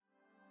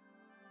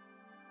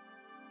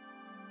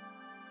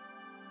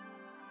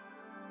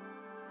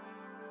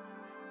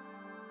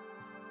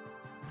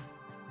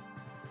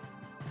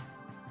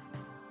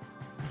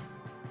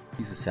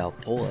He's a South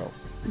Pole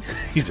elf.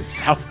 He's a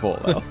South Pole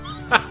elf.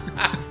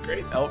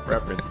 Great elf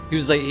reference. He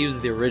was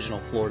the original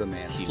Florida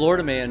Man.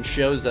 Florida Man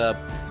shows up,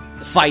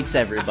 fights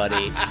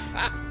everybody.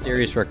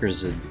 Darius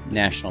Rucker's a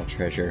national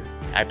treasure.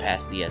 I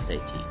passed the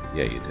SAT.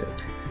 Yeah, you did.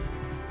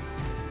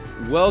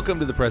 Welcome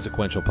to the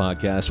Presequential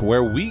Podcast,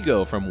 where we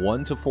go from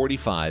 1 to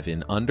 45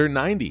 in under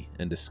 90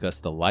 and discuss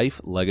the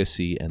life,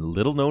 legacy, and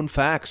little-known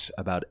facts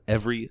about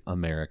every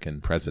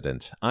American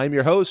president. I'm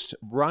your host,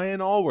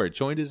 Ryan Allward,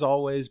 joined as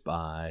always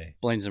by...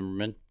 Blaine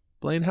Zimmerman.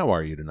 Blaine, how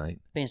are you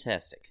tonight?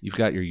 Fantastic. You've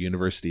got your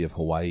University of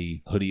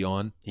Hawaii hoodie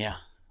on. Yeah.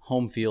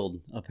 Home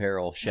field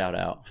apparel, shout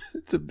out.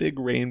 It's a big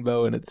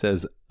rainbow, and it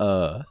says,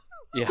 Yeah.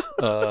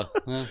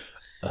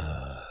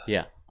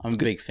 Yeah. I'm a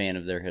big fan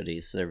of their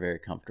hoodies. They're very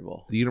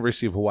comfortable. The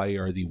University of Hawaii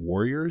are the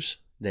Warriors?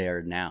 They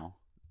are now.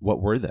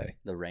 What were they?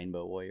 The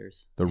Rainbow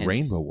Warriors.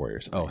 Rainbow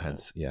Warriors. Oh, Rainbow.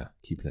 hence, yeah,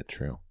 keeping it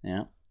true.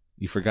 Yeah.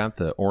 You forgot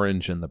the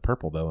orange and the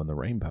purple, though, in the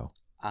rainbow.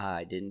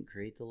 I didn't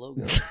create the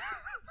logo.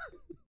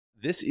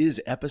 This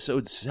is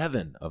episode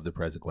 7 of the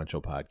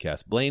Presequential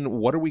Podcast. Blaine,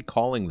 what are we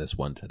calling this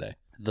one today?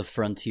 The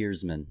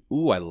Frontiersman.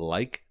 Ooh, I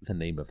like the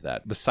name of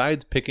that.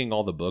 Besides picking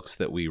all the books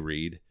that we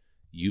read,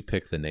 you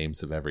pick the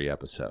names of every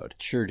episode.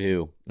 Sure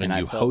do. And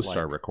you host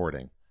our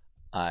recording.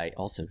 I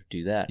also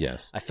do that.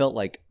 Yes. I felt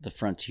like The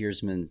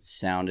Frontiersman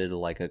sounded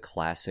like a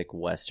classic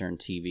Western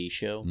TV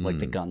show, like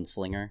The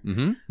Gunslinger.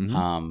 Mm-hmm,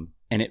 mm-hmm.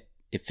 And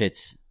it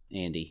fits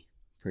Andy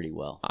pretty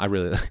well. I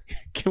really...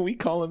 Can we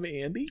call him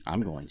Andy?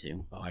 I'm going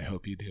to. Oh, I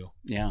hope you do.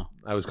 Yeah.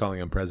 I was calling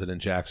him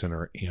President Jackson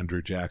or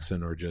Andrew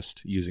Jackson or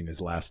just using his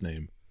last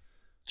name.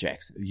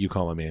 Jackson. You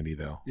call him Andy,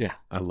 though. Yeah.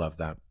 I love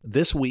that.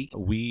 This week,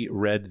 we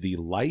read The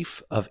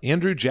Life of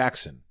Andrew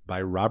Jackson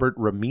by Robert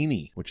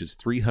Remini, which is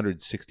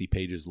 360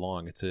 pages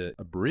long. It's an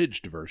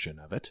abridged version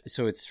of it.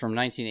 So it's from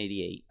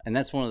 1988. And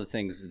that's one of the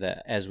things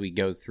that as we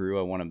go through,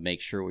 I want to make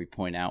sure we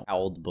point out how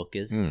old the book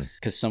is,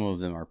 because some of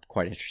them are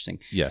quite interesting.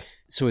 Yes.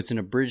 So it's an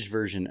abridged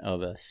version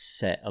of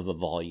a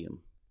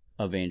volume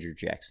of Andrew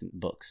Jackson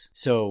books.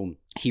 So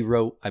he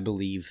wrote, I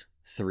believe,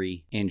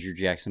 3 Andrew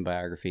Jackson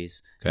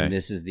biographies, okay. And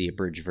this is the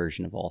abridged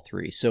version of all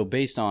 3. So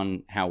based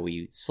on how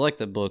we select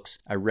the books,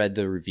 I read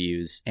the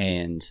reviews,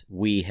 and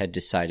we had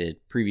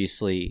decided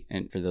previously,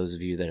 and for those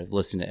of you that have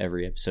listened to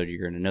every episode,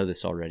 you're going to know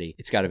this already,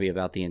 it's got to be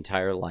about the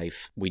entire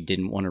life. We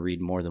didn't want to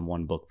read more than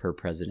 1 book per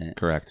president.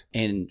 Correct.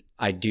 And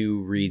I do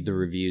read the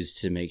reviews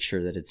to make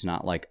sure that it's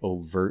not like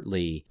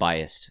overtly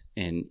biased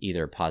in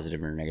either a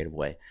positive or negative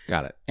way.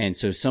 Got it. And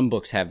so some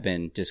books have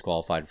been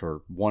disqualified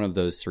for one of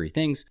those 3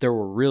 things. There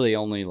were really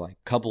only like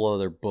a couple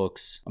other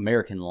books,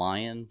 American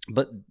Lion,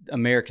 but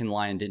American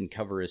Lion didn't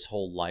cover his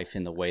whole life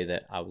in the way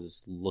that I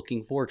was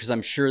looking for, because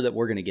I'm sure that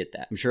we're going to get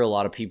that. I'm sure a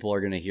lot of people are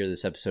going to hear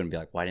this episode and be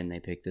like, why didn't they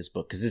pick this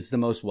book? Because it's the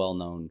most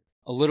well-known.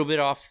 A little bit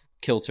off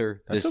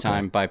kilter this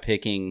time by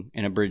picking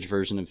an abridged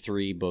version of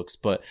 3 books,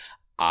 but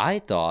I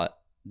thought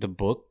the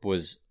book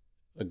was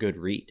a good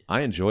read.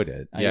 I enjoyed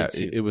it.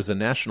 It was a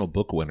National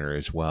Book winner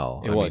as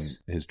well. It was.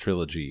 His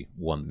trilogy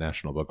won the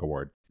National Book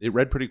Award. It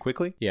read pretty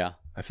quickly. Yeah.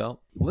 I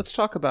felt. Let's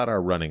talk about our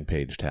running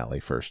page tally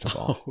first of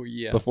all. Oh,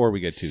 yeah. Before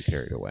we get too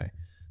carried away.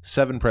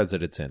 7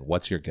 presidents in.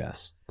 What's your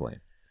guess,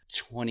 Blaine?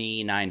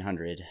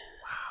 2,900. Wow.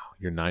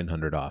 You're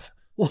 900 off.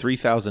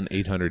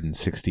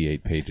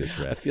 3,868 pages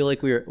read. I feel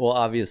like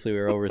obviously we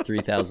were over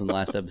 3,000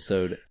 last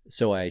episode,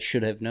 so I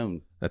should have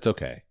known. That's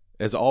okay.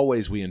 As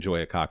always, we enjoy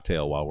a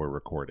cocktail while we're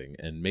recording,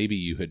 and maybe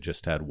you had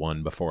just had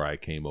one before I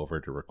came over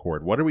to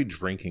record. What are we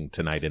drinking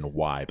tonight and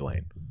why,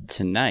 Blaine?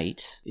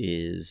 Tonight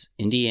is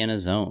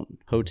Indiana's own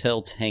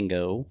Hotel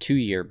Tango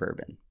 2-year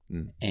bourbon.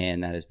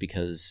 And that is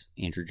because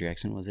Andrew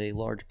Jackson was a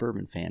large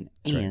bourbon fan.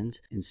 That's and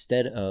right.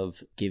 Instead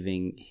of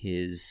giving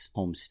his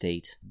home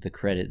state the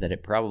credit that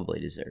it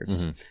probably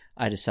deserves,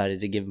 I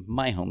decided to give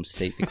my home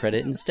state the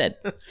credit instead.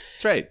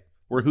 That's right.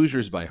 We're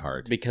Hoosiers by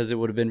heart. Because it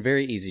would have been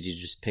very easy to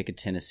just pick a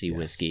Tennessee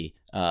whiskey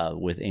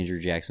with Andrew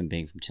Jackson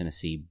being from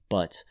Tennessee.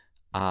 But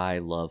I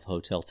love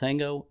Hotel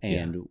Tango,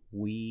 and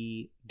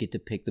we get to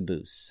pick the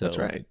booze. So. That's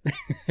right.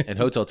 And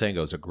Hotel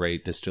Tango is a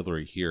great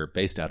distillery here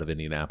based out of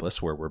Indianapolis,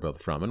 where we're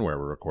both from and where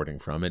we're recording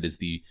from. It is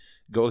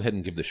go ahead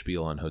and give the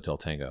spiel on Hotel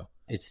Tango.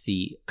 It's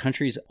the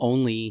country's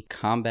only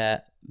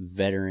combat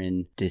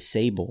veteran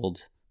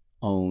disabled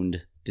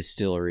owned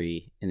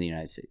distillery in the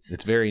United States.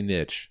 It's very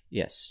niche.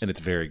 Yes. And it's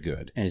very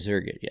good. And it's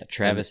very good, yeah.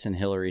 Travis and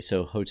Hillary.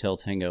 So Hotel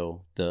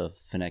Tango, the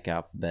phonetic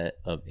alphabet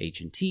of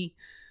H&T.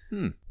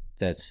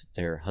 That's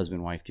their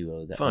husband-wife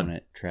duo that own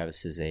it.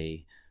 Travis is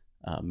a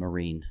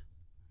Marine,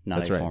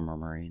 not a former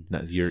Marine.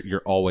 No,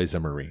 you're always a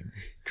Marine.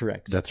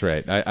 Correct. That's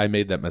right. I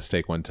made that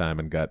mistake one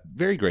time and got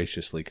very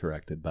graciously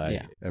corrected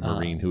by a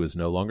Marine who is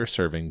no longer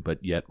serving,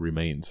 but yet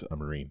remains a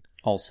Marine.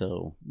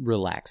 Also,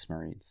 relax,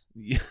 Marines.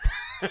 You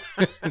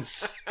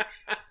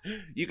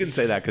can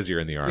say that because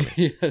you're in the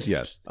Army.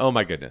 Yes. Oh,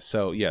 my goodness.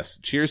 So, yes,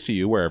 cheers to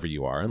you wherever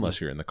you are,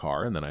 unless you're in the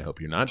car, and then I hope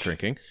you're not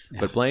drinking.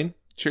 But, Blaine,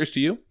 cheers to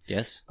you.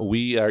 Yes.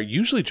 We are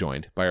usually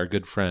joined by our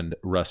good friend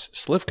Russ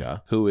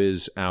Slivka, who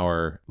is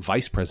our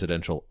vice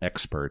presidential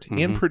expert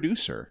and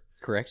producer.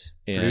 Correct.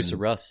 And Producer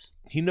Russ.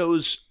 He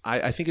knows,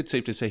 I think it's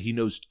safe to say he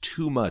knows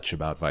too much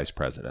about vice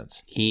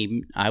presidents.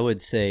 I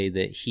would say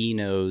that he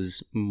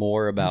knows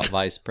more about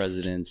vice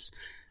presidents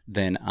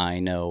than I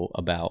know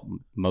about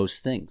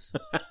most things.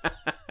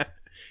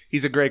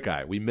 He's a great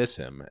guy. We miss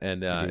him.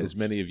 And as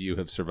many of you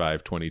have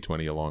survived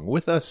 2020 along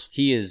with us.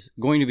 He is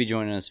going to be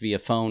joining us via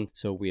phone,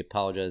 so we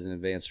apologize in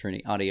advance for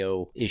any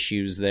audio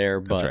issues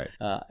there, but That's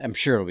right. I'm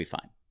sure it'll be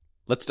fine.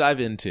 Let's dive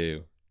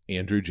into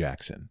Andrew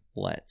Jackson.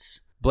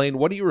 Let's. Blaine,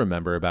 what do you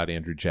remember about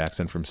Andrew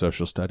Jackson from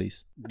social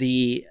studies?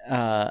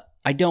 I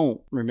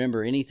don't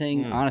remember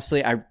anything.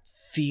 Honestly, I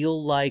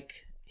feel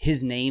like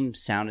his name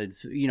sounded,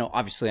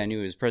 obviously I knew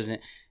he was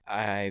president.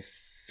 I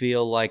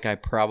feel like I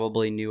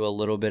probably knew a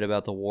little bit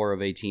about the War of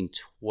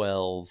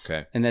 1812.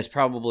 Okay. And that's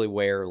probably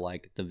where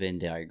like the Venn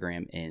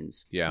diagram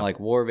ends. Yeah. Like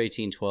War of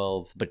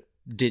 1812, but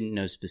didn't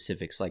know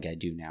specifics like I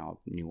do now.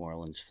 New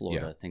Orleans,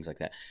 Florida, things like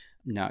that.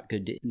 Not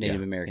good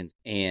Native Americans,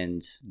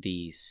 and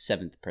the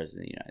 7th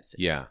president of the United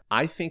States. Yeah.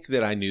 I think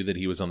that I knew that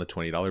he was on the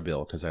 $20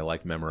 bill because I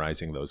like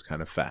memorizing those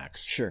kind of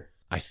facts. Sure.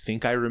 I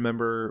think I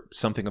remember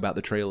something about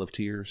the Trail of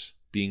Tears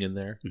being in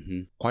there.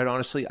 Mm-hmm. Quite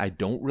honestly, I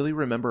don't really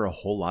remember a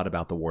whole lot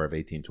about the War of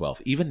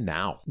 1812, even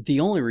now.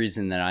 The only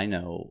reason that I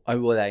know,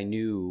 what I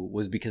knew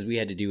was because we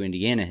had to do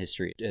Indiana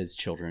history as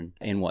children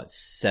in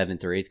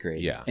 7th or 8th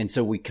grade. Yeah. And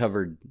so we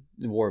covered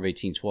the War of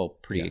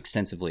 1812 pretty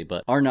extensively,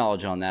 but our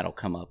knowledge on that will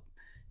come up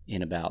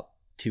in about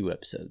 2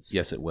 episodes.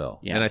 Yes, it will.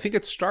 Yeah. And I think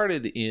it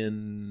started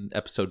in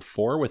episode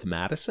 4 with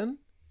Madison.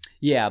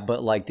 Yeah,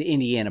 but like the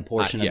Indiana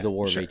portion of the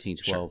War of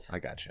 1812. Sure. I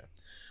gotcha.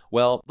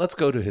 Well, let's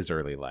go to his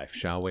early life,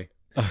 shall we?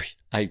 Oh,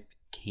 I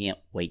can't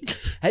wait.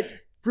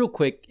 Real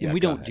quick, and we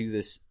don't do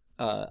this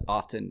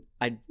often.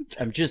 I'm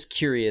just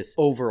curious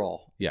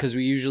overall, because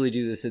we usually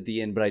do this at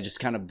the end, but I just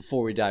kind of,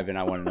 before we dive in,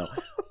 I want to know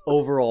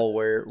overall,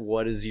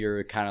 what is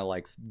your kind of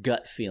like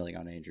gut feeling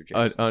on Andrew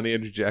Jackson? On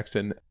Andrew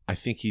Jackson, I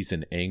think he's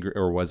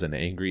was an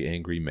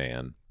angry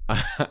man.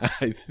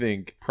 I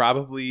think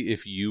probably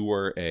if you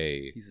were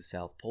He's a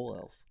South Pole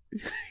elf.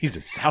 He's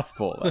a South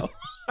Pole elf.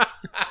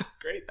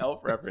 Great elf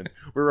reference.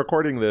 We're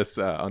recording this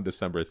on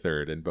December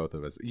 3rd, and both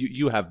of us.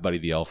 You have Buddy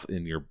the Elf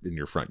in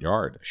your front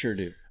yard. Sure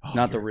do.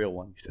 Not the real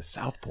one. He's a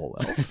South Pole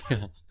elf.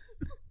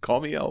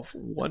 Call me elf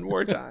one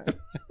more time.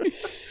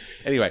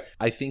 Anyway,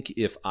 I think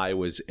if I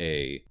was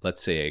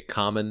let's say a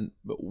common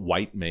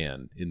white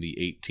man in the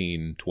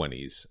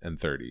 1820s and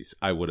 30s,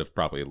 I would have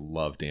probably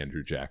loved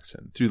Andrew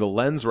Jackson. Through the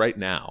lens right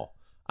now,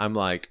 I'm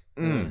like,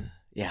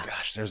 yeah.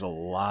 Gosh, there's a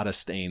lot of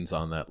stains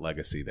on that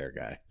legacy there,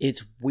 guy.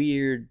 It's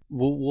weird.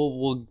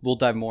 We'll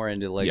dive more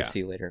into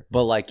legacy later.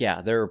 But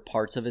there are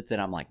parts of it that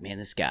I'm like, man,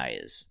 this guy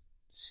is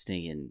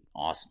stinking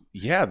awesome.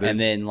 Yeah. And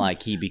then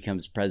he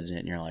becomes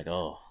president and you're like,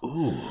 oh.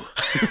 Ooh.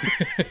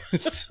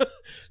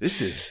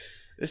 This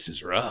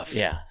is rough.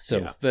 Yeah.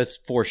 So that's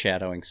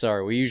foreshadowing.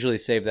 Sorry. We usually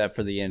save that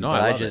for the end. No,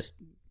 but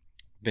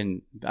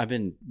I've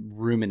been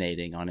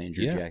ruminating on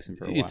Andrew Jackson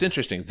for a while. It's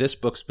interesting. This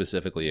book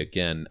specifically,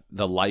 again,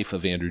 The Life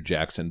of Andrew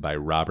Jackson by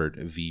Robert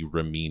V.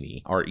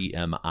 Remini,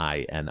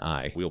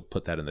 Remini. We'll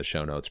put that in the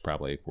show notes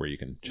probably where you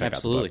can check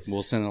out the book.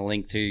 We'll send a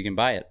link to you can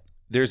buy it.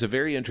 There's a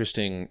very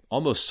interesting,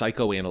 almost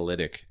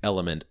psychoanalytic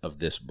element of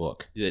this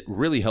book that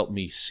really helped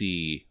me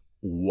see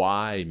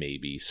why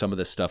maybe some of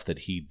the stuff that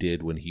he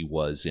did when he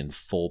was in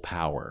full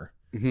power,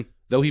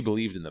 though he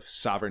believed in the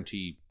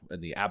sovereignty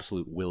and the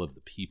absolute will of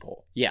the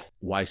people. Yeah.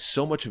 Why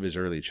so much of his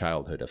early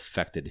childhood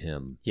affected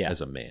him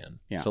as a man.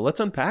 Yeah. So let's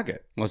unpack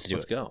it. Let's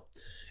go.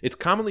 It's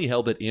commonly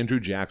held that Andrew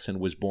Jackson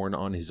was born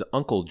on his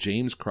uncle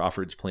James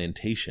Crawford's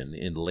plantation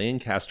in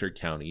Lancaster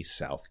County,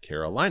 South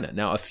Carolina.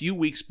 Now, a few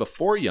weeks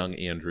before young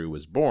Andrew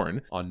was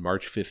born, on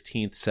March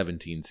 15th,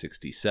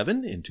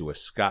 1767, into a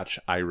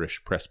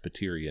Scotch-Irish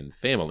Presbyterian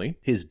family,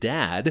 his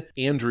dad,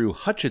 Andrew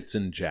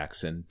Hutchinson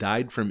Jackson,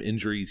 died from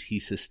injuries he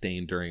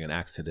sustained during an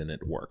accident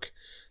at work.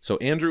 So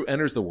Andrew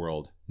enters the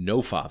world,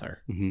 no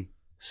father,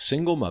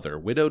 single mother,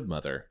 widowed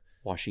mother.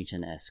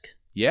 Washington-esque.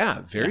 Yeah,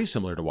 very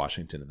similar to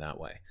Washington in that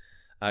way.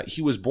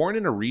 He was born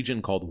in a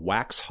region called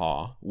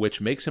Waxhaw,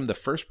 which makes him the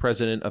first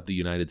president of the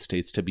United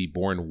States to be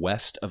born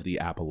west of the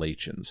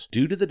Appalachians.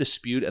 Due to the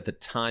dispute at the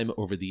time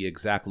over the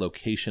exact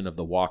location of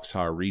the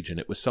Waxhaw region,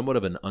 it was somewhat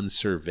of an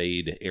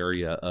unsurveyed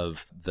area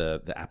of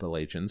the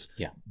Appalachians.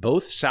 Yeah.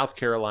 Both South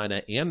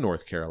Carolina and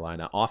North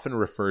Carolina often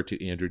refer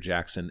to Andrew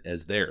Jackson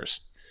as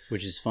theirs.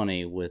 Which is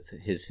funny with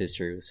his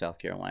history with South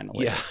Carolina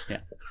later.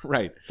 Yeah.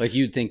 Right.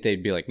 You'd think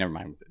they'd be like, never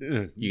mind.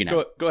 You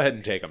can go ahead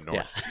and take them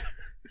north. Yeah.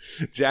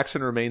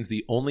 Jackson remains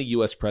the only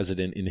U.S.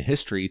 president in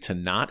history to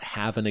not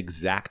have an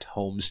exact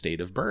home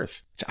state of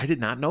birth. I did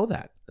not know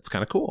that. That's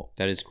kind of cool.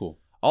 That is cool.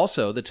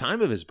 Also, the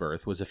time of his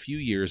birth was a few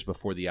years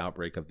before the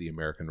outbreak of the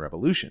American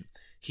Revolution.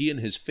 He and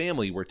his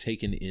family were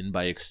taken in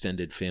by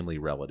extended family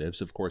relatives.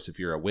 Of course, if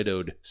you're a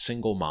widowed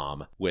single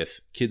mom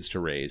with kids to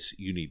raise,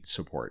 you need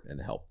support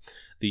and help.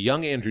 The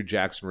young Andrew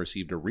Jackson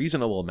received a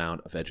reasonable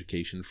amount of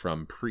education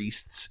from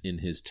priests in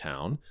his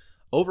town.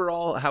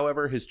 Overall,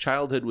 however, his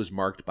childhood was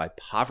marked by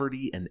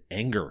poverty and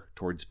anger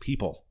towards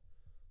people.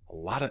 A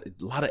lot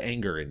of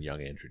anger in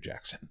young Andrew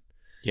Jackson.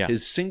 Yeah.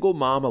 His single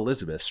mom,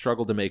 Elizabeth,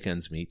 struggled to make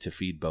ends meet to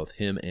feed both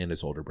him and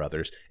his older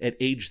brothers at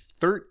age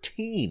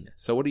 13.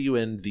 So what are you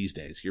in these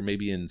days? You're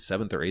maybe in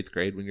 7th or 8th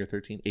grade when you're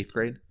 13? 8th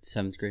grade?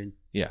 7th grade.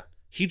 Yeah.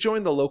 He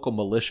joined the local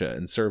militia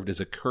and served as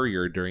a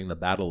courier during the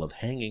Battle of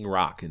Hanging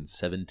Rock in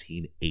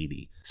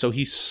 1780. So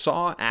he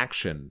saw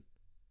action,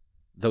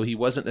 though he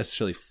wasn't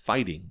necessarily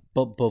fighting.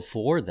 But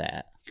before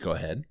that, Go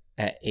ahead.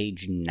 at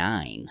age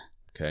 9,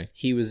 Okay.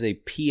 he was a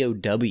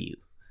POW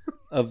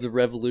of the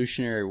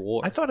Revolutionary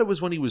War. I thought it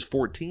was when he was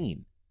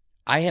 14.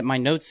 I had my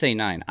notes say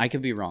 9. I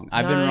could be wrong.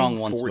 I've been wrong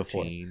once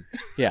 14.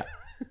 before. Yeah.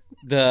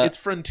 The It's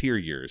frontier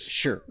years.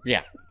 Sure.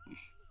 Yeah.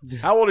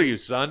 How old are you,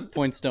 son?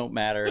 Points don't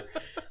matter.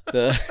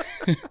 The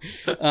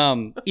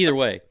either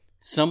way,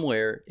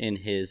 somewhere in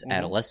his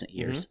adolescent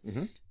years,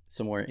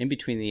 somewhere in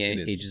between the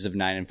ages of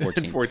 9 and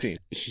 14, 14.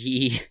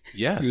 he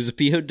Yes. was a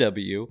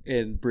POW,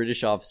 and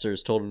British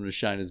officers told him to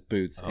shine his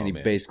boots, and he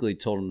man. basically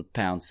told him to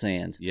pound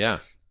sand. Yeah.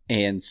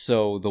 And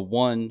so the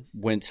one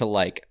went to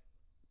like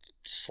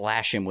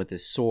slash him with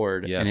his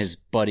sword, Yes. and his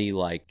buddy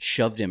like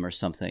shoved him or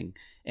something,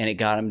 and it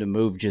got him to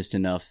move just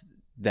enough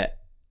that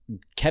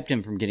kept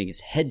him from getting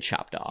his head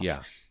chopped off.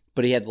 Yeah.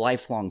 But he had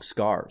lifelong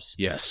scars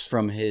Yes.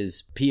 from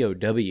his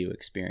POW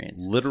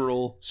experience.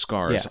 Literal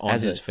scars on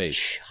as his a face.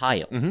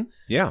 child.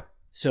 Yeah.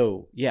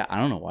 So, yeah, I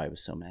don't know why he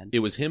was so mad. It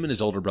was him and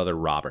his older brother,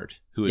 Robert,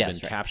 who had Yeah, been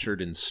that's right.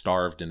 captured and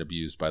starved and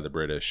abused by the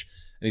British.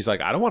 And he's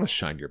like, I don't want to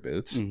shine your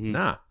boots. Mhm.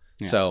 Nah.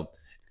 Yeah. So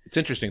it's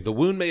interesting. The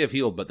wound may have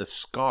healed, but the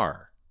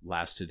scar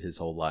lasted his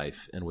whole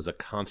life and was a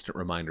constant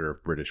reminder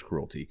of British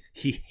cruelty.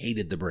 He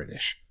hated the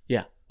British.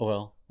 Yeah,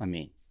 well, I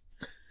mean,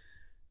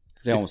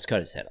 they almost cut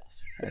his head off.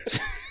 That's,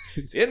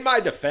 In my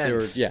they were,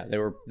 defense. yeah,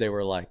 they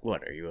were like,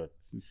 what, are you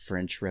a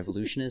French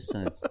revolutionist?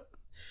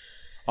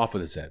 Off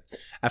with his head.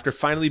 After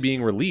finally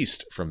being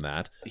released from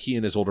that, he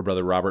and his older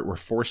brother Robert were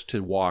forced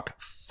to walk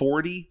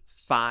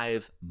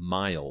 45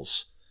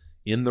 miles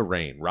in the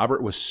rain.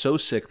 Robert was so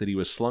sick that he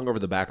was slung over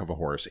the back of a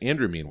horse.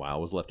 Andrew,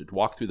 meanwhile, was left to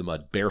walk through the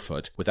mud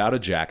barefoot, without a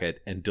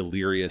jacket, and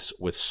delirious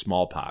with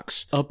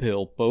smallpox.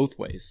 Uphill both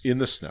ways. In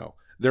the snow.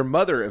 Their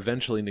mother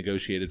eventually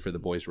negotiated for the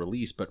boy's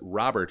release, but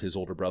Robert, his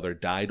older brother,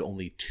 died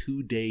only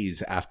 2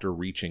 days after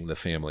reaching the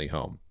family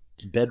home.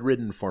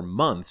 Bedridden for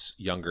months,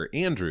 younger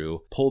Andrew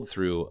pulled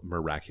through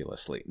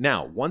miraculously.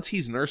 Now, once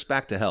he's nursed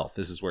back to health,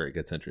 this is where it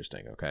gets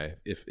interesting, okay?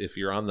 If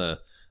you're on the...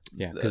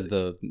 Yeah, because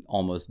the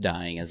almost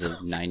dying as a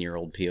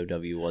 9-year-old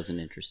POW wasn't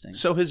interesting.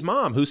 So his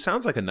mom, who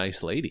sounds like a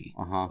nice lady,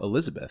 Uh-huh.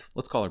 Elizabeth,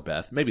 let's call her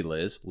Beth, maybe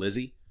Liz,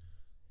 Lizzie.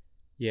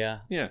 Yeah.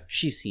 Yeah.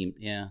 She seemed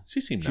She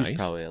She nice. was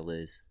probably a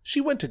Liz.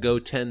 She went to go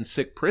tend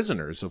sick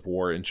prisoners of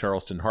war in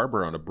Charleston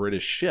Harbor on a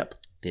British ship,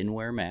 Didn't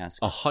wear a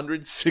mask.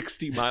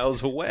 160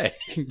 miles away.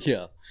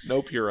 Yeah.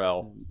 No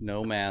Purell.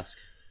 No mask.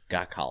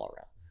 Got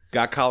cholera.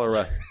 Got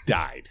cholera,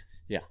 died.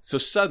 Yeah. So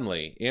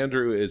suddenly,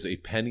 Andrew is a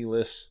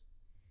penniless,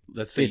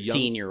 let's say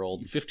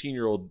 15-year-old.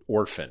 15-year-old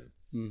orphan.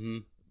 Mm-hmm.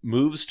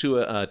 Moves to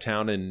a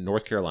town in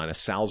North Carolina,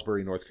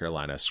 Salisbury, North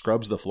Carolina,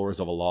 scrubs the floors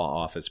of a law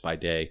office by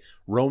day,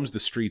 roams the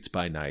streets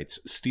by nights,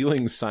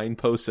 stealing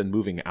signposts and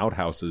moving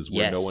outhouses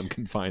where Yes. no one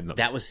can find them.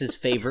 That was his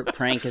favorite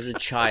prank as a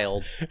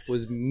child,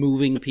 was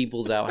moving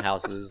people's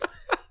outhouses.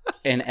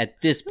 And at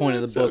this point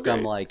of the That's so book, I'm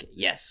great. like,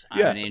 yes,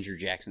 I'm Yeah. an Andrew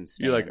Jackson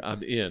stan. You're like,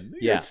 I'm in.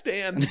 Yeah. Yeah.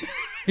 Stan.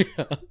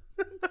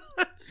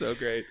 So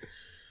great.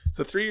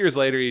 So 3 years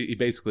later, he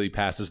basically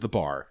passes the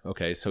bar.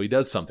 Okay, so he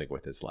does something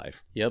with his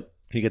life. Yep.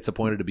 He gets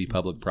appointed to be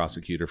public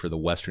prosecutor for the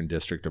Western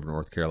District of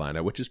North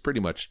Carolina, which is pretty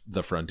much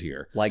the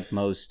frontier. Like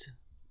most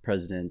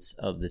presidents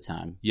of the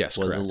time. Yes,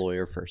 was correct. a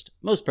lawyer first.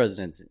 Most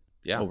presidents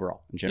Yeah.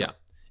 overall, in general. Yeah.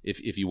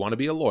 If you want to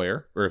be a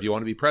lawyer or if you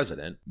want to be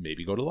president,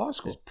 maybe go to law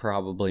school. It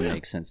probably Yeah.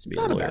 makes sense to be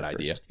Not a a lawyer bad first.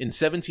 idea. In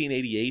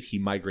 1788, he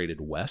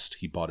migrated west.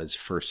 He bought his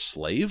first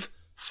slave,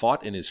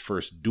 fought in his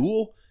first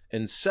duel,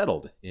 and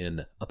settled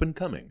in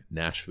up-and-coming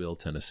Nashville,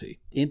 Tennessee.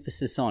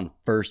 Emphasis on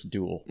first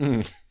duel.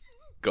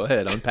 Go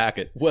ahead, unpack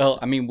it. Well,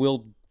 I mean,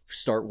 we'll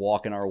start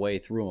walking our way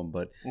through them,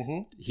 but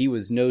he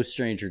was no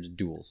stranger to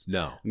duels.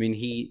 No. I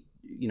mean,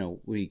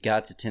 we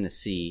got to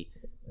Tennessee,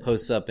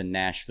 posts up in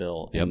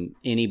Nashville, and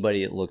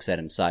anybody that looks at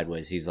him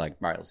sideways, he's like,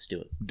 all right, let's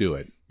do it. Do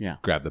it. Yeah.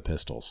 Grab the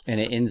pistols. And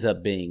it ends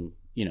up being,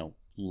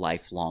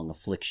 lifelong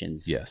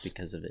afflictions Yes.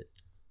 because of it.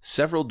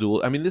 Several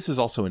duels. I mean, this is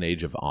also an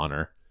age of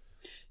honor.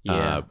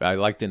 Yeah. I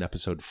liked in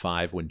episode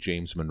 5 when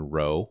James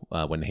Monroe,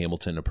 when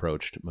Hamilton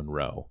approached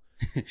Monroe.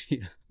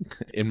 Yeah.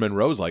 And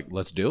Monroe's like,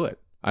 let's do it.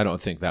 I don't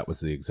think that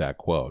was the exact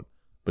quote,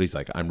 but he's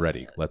like, I'm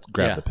ready. Let's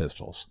grab Yeah. the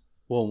pistols.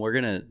 Well,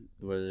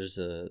 there's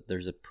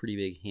a pretty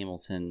big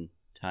Hamilton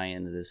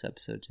tie-in to this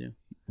episode too.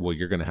 Well,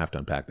 you're going to have to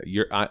unpack that.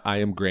 I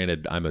am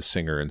granted, I'm a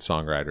singer and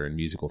songwriter and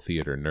musical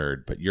theater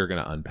nerd, but you're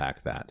going to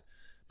unpack that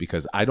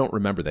because I don't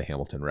remember the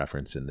Hamilton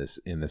reference in this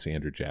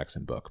Andrew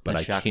Jackson book. But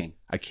That's shocking.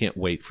 I can't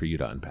wait for you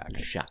to unpack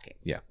it. Shocking.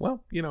 Yeah.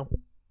 Well,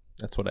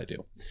 that's what I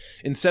do.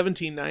 In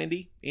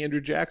 1790, Andrew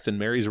Jackson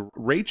marries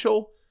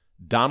Rachel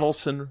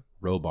Donaldson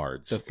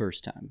Robards. The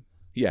first time.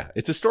 Yeah,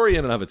 it's a story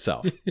in and of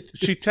itself.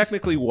 She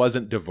technically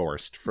wasn't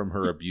divorced from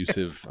her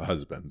abusive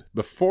husband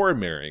before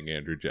marrying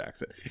Andrew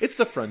Jackson. It's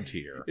the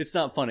frontier. It's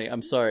not funny.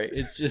 I'm sorry.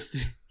 It's just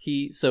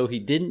he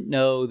didn't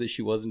know that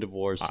she wasn't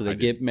divorced, so they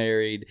get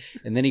married,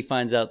 and then he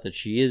finds out that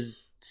she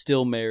is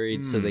still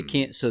married, so they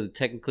can't. So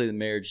technically, the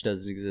marriage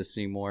doesn't exist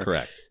anymore.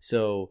 Correct.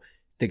 So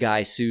the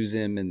guy sues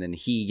him, and then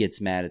he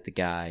gets mad at the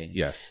guy.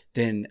 Yes.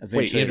 Then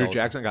eventually, wait, Andrew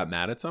Jackson got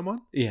mad at someone?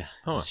 Yeah.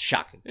 Huh.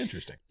 Shocking.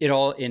 Interesting. It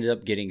all ended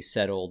up getting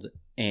settled,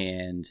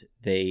 and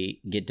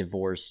they get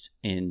divorced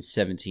in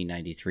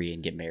 1793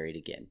 and get married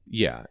again.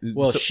 Yeah.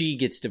 Well, she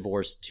gets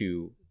divorced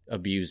to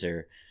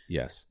abuser.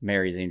 Yes.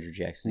 Marries Andrew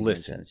Jackson.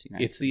 Listen, in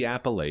 1793. it's the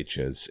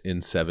Appalachians in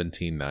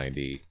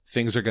 1790.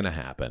 Things are going to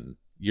happen.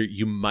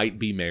 You might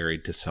be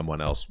married to someone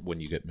else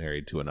when you get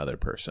married to another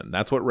person.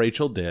 That's what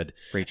Rachel did.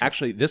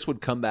 Actually, this would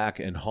come back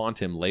and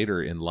haunt him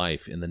later in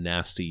life in the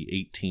nasty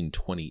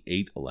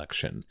 1828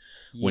 election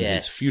when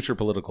his future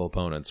political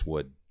opponents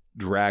would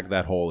drag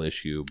that whole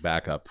issue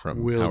back up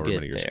from however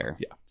many years ago.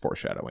 Yeah,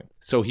 foreshadowing.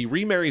 So he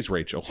remarries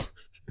Rachel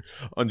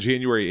on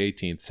January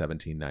 18th,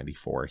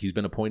 1794. He's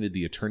been appointed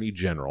the Attorney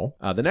General.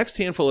 The next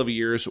handful of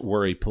years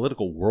were a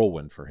political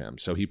whirlwind for him.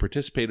 So he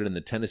participated in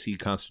the Tennessee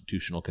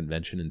Constitutional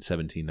Convention in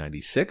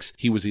 1796.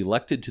 He was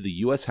elected to the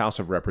U.S. House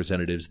of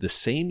Representatives the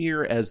same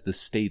year as the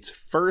state's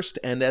first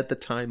and at the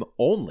time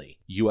only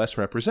U.S.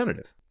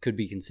 representative. Could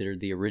be considered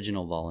the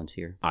original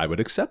volunteer. I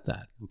would accept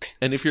that. Okay.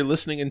 And if you're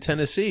listening in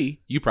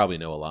Tennessee, you probably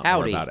know a lot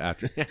more about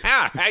after.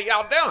 How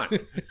y'all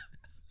doing?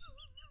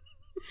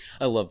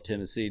 I love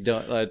Tennessee.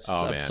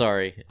 I'm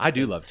sorry. I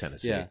do love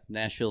Tennessee. Yeah,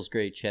 Nashville's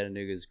great.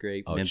 Chattanooga's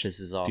great. Memphis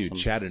is awesome. Dude,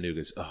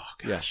 Chattanooga's, oh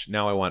gosh. Yeah.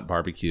 Now I want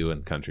barbecue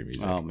and country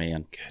music. Oh,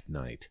 man. Good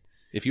night.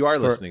 If you are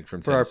listening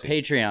from Tennessee. For our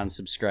Patreon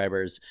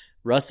subscribers,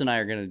 Russ and I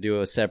are going to do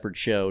a separate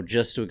show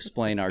just to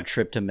explain our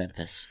trip to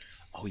Memphis.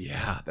 Oh,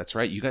 yeah. That's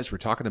right. You guys were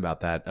talking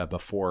about that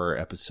before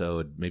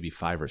episode maybe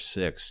 5 or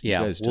 6. Yeah,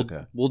 you guys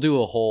we'll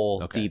do a whole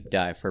deep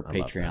dive for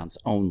Patreons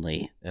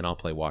only. And I'll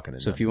play Walking in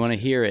So if you want to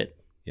hear it,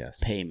 yes,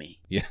 pay me.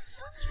 Yeah.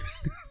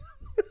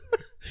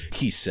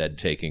 He said,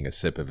 taking a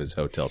sip of his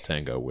Hotel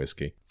Tango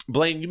whiskey.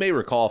 Blaine, you may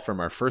recall from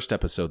our first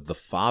episode, The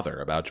Father,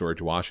 about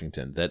George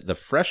Washington, that the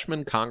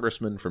freshman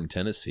congressman from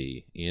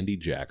Tennessee, Andy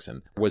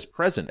Jackson, was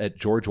present at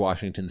George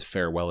Washington's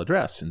farewell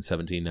address in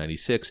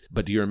 1796.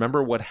 But do you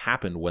remember what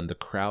happened when the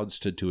crowd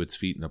stood to its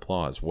feet in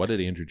applause? What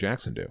did Andrew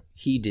Jackson do?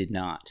 He did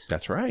not.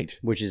 That's right.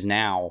 Which is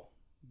now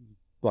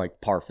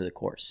like par for the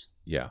course.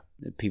 Yeah.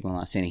 People are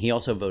not saying. He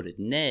also voted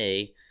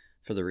nay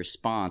for the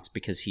response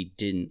because he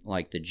didn't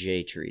like the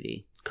Jay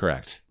Treaty.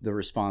 Correct. The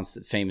response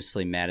that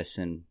famously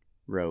Madison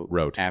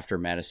wrote after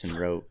Madison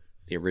wrote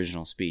the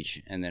original speech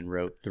and then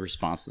wrote the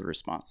response to the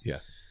response.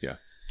 Yeah, yeah.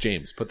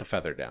 James, put the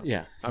feather down.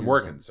 Yeah. I'm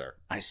working, sir.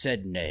 I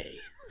said nay.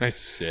 I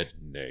said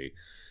nay.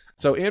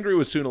 So Andrew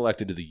was soon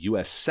elected to the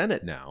U.S.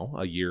 Senate now,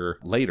 a year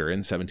later in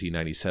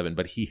 1797,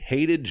 but he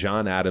hated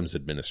John Adams'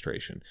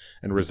 administration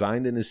and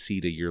resigned in his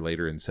seat a year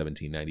later in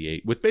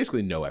 1798 with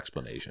basically no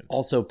explanation.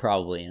 Also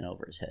probably in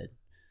over his head.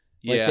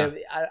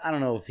 I don't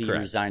know if he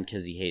resigned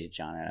because he hated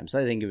John Adams.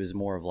 I think it was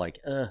more of like,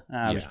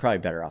 I was probably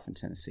better off in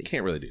Tennessee.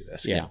 Can't really do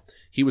this. Yeah.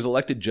 He was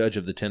elected judge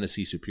of the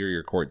Tennessee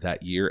Superior Court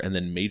that year and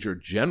then Major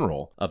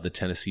General of the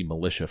Tennessee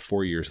Militia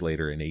 4 years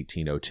later in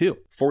 1802.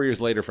 4 years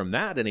later from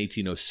that, in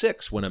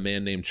 1806, when a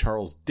man named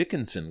Charles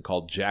Dickinson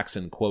called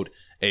Jackson, quote,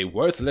 a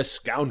worthless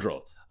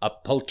scoundrel, a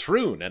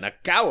poltroon, and a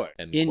coward.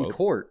 In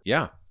court.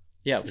 Yeah.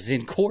 Yeah, it was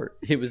in court.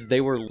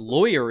 They were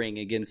lawyering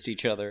against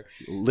each other.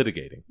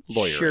 Litigating.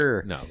 Lawyering.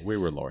 Sure. No, we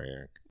were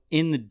lawyering.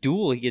 In the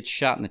duel, he gets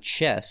shot in the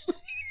chest.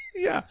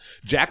 Yeah.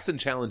 Jackson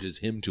challenges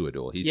him to a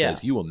duel. He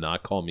says, you will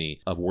not call me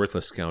a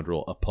worthless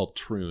scoundrel, a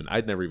poltroon.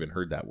 I'd never even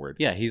heard that word.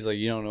 Yeah, he's like,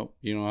 you don't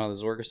know how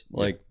this works?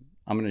 Like,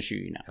 I'm going to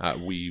shoot you now.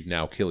 We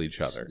now kill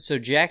each other. So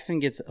Jackson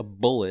gets a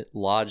bullet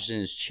lodged in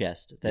his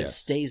chest that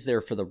stays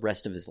there for the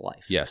rest of his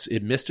life. Yes,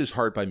 it missed his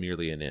heart by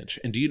merely an inch.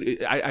 And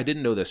I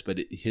didn't know this, but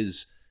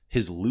his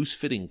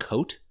loose-fitting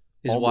coat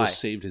almost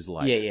saved his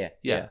life.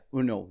 Yeah.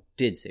 Well, no,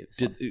 did save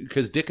his life.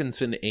 Because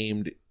Dickinson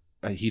aimed,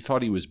 he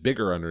thought he was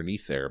bigger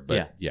underneath there,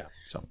 but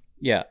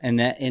Yeah, and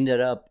that ended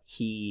up,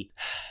 he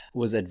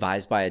was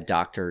advised by a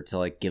doctor to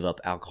like give up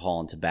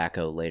alcohol and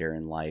tobacco later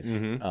in life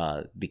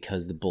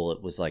because the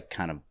bullet was like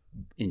kind of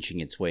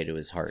inching its way to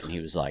his heart, and he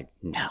was like,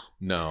 no,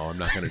 I'm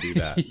not going to do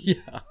that.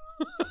 Yeah.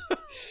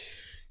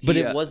 But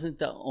it wasn't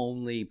the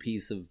only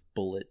piece of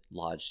bullet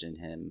lodged in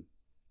him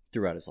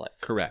throughout his life.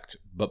 Correct.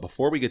 But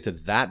before we get to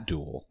that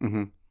duel,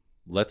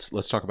 let's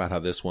talk about how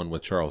this one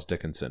with Charles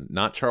Dickinson,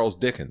 not Charles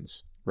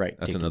Dickens. Right.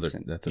 That's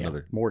Dickinson.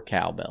 another. More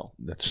cowbell.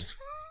 That's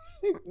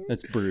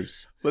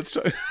Bruce. Let's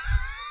talk.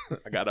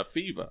 I got a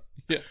fever.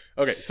 Yeah.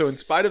 Okay. So in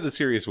spite of the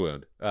serious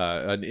wound,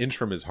 an inch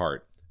from his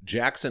heart,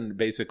 Jackson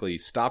basically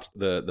stops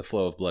the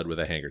flow of blood with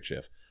a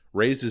handkerchief,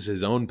 raises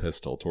his own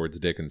pistol towards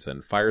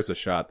Dickinson, fires a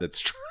shot that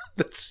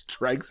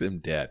strikes him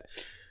dead.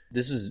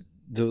 This is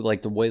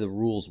the way the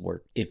rules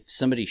work. If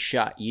somebody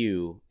shot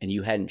you and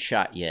you hadn't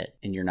shot yet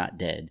and you're not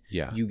dead,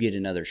 you get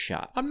another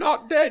shot. I'm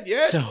not dead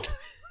yet.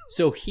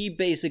 So he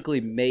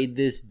basically made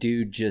this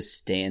dude just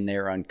stand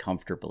there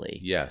uncomfortably.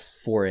 Yes.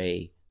 For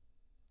a,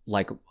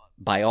 like,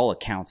 by all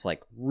accounts,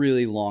 like,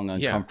 really long,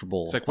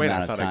 uncomfortable It's like, wait,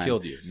 amount I thought of time. I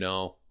killed you.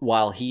 No.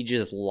 While he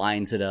just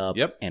lines it up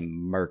and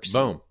murks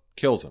him. Boom.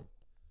 Kills him.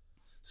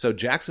 So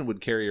Jackson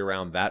would carry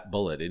around that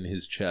bullet in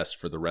his chest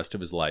for the rest of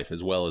his life,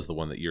 as well as the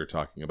one that you're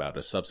talking about,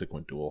 a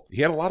subsequent duel.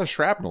 He had a lot of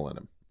shrapnel in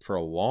him for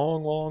a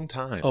long, long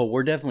time. Oh,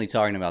 we're definitely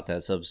talking about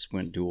that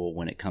subsequent duel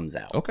when it comes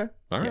out. Okay.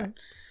 All right. Yeah.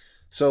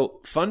 So,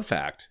 fun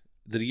fact,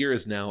 the year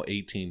is now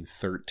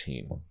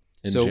 1813.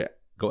 And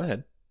go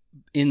ahead.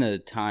 In the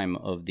time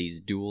of these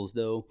duels,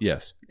 though,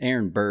 yes,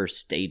 Aaron Burr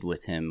stayed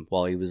with him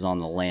while he was on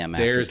the lam.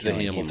 There's the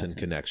Hamilton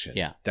connection.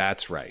 Yeah.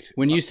 That's right.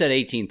 When you said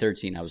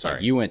 1813, I was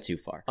like, you went too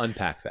far.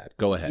 Unpack that.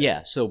 Go ahead.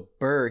 Yeah, so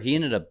Burr, he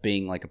ended up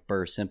being like a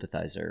Burr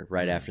sympathizer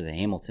right after the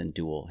Hamilton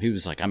duel. He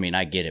was like, I mean,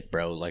 I get it,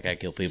 bro. Like, I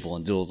kill people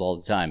in duels all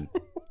the time.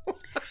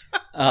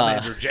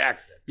 Andrew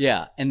Jackson.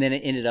 Yeah, and then it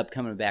ended up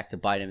coming back to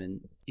bite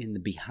him in the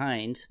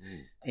behind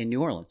in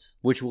New Orleans,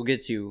 which we'll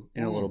get to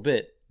in a little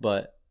bit,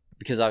 but...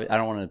 because I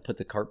don't want to put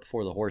the cart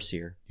before the horse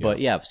here. Yeah. But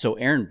yeah, so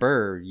Aaron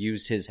Burr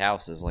used his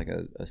house as like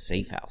a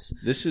safe house.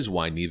 This is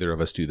why neither of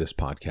us do this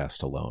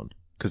podcast alone.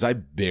 Because I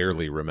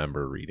barely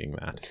remember reading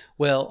that.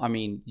 Well, I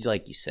mean,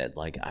 like you said,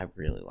 like I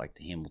really like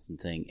the Hamilton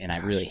thing. And I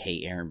really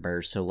hate Aaron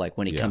Burr. So like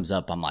when he comes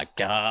up, I'm like,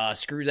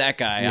 screw that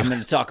guy. I'm going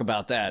to talk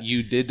about that.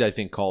 You did, I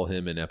think, call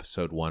him in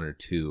episode 1 or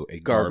 2 a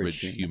garbage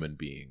human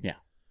being. Yeah.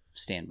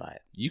 Stand by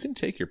it. You can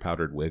take your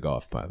powdered wig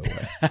off, by the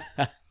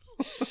way.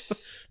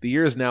 The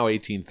year is now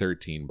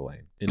 1813,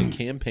 Blaine. In a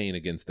campaign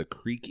against the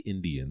Creek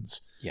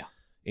Indians,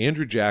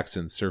 Andrew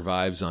Jackson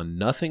survives on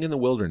nothing in the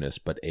wilderness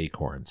but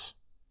acorns.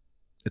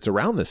 It's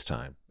around this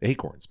time.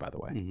 Acorns, by the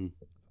way. Mm-hmm.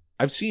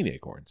 I've seen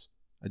acorns.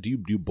 Do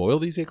you boil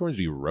these acorns?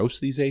 Do you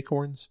roast these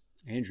acorns?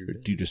 Andrew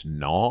does. Do you just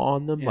gnaw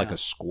on them like a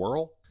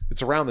squirrel?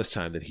 It's around this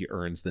time that he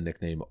earns the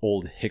nickname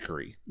Old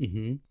Hickory,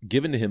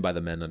 given to him by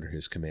the men under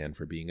his command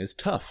for being as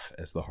tough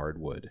as the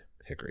hardwood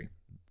hickory.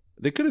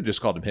 They could have just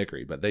called him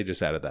Hickory, but they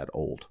just added that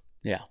old.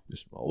 Yeah.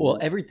 Just old. Well,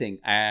 everything,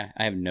 I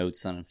have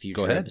notes on a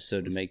future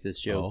episode to make this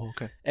joke. Oh,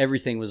 okay.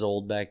 Everything was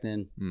old back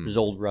then. There's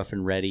old Rough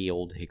and Ready,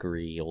 old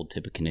Hickory, old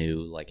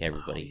Tippecanoe, like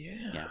everybody.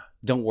 Oh, yeah.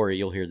 Don't worry,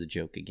 you'll hear the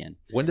joke again.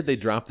 When did they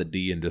drop the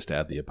D and just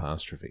add the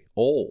apostrophe?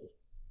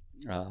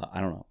 I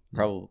don't know.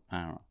 Probably,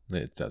 I don't know.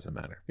 It doesn't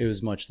matter. It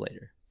was much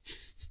later.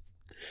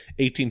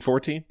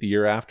 1814, the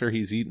year after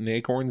he's eaten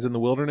acorns in the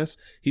wilderness,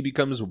 he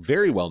becomes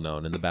very well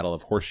known in the Battle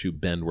of Horseshoe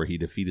Bend, where he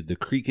defeated the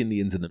Creek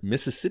Indians in the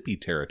Mississippi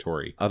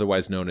Territory,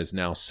 otherwise known as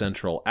now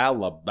Central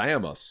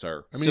Alabama,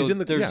 sir. I mean, so he's in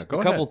the. There's a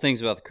couple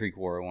things about the Creek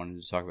War I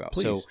wanted to talk about.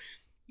 Please. So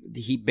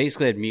he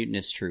basically had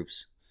mutinous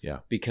troops. Yeah.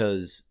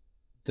 Because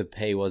the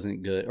pay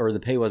wasn't good, or the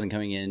pay wasn't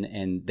coming in,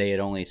 and they had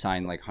only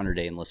signed like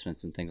 100-day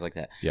enlistments and things like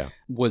that. Yeah.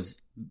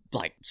 Was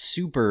like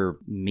super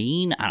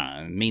mean. I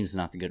don't know. Mean's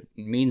not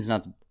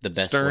the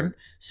best stern word.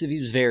 So he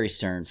was very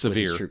stern.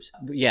 Severe. With his troops.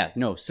 Yeah.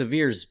 No,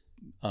 severe's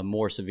a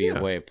more severe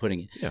way of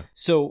putting it. Yeah.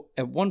 So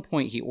at one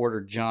point he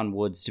ordered John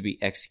Woods to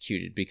be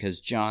executed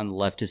because John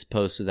left his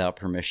post without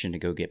permission to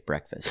go get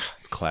breakfast.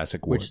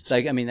 Classic Woods. Which,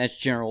 like, I mean, that's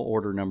general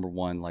order number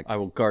 1. Like, I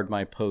will guard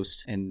my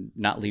post and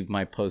not leave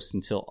my post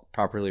until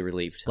properly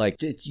relieved.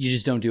 Like, you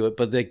just don't do it.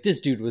 But like, this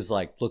dude was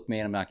like, look,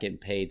 man, I'm not getting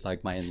paid.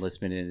 Like, my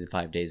enlistment ended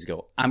 5 days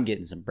ago. I'm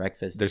getting some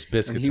breakfast. There's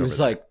biscuits. And he was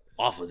like,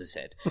 off with his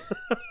head.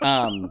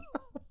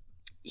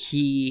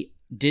 He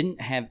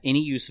didn't have any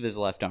use of his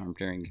left arm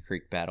during the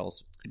Creek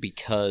battles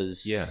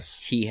because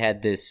he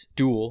had this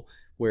duel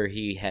where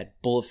he had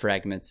bullet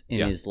fragments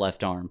in his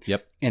left arm.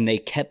 Yep. And they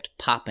kept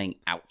popping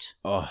out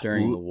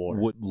during the war.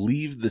 Would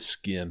leave the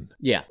skin.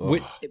 Yeah.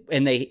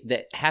 And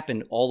that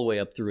happened all the way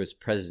up through his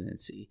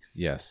presidency.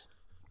 Yes.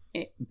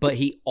 But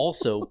he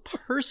also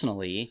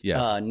personally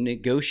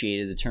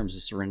negotiated the terms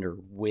of surrender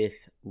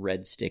with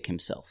Red Stick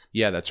himself.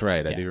 Yeah, that's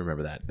right. I do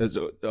remember that.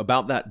 So,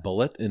 about that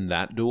bullet in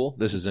that duel,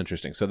 this is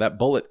interesting. So that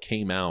bullet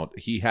came out.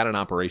 He had an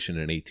operation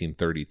in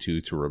 1832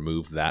 to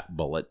remove that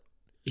bullet.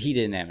 He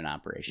didn't have an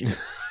operation.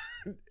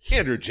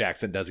 Andrew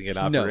Jackson doesn't get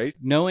operated.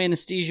 No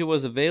anesthesia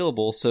was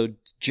available, so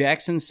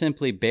Jackson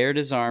simply bared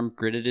his arm,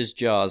 gritted his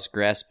jaws,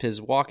 grasped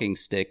his walking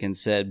stick, and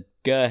said,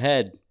 "Go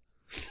ahead."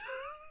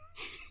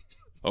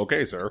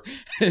 Okay, sir.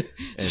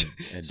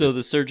 So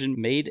the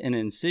surgeon made an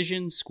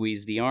incision,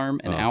 squeezed the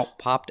arm, and out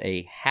popped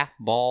a half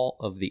ball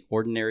of the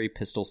ordinary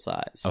pistol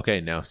size.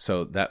 Okay, now,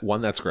 so that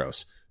one, that's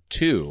gross.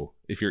 2,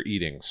 if you're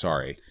eating,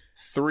 sorry.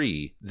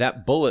 3,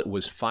 that bullet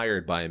was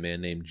fired by a man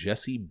named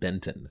Jesse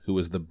Benton, who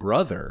was the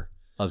brother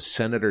of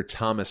Senator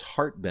Thomas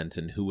Hart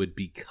Benton, who would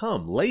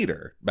become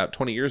later, about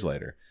 20 years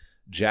later,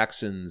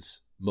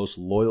 Jackson's most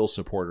loyal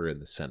supporter in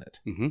the Senate.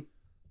 Mm-hmm.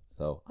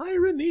 So,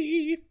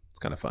 irony. It's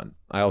kind of fun.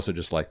 I also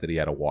just like that he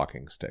had a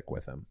walking stick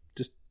with him.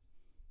 Just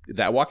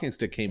that walking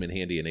stick came in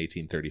handy in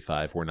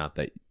 1835. We're not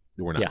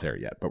there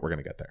yet, but we're going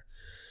to get there.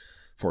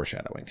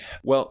 Foreshadowing.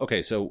 Well,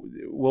 okay, so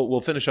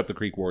we'll finish up the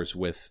Creek Wars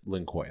with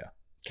Lincoya.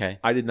 Okay.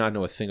 I did not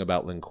know a thing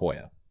about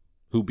Lincoya.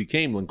 who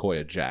became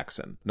Lincoya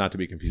Jackson, not to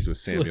be confused with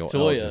Samuel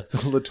Latoya.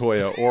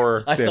 Latoya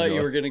or I Samuel. thought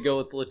you were going to go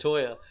with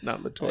Latoya.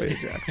 Not Latoya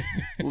Jackson.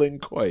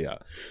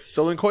 Lincoya.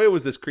 So Lincoya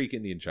was this Creek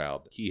Indian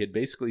child. He had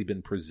basically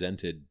been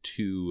presented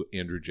to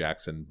Andrew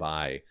Jackson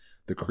by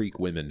the Creek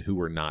women who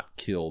were not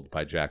killed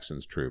by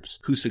Jackson's troops,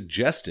 who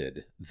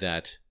suggested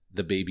that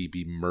the baby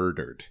be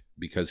murdered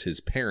because his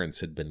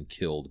parents had been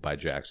killed by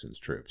Jackson's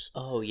troops.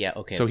 Oh, yeah.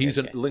 Okay. So okay, he's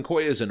okay.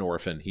 Lincoya is an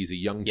orphan. He's a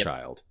young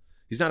child.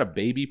 He's not a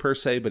baby per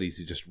se, but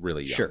he's just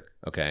really young. Sure.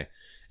 Okay.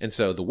 And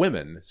so the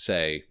women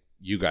say,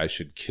 you guys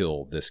should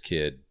kill this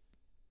kid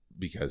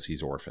because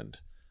he's orphaned.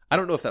 I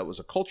don't know if that was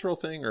a cultural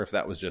thing or if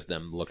that was just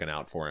them looking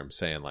out for him,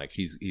 saying like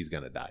he's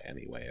going to die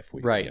anyway if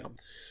we, right. You know.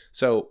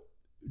 So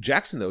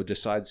Jackson, though,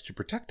 decides to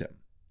protect him,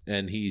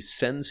 and he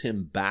sends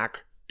him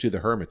back to the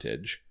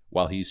Hermitage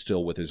while he's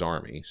still with his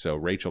army. So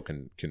Rachel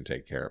can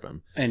take care of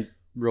him. And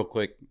real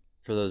quick,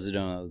 for those who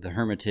don't know, the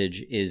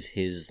Hermitage is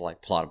his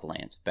like plot of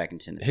land back in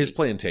Tennessee. His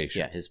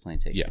plantation. Yeah, his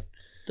plantation. Yeah.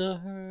 The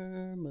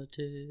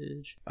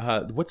Hermitage.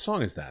 What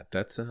song is that?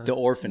 That's The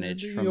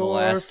Orphanage from the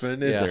last. Yeah.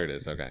 There it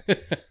is. Okay.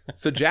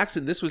 So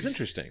Jackson, this was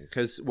interesting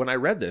because when I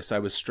read this, I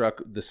was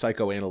struck. The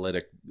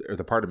psychoanalytic, or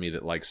the part of me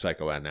that likes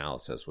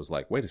psychoanalysis, was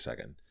like, wait a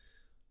second,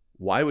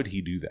 why would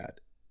he do that?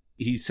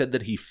 He said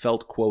that he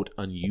felt, quote,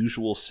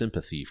 unusual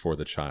sympathy for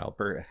the child,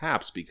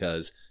 perhaps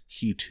because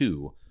he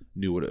too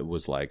knew what it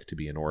was like to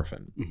be an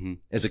orphan. Mm-hmm.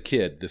 As a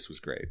kid, this was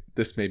great.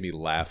 This made me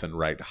laugh and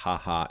write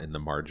ha-ha in the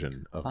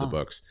margin of the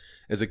books.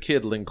 As a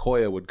kid,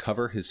 Lincoya would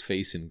cover his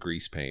face in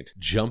grease paint,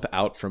 jump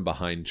out from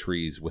behind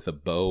trees with a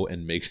bow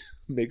and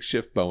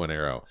makeshift bow and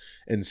arrow,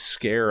 and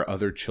scare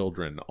other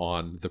children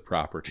on the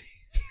property.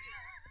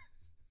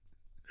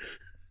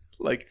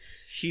 Like,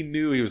 he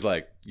knew, he was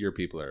like, your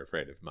people are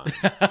afraid of mine.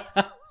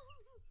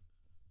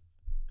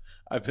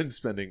 I've been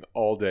spending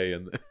all day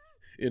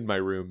in my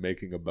room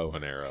making a bow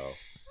and arrow.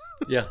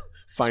 Yeah.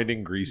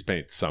 Finding grease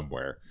paint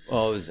somewhere.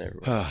 Oh, it was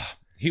everywhere.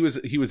 He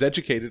was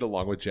educated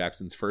along with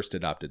Jackson's first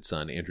adopted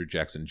son, Andrew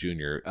Jackson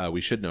Jr.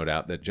 We should note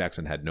out that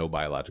Jackson had no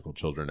biological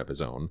children of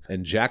his own.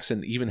 And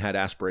Jackson even had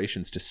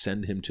aspirations to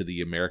send him to the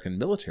American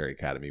Military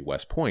Academy,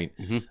 West Point,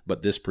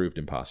 but this proved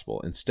impossible.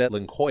 Instead,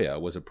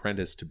 Lincoya was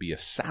apprenticed to be a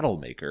saddle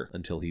maker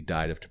until he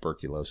died of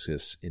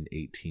tuberculosis in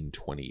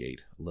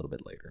 1828, a little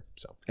bit later.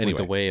 So anyway. With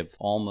the way of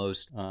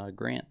almost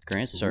Grant.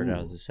 Grant started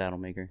out as a saddle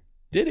maker.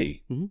 Did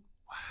he? Mm-hmm.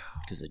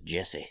 Wow. Because of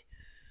Jesse.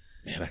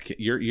 Man,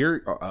 you're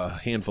a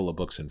handful of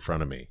books in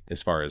front of me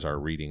as far as our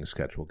reading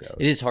schedule goes.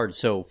 It is hard.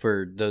 So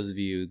for those of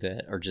you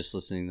that are just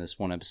listening to this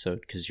one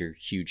episode because you're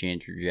huge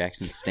Andrew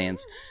Jackson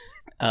stans,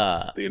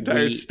 the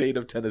entire state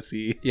of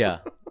Tennessee. Yeah.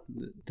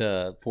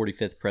 The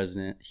 45th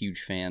president,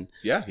 huge fan.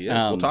 Yeah, he is.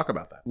 We'll talk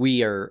about that.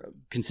 We are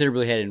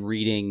considerably ahead in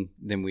reading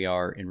than we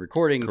are in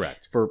recording.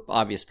 Correct. For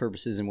obvious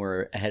purposes, and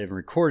we're ahead in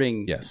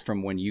recording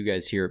from when you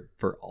guys hear it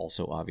for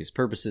also obvious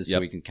purposes,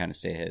 so we can kind of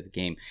stay ahead of the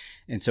game.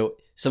 And so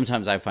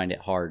sometimes I find it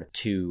hard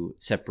to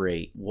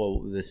separate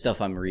the stuff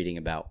I'm reading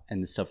about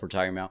and the stuff we're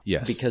talking about.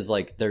 Yes. Because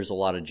like there's a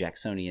lot of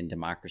Jacksonian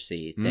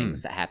democracy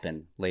things that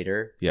happen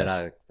later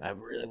that I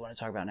really want to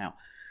talk about now.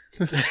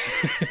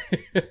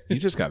 You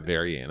just got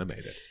very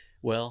animated.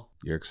 Well,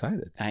 you're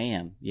excited. I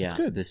am. Yeah. That's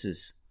good. This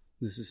is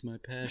my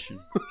passion.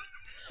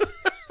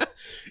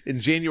 In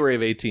January of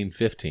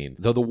 1815,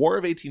 though the War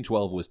of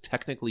 1812 was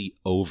technically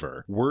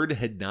over, word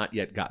had not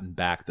yet gotten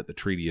back that the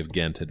Treaty of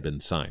Ghent had been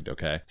signed,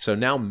 okay? So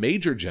now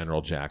Major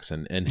General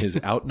Jackson and his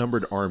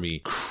outnumbered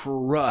army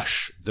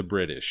crush the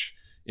British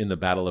in the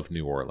Battle of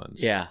New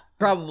Orleans. Yeah.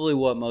 Probably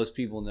what most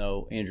people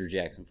know Andrew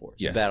Jackson for.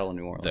 It's Yes. the Battle of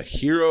New Orleans. The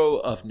hero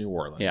of New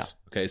Orleans. Yeah.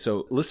 Okay,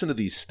 so listen to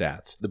these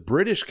stats. The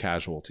British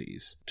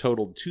casualties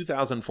totaled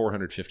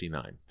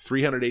 2,459.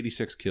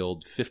 386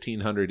 killed,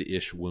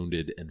 1,500-ish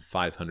wounded, and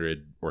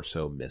 500 or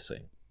so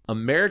missing.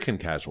 American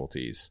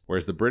casualties,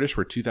 whereas the British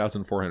were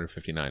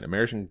 2,459.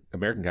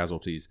 American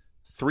casualties,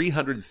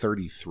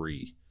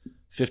 333.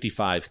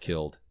 55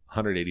 killed,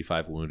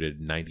 185 wounded,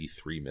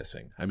 93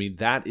 missing. I mean,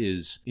 that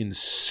is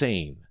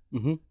insane.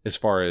 As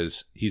far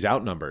as he's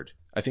outnumbered.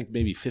 I think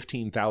maybe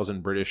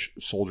 15,000 British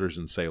soldiers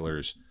and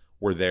sailors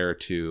were there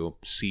to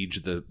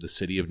siege the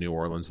city of New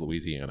Orleans,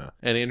 Louisiana.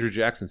 And Andrew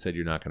Jackson said,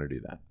 you're not going to do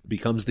that.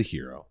 Becomes the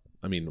hero.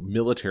 I mean,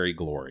 military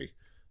glory.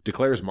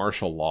 Declares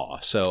martial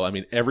law. So, I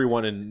mean,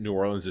 everyone in New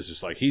Orleans is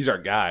just like, he's our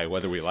guy,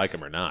 whether we like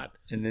him or not.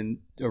 And then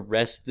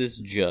arrest this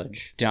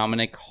judge,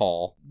 Dominic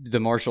Hall. The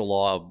martial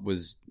law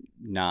was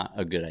not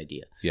a good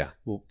idea. Yeah.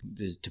 Well,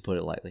 to put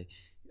it lightly.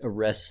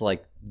 Arrests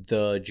like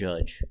the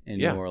judge in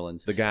New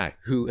Orleans, the guy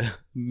who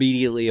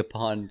immediately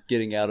upon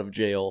getting out of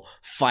jail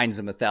fines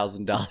him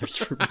 $1,000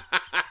 for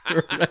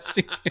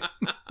arresting him.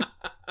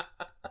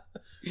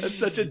 That's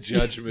such a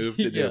judge move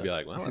to do. Be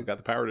like, well, I've got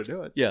the power to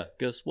do it. Yeah,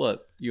 guess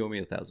what? You owe me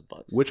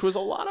 $1,000, which was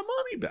a lot of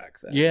money back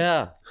then.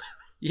 Yeah.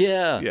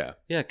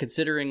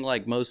 Considering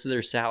like most of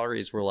their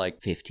salaries were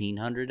like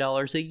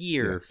 $1,500 a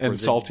year, and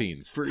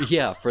saltines.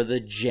 For the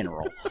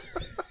general.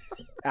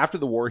 After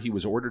the war, he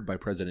was ordered by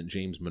President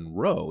James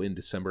Monroe in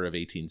December of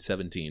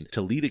 1817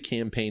 to lead a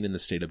campaign in the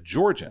state of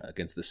Georgia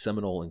against the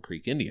Seminole and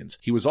Creek Indians.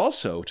 He was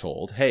also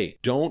told, hey,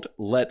 don't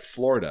let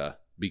Florida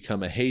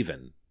become a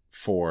haven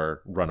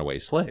for runaway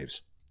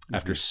slaves,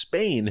 after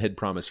Spain had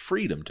promised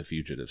freedom to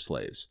fugitive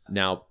slaves.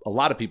 Now, a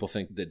lot of people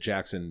think that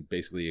Jackson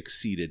basically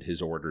exceeded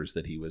his orders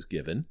that he was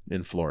given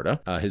in Florida.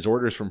 His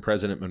orders from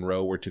President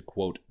Monroe were to,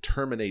 quote,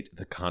 terminate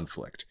the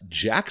conflict.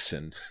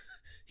 Jackson,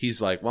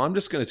 he's like, well, I'm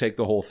just going to take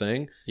the whole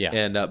thing. Yeah.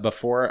 And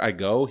before I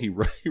go, he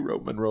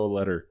wrote Monroe a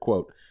letter,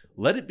 quote,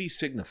 let it be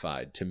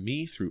signified to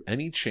me through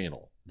any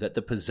channel that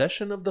the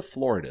possession of the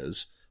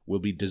Floridas will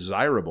be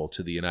desirable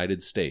to the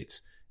United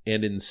States,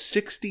 and in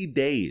 60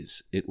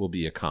 days it will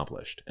be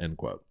accomplished, end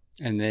quote.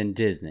 And then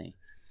Disney.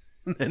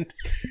 And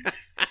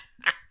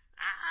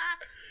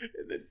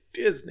then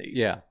Disney.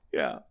 Yeah.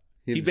 Yeah.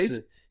 He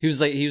was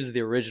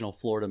the original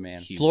Florida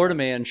man. Florida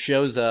man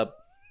shows up,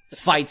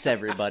 fights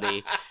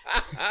everybody.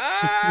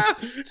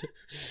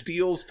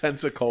 Steals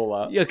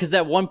Pensacola. Yeah, because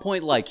at one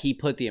point, like, he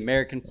put the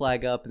American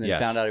flag up and then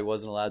Yes. found out he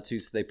wasn't allowed to,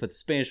 so they put the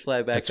Spanish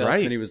flag back That's up.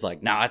 right. And he was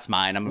like, no, that's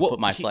mine. I'm going to put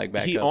my flag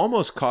back He up.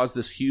 almost caused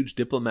this huge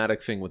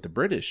diplomatic thing with the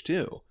British,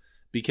 too.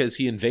 Because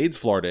he invades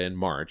Florida in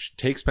March,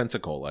 takes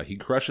Pensacola, he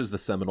crushes the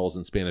Seminoles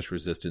and Spanish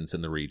resistance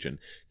in the region,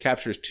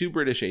 captures 2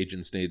 British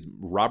agents named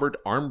Robert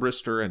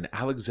Armbruster and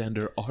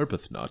Alexander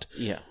Arbuthnot,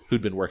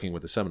 who'd been working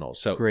with the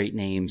Seminoles. So great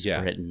names,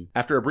 Britain.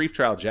 After a brief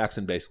trial,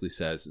 Jackson basically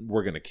says,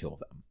 we're going to kill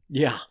them.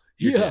 Yeah.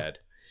 You're dead.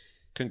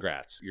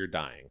 Congrats, you're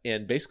dying.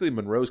 And basically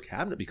Monroe's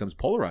cabinet becomes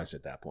polarized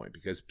at that point,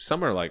 because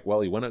some are like, well,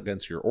 he went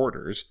against your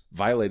orders,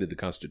 violated the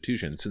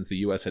Constitution, since the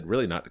U.S. had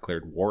really not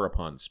declared war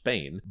upon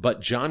Spain.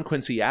 But John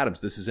Quincy Adams,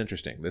 this is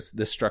interesting.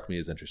 This struck me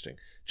as interesting.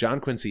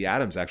 John Quincy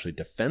Adams actually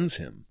defends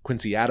him.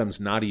 Quincy Adams,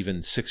 not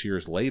even 6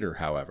 years later,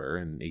 however,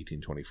 in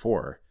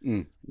 1824,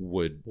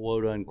 would...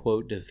 quote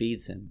unquote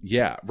defeats him.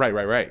 Yeah,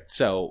 right.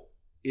 So...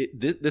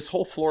 this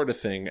whole Florida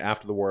thing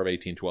after the War of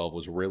 1812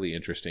 was really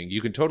interesting.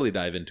 You can totally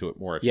dive into it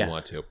more if you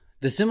want to.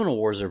 The Seminole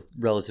Wars are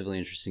relatively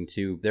interesting,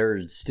 too. There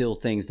are still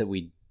things that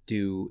we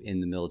do in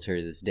the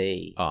military this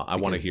day. I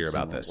want to hear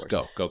about this.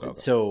 Wars. Go.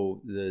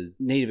 So the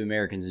Native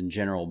Americans in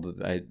general,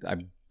 I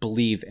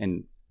believe,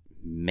 and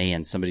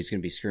man, somebody's going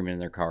to be screaming in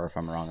their car if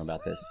I'm wrong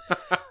about this.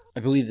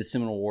 I believe the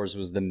Seminole Wars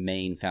was the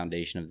main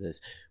foundation of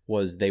this,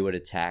 was they would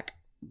attack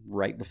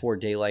right before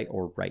daylight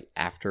or right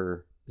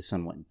after the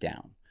sun went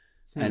down.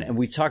 And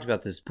we've talked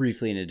about this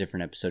briefly in a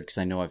different episode, because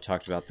I know I've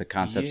talked about the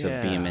concepts of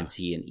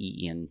BMNT and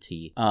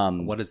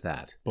EENT. What is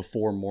that?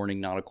 Before morning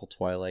nautical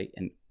twilight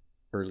and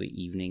early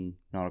evening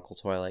nautical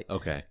twilight.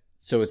 Okay.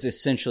 So it's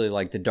essentially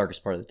like the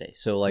darkest part of the day.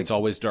 So like, it's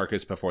always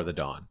darkest before the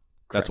dawn.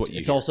 Correct. That's what you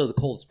It's hear. also the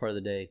coldest part of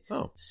the day.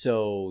 Oh.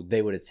 So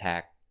they would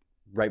attack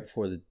right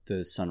before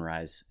the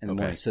sunrise in the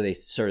morning. So they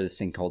started this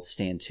thing called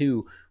Stand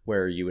 2,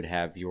 where you would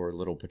have your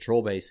little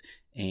patrol base,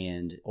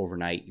 and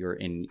overnight you're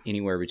in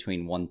anywhere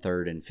between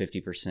 1/3 and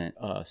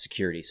 50%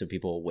 security. So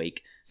people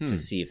awake to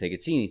see if they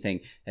could see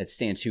anything. At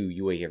Stand 2,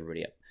 you wake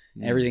everybody up.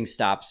 Everything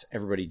stops.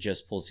 Everybody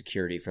just pulls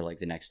security for like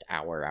the next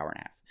hour and a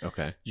half.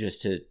 Okay.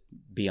 Just to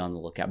be on the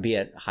lookout, be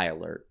at high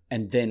alert.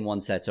 And then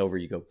once that's over,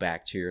 you go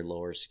back to your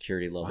lower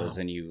security levels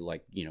and you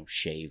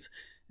shave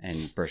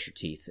and brush your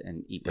teeth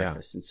and eat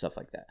breakfast and stuff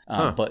like that.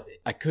 But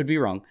I could be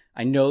wrong.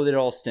 I know that it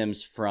all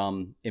stems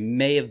from, it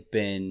may have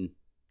been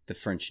the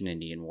French and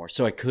Indian War.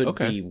 So I could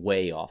be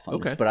way off on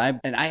this. But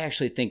I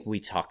actually think we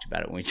talked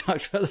about it when we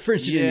talked about the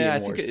French and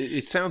Indian Wars. I think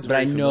it sounds but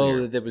very I familiar.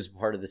 know that was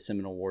part of the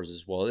Seminole Wars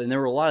as well. And there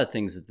were a lot of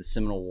things that the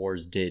Seminole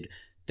Wars did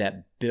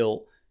that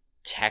built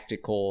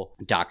tactical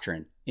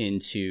doctrine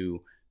into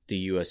the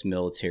U.S.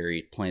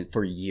 military plan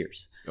for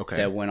years. Okay.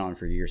 That went on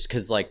for years.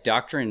 Because like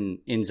doctrine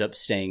ends up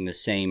staying the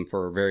same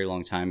for a very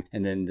long time.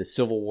 And then the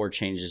Civil War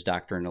changes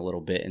doctrine a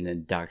little bit. And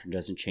then doctrine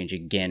doesn't change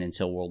again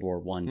until World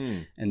War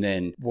I. And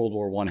then World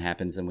War I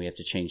happens and we have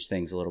to change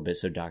things a little bit.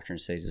 So doctrine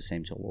stays the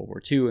same till World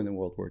War II. And then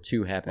World War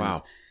II happens.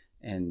 Wow.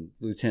 And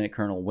Lieutenant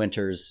Colonel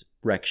Winters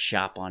wrecks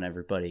shop on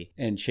everybody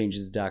and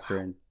changes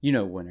doctrine. Wow. You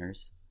know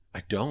Winters.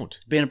 I don't.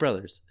 Band of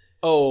Brothers.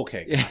 Oh,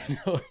 okay.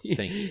 No,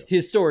 Thank you.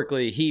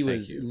 Historically, he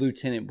was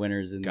Lieutenant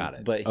Winters,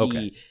 but Okay.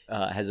 he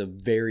has a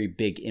very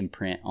big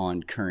imprint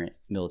on current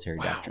military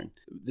doctrine.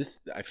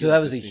 I feel So that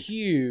was a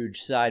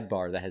huge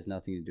sidebar that has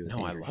nothing to do with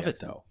I love it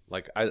though.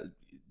 Like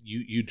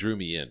you drew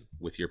me in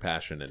with your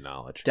passion and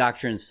knowledge.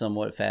 Doctrine's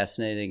somewhat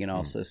fascinating and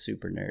also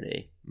super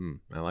nerdy.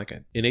 I like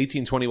it. In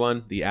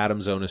 1821, the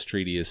Adams-Onis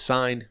Treaty is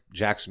signed.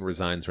 Jackson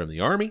resigns from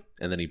the Army,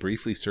 and then he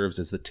briefly serves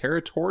as the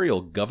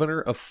territorial governor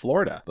of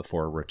Florida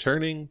before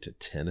returning to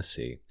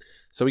Tennessee.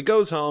 So he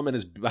goes home,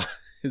 and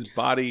his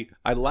body,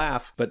 I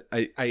laugh, but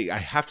I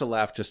have to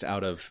laugh just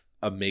out of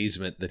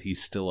amazement that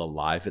he's still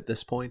alive at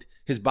this point.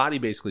 His body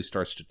basically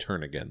starts to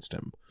turn against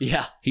him.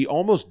 Yeah. He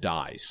almost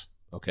dies.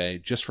 Okay,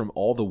 just from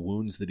all the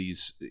wounds that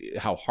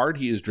how hard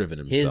he has driven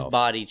himself. His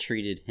body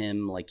treated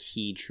him like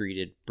he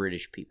treated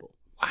British people.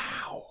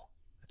 Wow.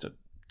 It's a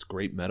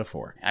great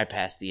metaphor. I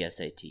passed the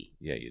SAT.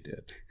 Yeah, you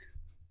did.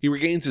 He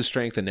regains his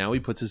strength, and now he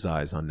puts his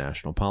eyes on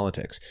national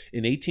politics. In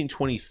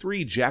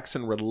 1823,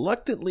 Jackson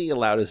reluctantly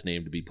allowed his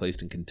name to be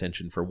placed in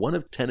contention for one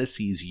of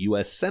Tennessee's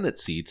U.S. Senate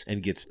seats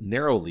and gets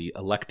narrowly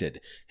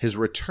elected. His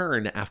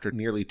return after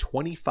nearly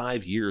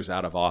 25 years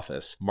out of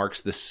office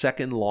marks the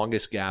second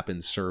longest gap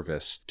in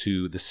service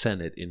to the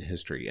Senate in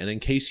history. And in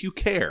case you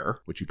care,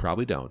 which you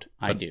probably don't,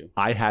 I do.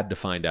 I had to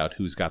find out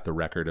who's got the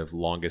record of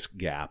longest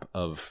gap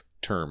of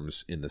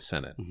terms in the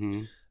Senate.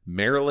 Mm-hmm.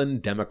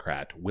 Maryland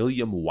Democrat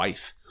William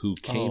Wythe, who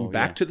came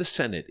back to the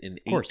Senate in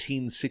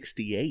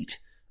 1868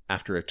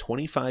 after a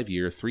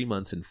 25-year, 3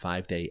 months, and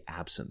 5-day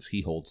absence.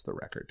 He holds the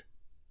record.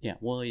 Yeah,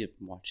 well, you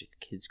watch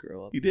kids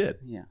grow up. He did.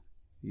 Yeah.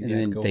 And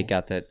then they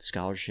got that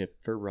scholarship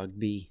for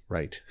rugby.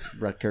 Right.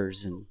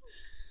 Rutgers, and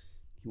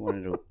he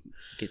wanted to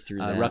get through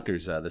that.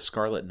 Rutgers, the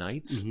Scarlet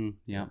Knights. Mm-hmm.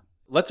 Yeah.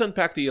 Let's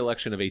unpack the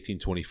election of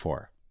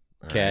 1824.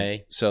 Okay.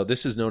 Right. So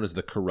this is known as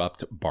the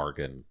corrupt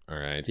bargain. All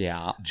right.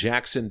 Yeah.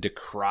 Jackson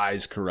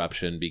decries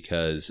corruption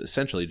because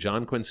essentially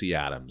John Quincy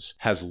Adams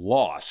has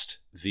lost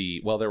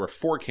there were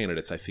 4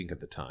 candidates, I think,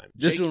 at the time.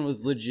 This one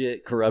was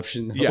legit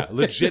corruption, though. Yeah,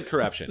 legit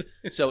corruption.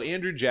 So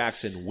Andrew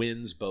Jackson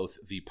wins both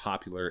the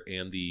popular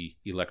and the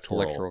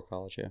electoral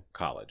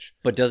college.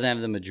 But doesn't have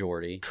the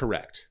majority.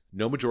 Correct.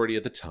 No majority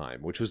at the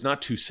time, which was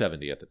not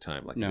 270 at the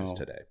time like it is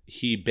today.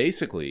 He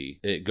basically,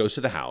 it goes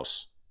to the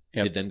House.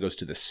 Yep. It then goes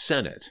to the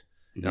Senate.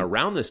 Mm-hmm. Now,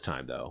 around this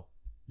time, though,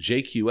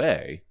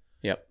 JQA,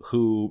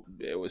 who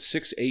it was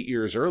 6-8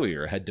 years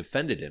earlier, had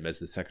defended him as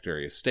the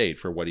Secretary of State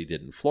for what he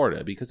did in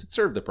Florida because it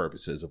served the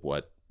purposes of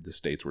what the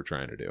states were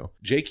trying to do.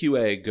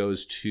 JQA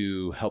goes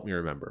to, help me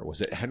remember,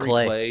 was it Henry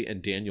Clay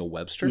and Daniel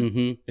Webster?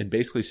 Mm-hmm. And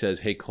basically says,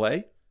 hey,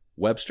 Clay,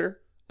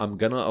 Webster, I'm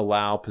going to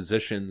allow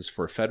positions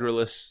for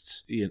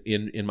Federalists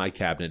in my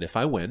cabinet if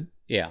I win.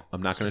 Yeah.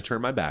 I'm not going to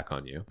turn my back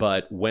on you.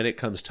 But when it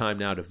comes time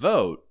now to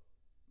vote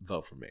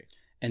for me.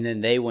 And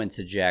then they went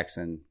to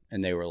Jackson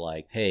and they were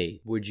like,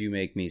 hey, would you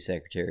make me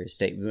Secretary of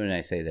State? When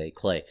I say they,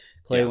 Clay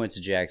went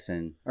to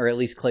Jackson, or at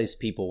least Clay's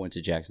people went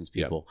to Jackson's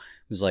people.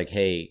 It was like,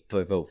 hey, if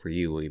I vote for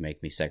you, will you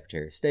make me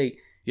Secretary of State?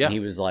 Yeah. And he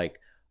was like,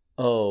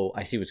 oh,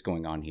 I see what's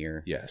going on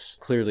here. Yes.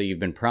 Clearly you've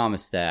been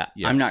promised that.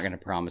 Yes. I'm not going to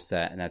promise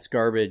that. And that's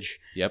garbage.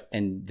 Yep.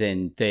 And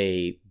then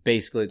they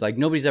basically, like,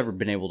 nobody's ever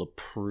been able to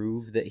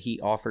prove that he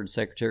offered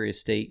Secretary of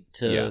State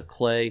to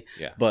Clay.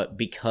 Yeah. But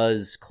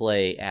because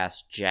Clay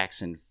asked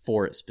Jackson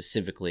for it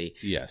specifically,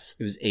 yes,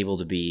 it was able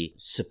to be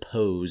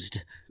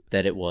supposed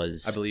that it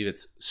was. I believe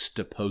it's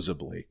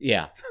supposedly.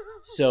 Yeah.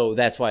 So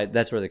that's where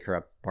the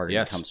corrupt part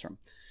comes from.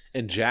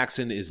 And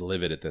Jackson is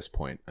livid at this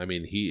point. I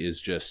mean, he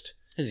is just...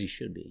 As he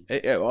should be.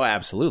 Oh,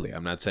 absolutely.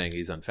 I'm not saying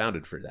he's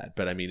unfounded for that,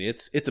 but I mean,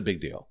 it's a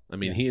big deal. I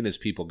mean, he and his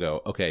people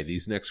go, okay,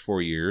 these next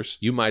 4 years,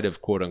 you might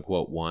have quote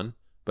unquote won,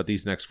 but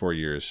these next 4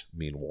 years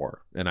mean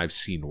war. And I've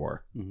seen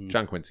war. Mm-hmm.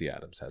 John Quincy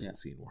Adams hasn't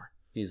seen war.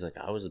 He's like,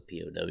 I was a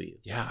POW.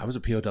 Yeah, I was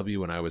a POW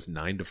when I was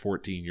 9 to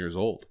 14 years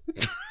old.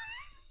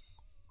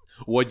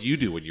 What'd you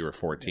do when you were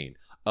 14?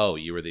 Oh,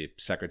 you were the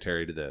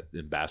secretary to the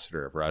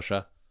ambassador of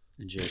Russia?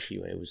 And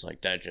JQA was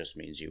like, that just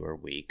means you were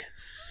weak.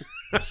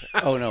 Like,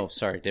 oh, no,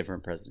 sorry.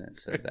 Different president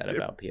said that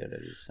about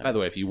POWs. By the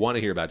way, if you want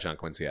to hear about John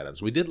Quincy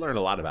Adams, we did learn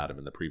a lot about him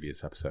in the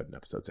previous episode, in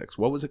episode 6.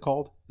 What was it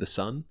called? The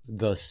Sun?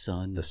 The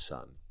Sun. The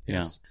Sun.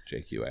 Yes. Yeah.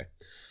 JQA.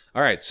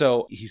 All right.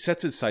 So he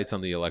sets his sights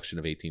on the election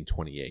of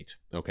 1828.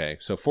 Okay.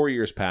 So 4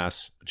 years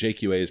pass.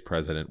 JQA is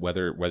president,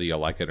 whether you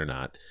like it or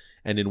not.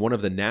 And in one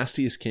of the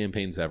nastiest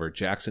campaigns ever,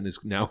 Jackson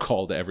is now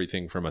called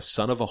everything from a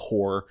son of a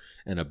whore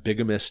and a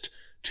bigamist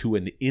to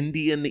an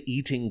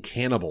Indian-eating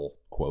cannibal,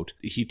 quote.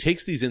 He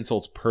takes these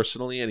insults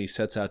personally and he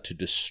sets out to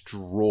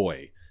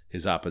destroy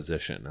his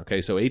opposition.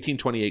 Okay, so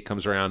 1828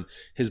 comes around.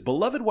 His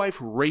beloved wife,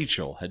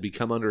 Rachel, had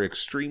become under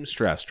extreme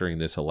stress during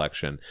this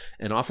election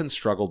and often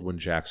struggled when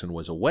Jackson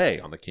was away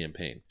on the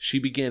campaign. She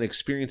began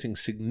experiencing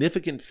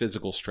significant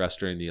physical stress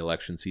during the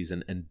election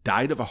season and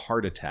died of a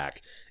heart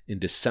attack in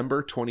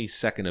December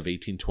 22nd of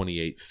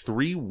 1828,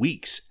 3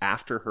 weeks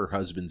after her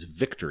husband's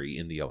victory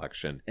in the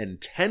election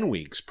and 10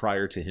 weeks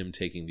prior to him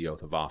taking the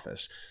oath of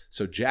office.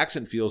 So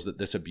Jackson feels that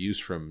this abuse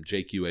from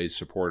JQA's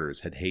supporters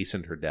had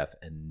hastened her death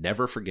and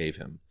never forgave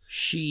him.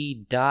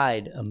 She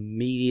died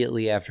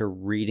immediately after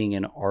reading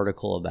an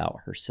article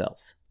about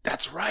herself.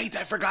 That's right.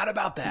 I forgot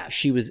about that.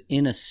 She was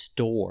in a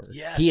store.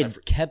 Yes. He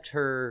had kept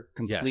her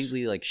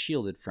completely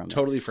shielded from it.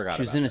 Totally forgot about it.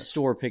 She was in a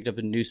store, picked up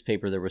a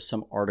newspaper. There was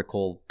some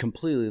article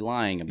completely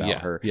lying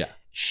about her. Yeah.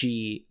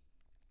 She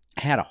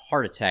had a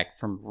heart attack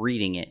from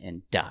reading it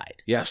and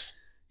died. Yes.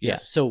 Yeah.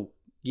 So,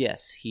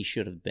 yes, he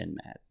should have been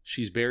mad.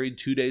 She's buried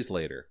 2 days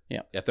later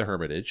at the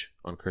Hermitage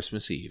on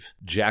Christmas Eve.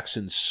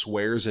 Jackson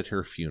swears at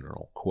her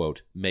funeral,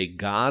 quote, "May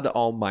God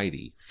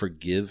Almighty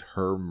forgive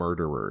her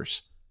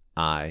murderers.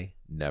 I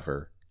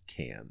never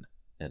can,"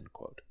 end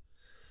quote.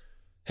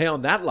 Hey,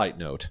 on that light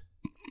note,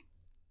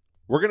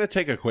 we're going to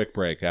take a quick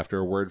break after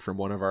a word from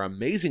one of our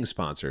amazing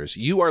sponsors.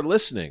 You are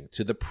listening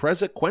to the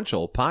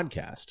Presequential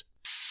Podcast.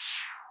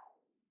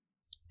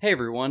 Hey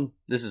everyone,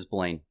 this is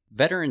Blaine.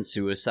 Veteran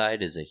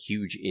suicide is a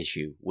huge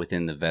issue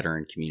within the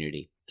veteran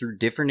community. Through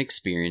different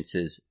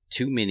experiences,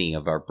 too many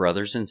of our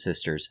brothers and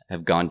sisters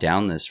have gone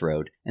down this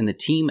road, and the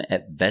team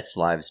at Vets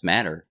Lives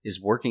Matter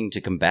is working to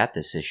combat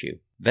this issue.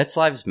 Vets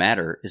Lives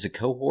Matter is a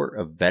cohort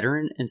of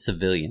veteran and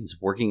civilians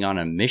working on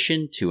a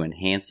mission to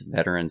enhance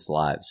veterans'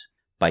 lives.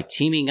 By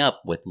teaming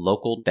up with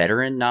local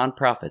veteran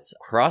nonprofits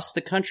across the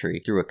country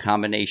through a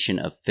combination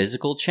of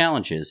physical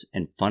challenges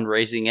and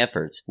fundraising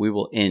efforts, we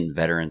will end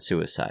veteran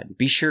suicide.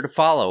 Be sure to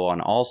follow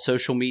on all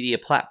social media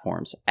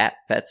platforms at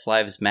Vets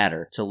Lives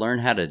Matter to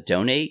learn how to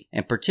donate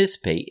and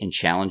participate in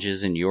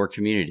challenges in your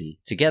community.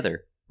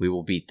 Together, we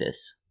will beat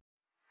this.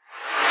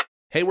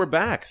 Hey, we're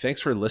back.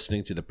 Thanks for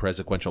listening to the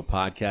Presequential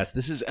Podcast.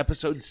 This is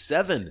episode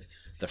 7,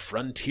 The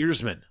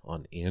Frontiersman,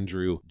 on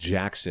Andrew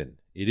Jackson.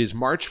 It is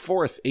March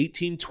 4th,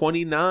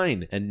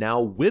 1829, and now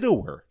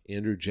widower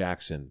Andrew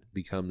Jackson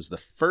becomes the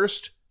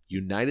first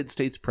United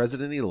States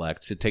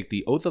president-elect to take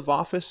the oath of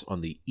office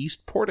on the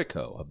East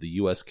Portico of the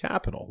U.S.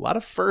 Capitol. A lot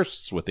of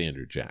firsts with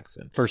Andrew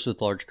Jackson. First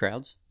with large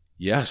crowds?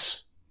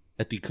 Yes.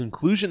 At the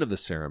conclusion of the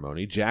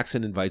ceremony,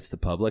 Jackson invites the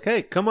public,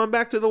 hey, come on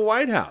back to the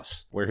White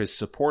House, where his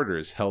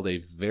supporters held a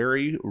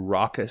very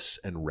raucous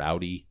and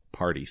rowdy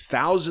party.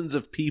 Thousands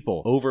of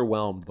people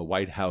overwhelmed the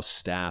White House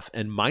staff,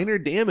 and minor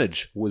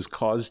damage was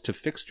caused to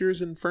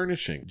fixtures and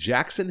furnishing.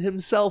 Jackson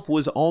himself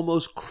was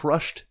almost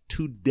crushed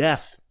to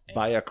death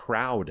by a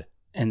crowd.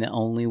 And the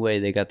only way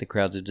they got the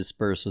crowd to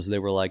disperse was they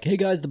were like, hey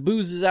guys, the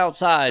booze is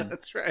outside.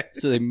 That's right.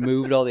 So they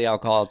moved all the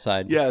alcohol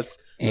outside. Yes.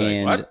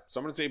 And like, what?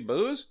 Someone say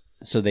booze?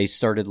 So they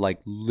started like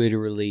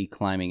literally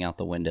climbing out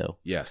the window.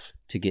 Yes.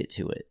 To get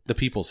to it. The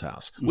People's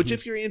House. Mm-hmm. Which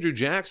if you're Andrew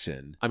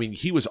Jackson, I mean,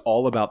 he was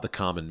all about the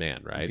common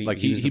man, right?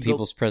 He was the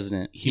people's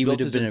president. He would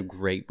have been a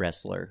great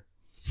wrestler.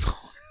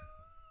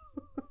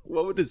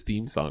 What would his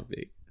theme song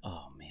be?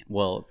 Oh, man.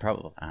 Well,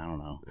 probably, I don't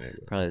know.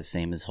 Probably the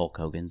same as Hulk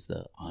Hogan's,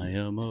 I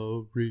am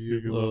a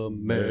real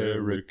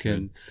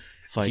American.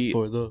 Fight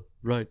for the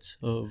rights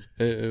of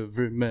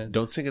every man.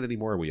 Don't sing it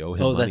anymore. We owe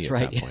him money that's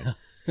right. That point.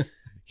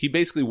 He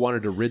basically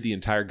wanted to rid the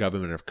entire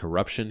government of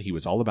corruption. He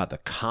was all about the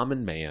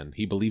common man.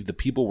 He believed the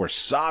people were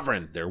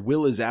sovereign, their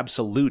will is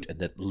absolute, and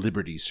that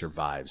liberty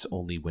survives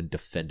only when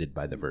defended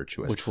by the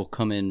virtuous. Which will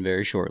come in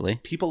very shortly.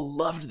 People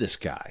loved this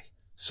guy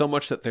so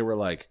much that they were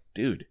like,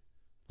 dude,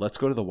 let's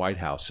go to the White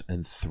House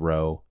and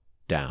throw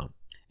down.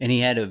 And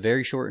he had a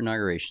very short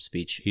inauguration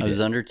speech. It was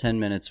under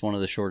 10 minutes, one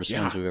of the shortest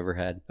ones we've ever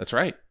had. That's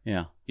right.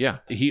 Yeah. Yeah.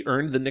 He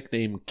earned the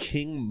nickname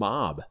King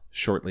Mob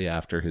shortly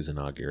after his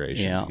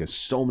inauguration because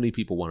so many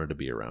people wanted to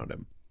be around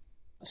him.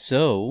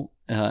 So,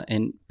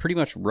 and pretty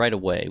much right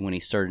away when he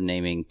started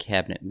naming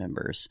cabinet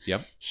members,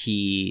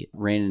 he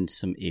ran into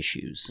some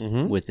issues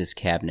with his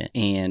cabinet.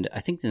 And I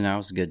think that now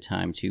is a good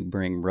time to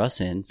bring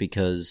Russ in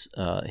because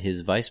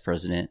his vice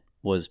president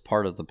was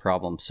part of the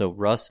problem. So,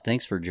 Russ,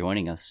 thanks for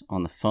joining us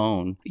on the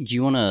phone. Do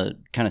you want to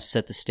kind of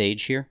set the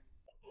stage here?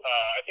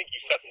 I think you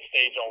set the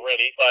stage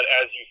already, but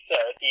as you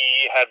said,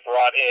 he had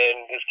brought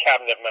in his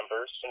cabinet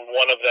members, and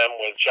one of them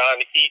was John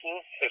Eaton,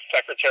 his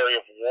Secretary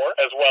of War,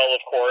 as well,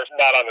 of course,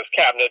 not on his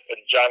cabinet, but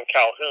John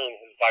Calhoun,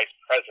 his Vice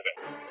President.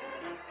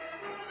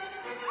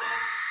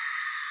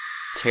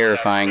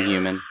 Terrifying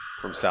human.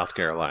 From South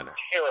Carolina.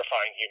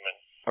 Terrifying human.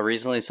 I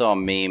recently saw a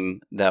meme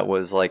that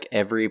was like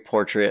every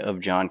portrait of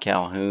John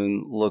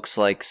Calhoun looks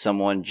like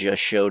someone just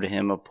showed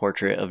him a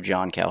portrait of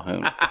John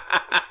Calhoun.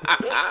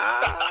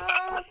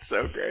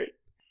 So great.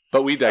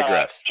 But we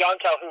digress. John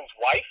Calhoun's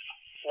wife,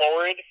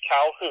 Florid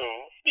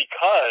Calhoun,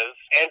 because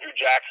Andrew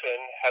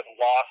Jackson had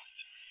lost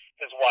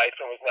his wife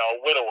and was now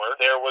a widower,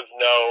 there was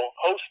no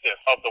hostess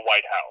of the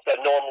White House.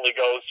 That normally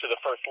goes to the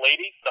First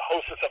Lady. The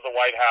hostess of the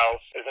White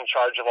House is in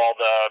charge of all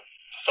the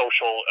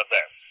social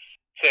events.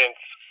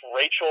 Since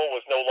Rachel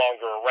was no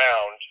longer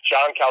around,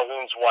 John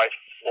Calhoun's wife,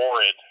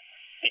 Florid,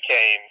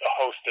 became the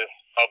hostess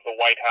of the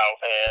White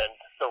House and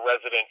the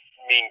resident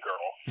mean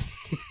girl.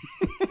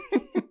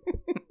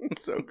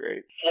 So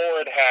great.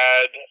 Florid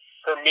had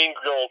her mean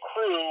girl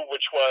crew,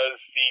 which was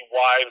the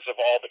wives of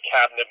all the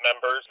cabinet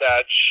members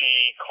that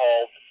she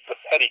called the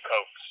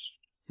petticoats.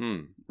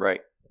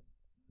 Right.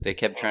 They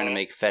kept trying to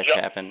make fetch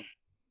happen.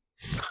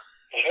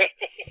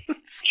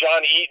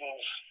 John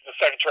Eaton's, the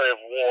Secretary of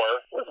War,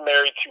 was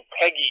married to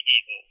Peggy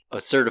Eaton.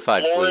 A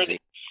certified floozy.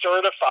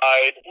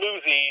 Certified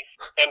floozy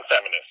and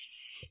feminist,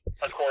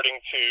 according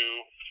to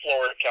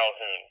Florid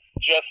Calhoun.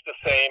 Just the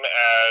same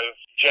as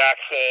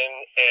Jackson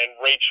and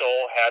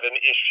Rachel had an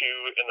issue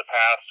in the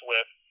past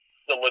with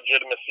the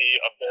legitimacy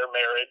of their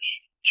marriage,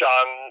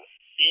 John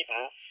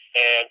Eaton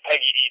and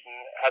Peggy Eaton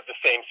had the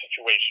same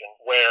situation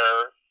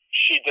where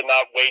she did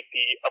not wait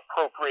the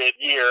appropriate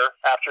year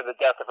after the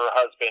death of her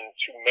husband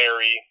to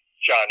marry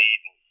John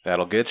Eaton.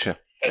 That'll get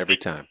you every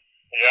time.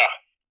 Yeah.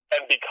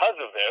 And because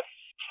of this,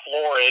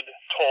 Florid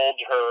told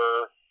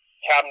her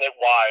cabinet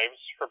wives,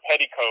 her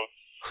petticoats,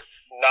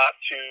 not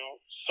to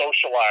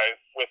socialize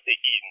with the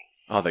Eatons.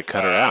 Oh, they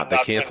cut her out. They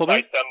canceled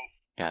her?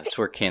 Yeah, that's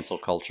where cancel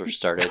culture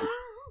started.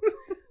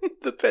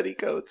 The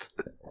petticoats.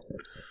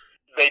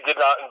 They did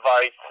not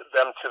invite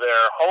them to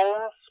their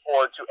homes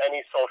or to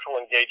any social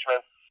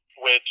engagements,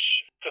 which,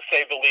 to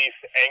say the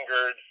least,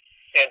 angered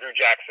Andrew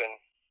Jackson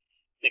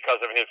because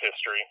of his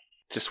history.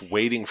 Just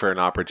waiting for an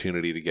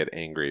opportunity to get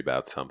angry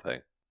about something.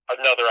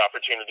 Another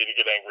opportunity to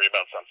get angry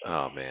about something.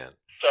 Oh, man.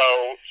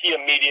 So he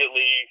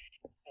immediately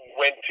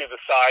went to the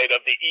side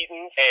of the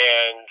Eatons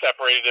and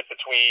separated it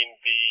between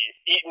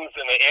the Eatons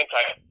and the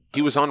anti.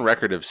 He was on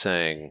record of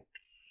saying,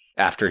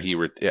 after he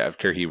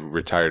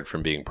retired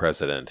from being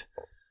president,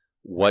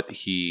 what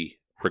he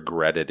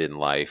regretted in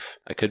life.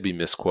 I could be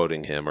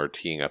misquoting him or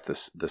teeing up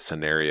the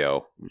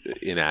scenario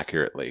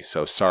inaccurately.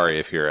 So sorry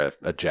if you're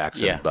a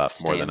Jackson buff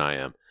more than I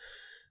am.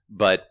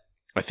 But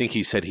I think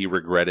he said he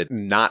regretted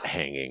not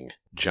hanging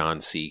John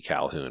C.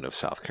 Calhoun of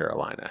South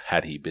Carolina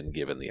had he been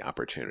given the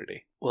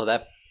opportunity. Well,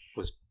 that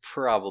was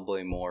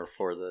probably more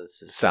for the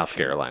South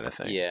Carolina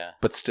thing. Yeah.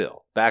 But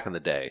still, back in the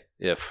day,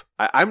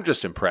 I'm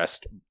just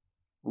impressed,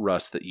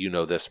 Russ, that you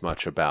know this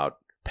much about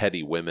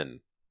petty women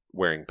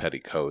wearing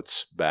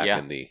petticoats back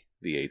in the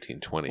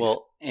 1820s.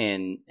 Well,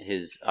 and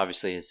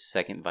obviously his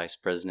second vice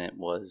president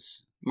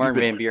was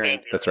Martin Van Buren.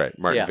 That's right,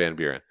 Martin Van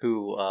Buren.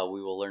 Who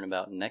we will learn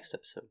about in the next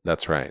episode.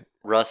 That's right.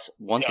 Russ,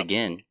 once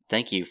again,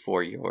 thank you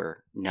for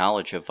your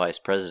knowledge of vice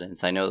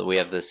presidents. I know that we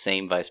have the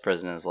same vice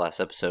president as last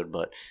episode,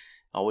 but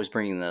always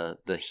bringing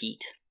the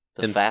heat,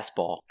 the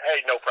fastball.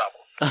 Hey, no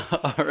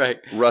problem. All right.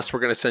 Russ, we're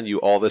going to send you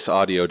all this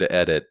audio to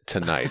edit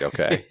tonight,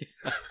 okay?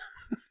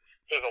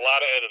 There's a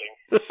lot of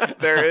editing.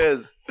 There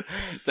is.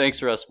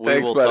 Thanks, Russ.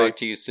 We will talk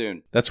to you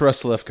soon. That's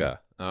Russ Slifka,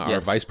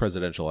 our vice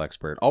presidential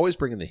expert. Always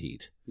bringing the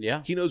heat.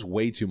 Yeah. He knows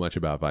way too much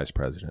about vice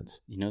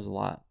presidents. He knows a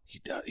lot. He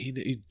does.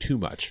 He too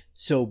much.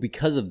 So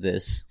because of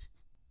this,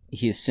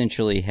 he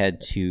essentially had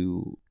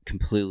to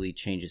completely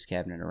change his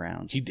cabinet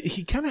around.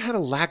 He kind of had a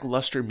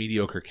lackluster,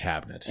 mediocre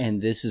cabinet.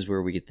 And this is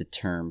where we get the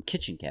term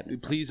kitchen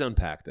cabinet. Please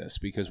unpack this,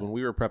 because when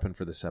we were prepping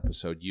for this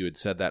episode, you had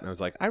said that, and I was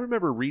like, I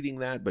remember reading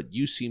that, but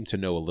you seem to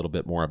know a little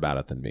bit more about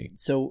it than me.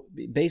 So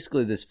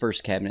basically, this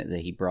first cabinet that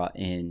he brought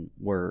in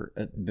were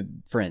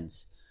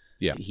friends.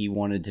 Yeah. He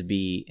wanted to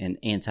be an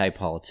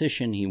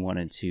anti-politician. He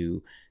wanted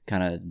to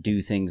kind of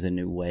do things a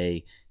new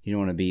way. He didn't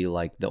want to be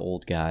like the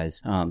old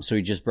guys. So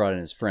he just brought in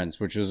his friends,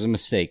 which was a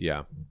mistake.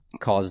 Yeah.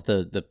 Caused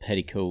the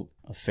petticoat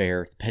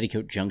affair, the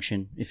petticoat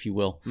junction, if you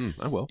will.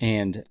 I will.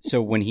 And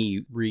so when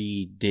he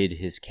redid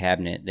his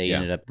cabinet, they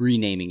ended up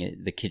renaming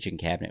it the kitchen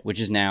cabinet, which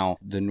is now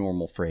the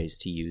normal phrase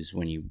to use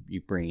when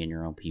you bring in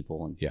your own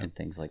people and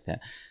things like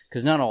that.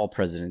 Because not all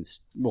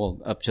presidents,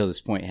 well, up to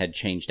this point, had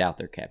changed out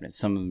their cabinet.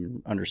 Some of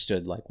them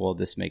understood, like, well,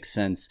 this makes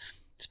sense.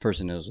 This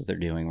person knows what they're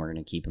doing. We're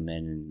going to keep them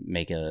in and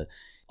make a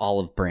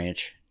olive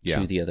branch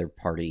to the other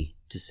party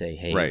to say,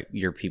 hey,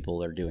 your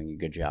people are doing a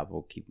good job.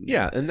 We'll keep them.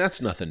 Yeah, and that's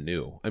nothing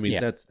new. I mean,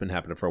 that's been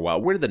happening for a while.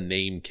 Where did the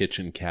name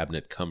kitchen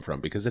cabinet come from?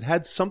 Because it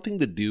had something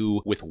to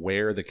do with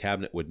where the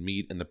cabinet would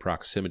meet and the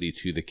proximity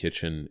to the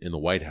kitchen in the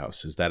White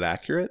House. Is that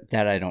accurate?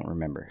 That I don't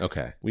remember.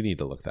 Okay, we need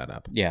to look that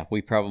up. Yeah,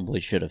 we probably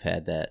should have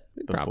had that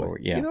before. Probably.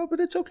 Yeah, but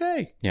it's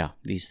okay. Yeah,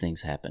 these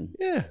things happen.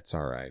 Yeah, it's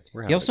all right.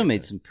 He also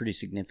made some pretty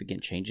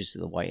significant changes to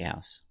the White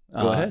House.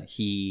 Go ahead.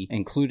 He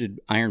included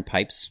iron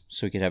pipes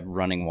so he could have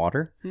running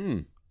water.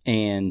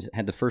 And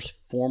had the first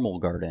formal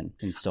garden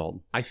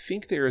installed. I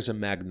think there is a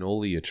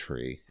magnolia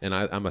tree, and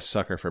I'm a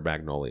sucker for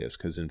magnolias,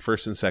 because in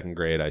first and second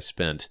grade, I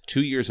spent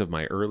 2 years of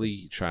my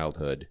early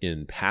childhood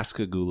in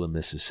Pascagoula,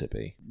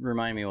 Mississippi.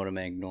 Remind me what a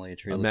magnolia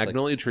tree looks like. A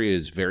magnolia tree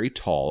is very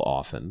tall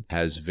often,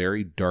 has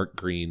very dark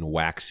green,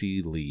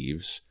 waxy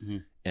leaves,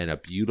 and a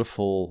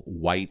beautiful,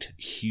 white,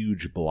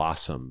 huge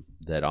blossom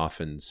that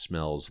often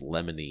smells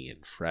lemony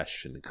and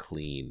fresh and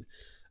clean.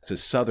 It's a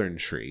southern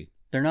tree.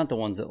 They're not the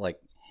ones that, like,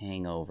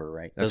 hang over,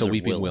 right? That's Those a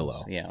weeping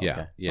willows. willow. Yeah,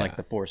 okay. Yeah. Like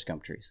the forest gum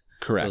trees.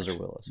 Correct. Those are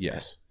willows.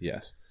 Yes.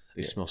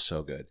 They smell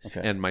so good.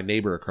 Okay. And my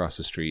neighbor across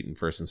the street in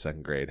first and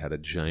second grade had a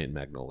giant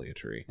magnolia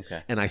tree.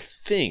 Okay. And I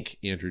think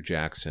Andrew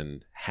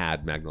Jackson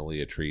had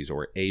magnolia trees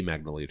or a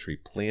magnolia tree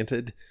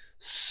planted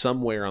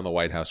somewhere on the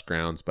White House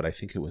grounds, but I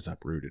think it was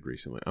uprooted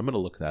recently. I'm going to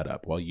look that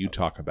up while you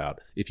talk about,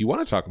 if you want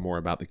to talk more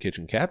about the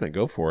kitchen cabinet,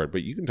 go for it,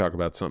 but you can talk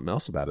about something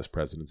else about his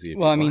presidency.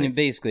 Well, I mean,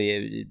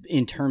 basically,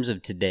 in terms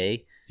of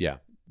today,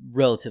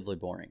 relatively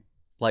boring.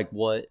 Like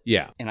what,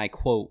 and I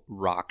quote,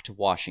 rocked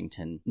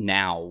Washington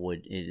now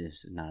it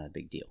is not a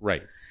big deal.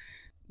 Right.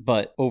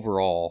 But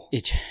overall,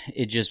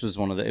 it just was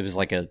it was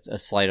like a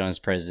slight on his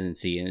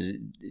presidency.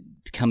 And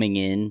coming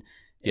in,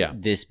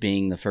 this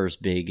being the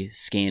first big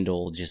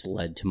scandal just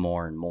led to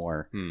more and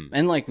more.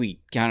 And like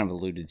we kind of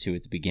alluded to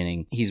at the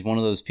beginning, he's one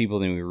of those people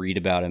that we read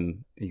about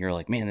him and you're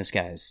like, man, this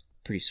guy's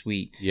pretty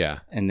sweet. Yeah.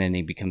 And then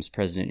he becomes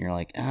president and you're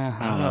like, I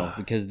don't know.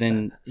 Because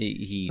then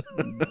he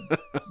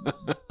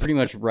pretty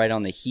much right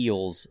on the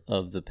heels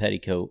of the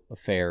petticoat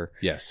affair.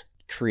 Yes.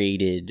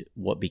 created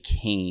what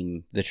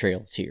became the Trail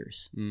of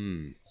Tears.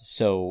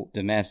 So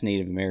the mass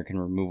Native American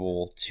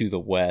removal to the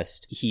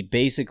west, he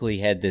basically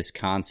had this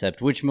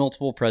concept, which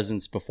multiple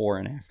presidents before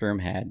and after him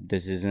had.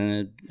 This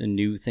isn't a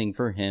new thing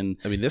for him.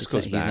 I mean, this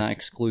goes back. He's not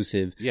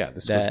exclusive. Yeah,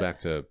 this goes back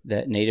to...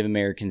 That Native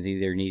Americans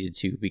either needed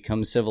to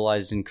become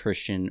civilized and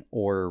Christian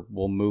or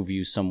we'll move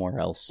you somewhere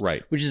else.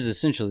 Right. Which is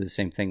essentially the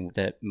same thing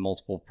that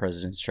multiple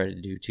presidents tried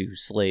to do to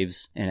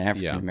slaves and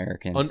African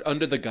Americans.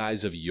 Under the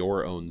guise of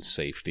your own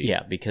safety.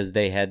 Yeah, because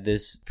they had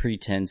this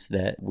pretense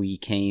that we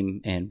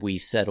came and we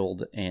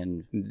settled,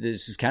 and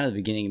this is kind of the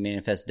beginning of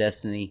Manifest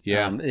Destiny.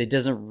 Yeah. It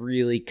doesn't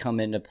really come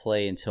into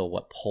play until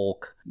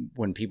Polk,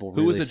 when people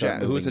really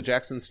Who was a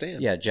Jackson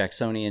stan? Yeah,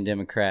 Jacksonian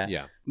Democrat.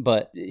 Yeah.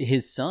 But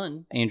his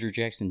son, Andrew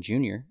Jackson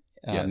Jr.,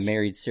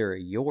 married Sarah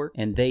York,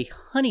 and they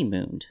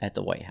honeymooned at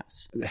the White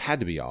House. It had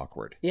to be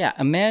awkward. Yeah,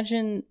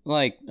 imagine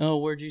like, oh,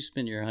 where'd you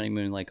spend your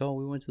honeymoon? Like, oh,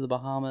 we went to the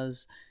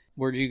Bahamas.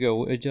 Where'd you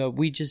go?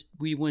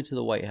 We went to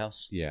the White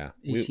House. Yeah.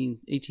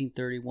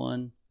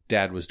 1831.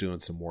 Dad was doing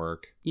some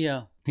work.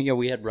 Yeah. Yeah,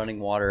 we had running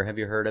water. Have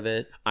you heard of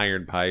it?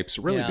 Iron pipes.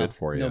 Really good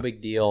for you. No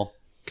big deal.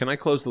 Can I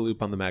close the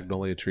loop on the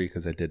Magnolia Tree?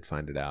 Because I did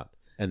find it out.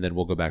 And then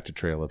we'll go back to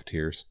Trail of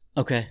Tears.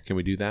 Okay. Can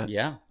we do that?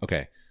 Yeah.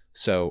 Okay.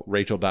 So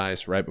Rachel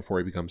dies right before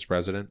he becomes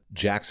president.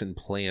 Jackson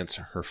plants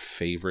her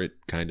favorite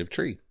kind of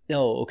tree.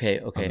 Oh, okay.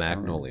 A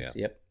magnolia.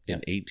 Yep. In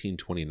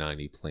 1829,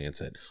 he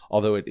plants it.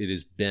 Although it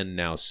has been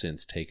now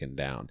since taken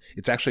down.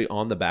 It's actually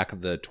on the back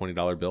of the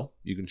 $20 bill.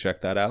 You can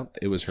check that out.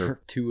 It was her...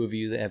 For two of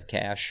you that have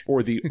cash.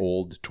 Or the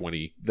old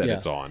 20 that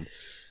it's on.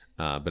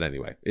 But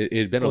anyway, it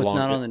had been a long... It's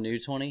not on the new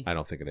 20? I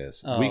don't think it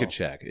is. Oh. We could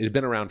check. It had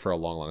been around for a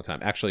long, long time.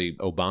 Actually,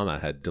 Obama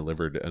had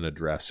delivered an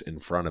address in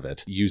front of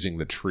it using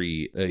the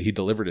tree. He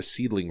delivered a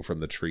seedling from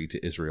the tree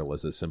to Israel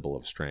as a symbol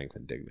of strength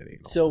and dignity.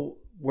 So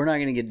we're not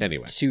going to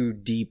get too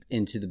deep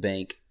into the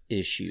bank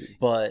issue,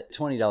 but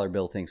 $20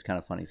 bill thing's kind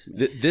of funny to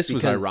me. This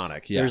was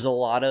ironic. Yeah. There's a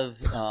lot of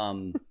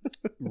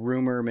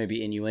rumor,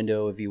 maybe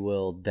innuendo, if you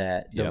will,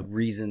 that the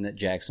reason that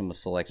Jackson was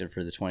selected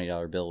for the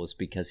 $20 bill was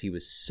because he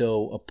was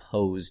so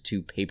opposed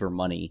to paper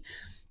money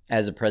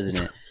as a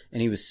president,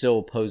 and he was so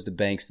opposed to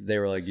banks that they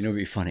were like, it'd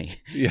be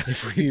funny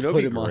if we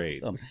put him on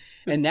some.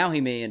 And now he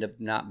may end up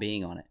not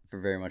being on it for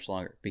very much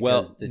longer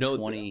because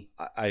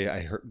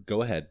I heard.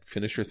 Go ahead,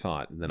 finish your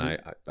thought, and then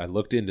I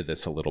looked into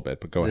this a little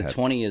bit, but go ahead. The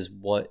 20 is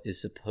what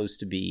is supposed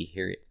to be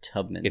Harriet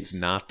Tubman's. It's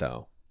not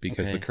though.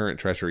 Because the current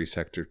Treasury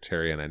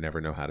Secretary, and I never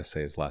know how to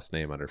say his last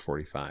name under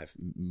 45,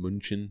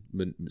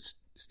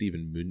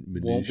 Stephen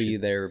Mnuchin. Won't be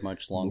there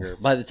much longer.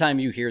 By the time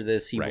you hear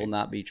this, he will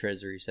not be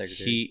Treasury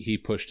Secretary. He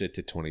pushed it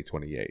to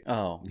 2028.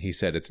 Oh. He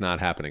said it's not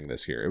happening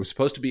this year. It was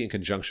supposed to be in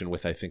conjunction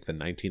with, I think, the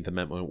 19th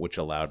Amendment, which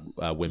allowed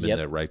women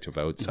the right to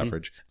vote,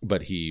 suffrage.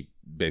 But he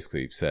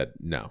basically said,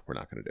 no, we're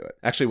not going to do it.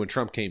 Actually, when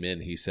Trump came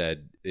in, he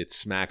said it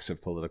smacks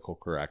of political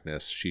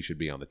correctness. She should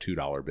be on the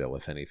 $2 bill,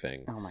 if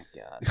anything. Oh, my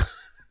God.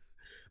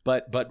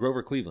 But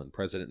Grover Cleveland,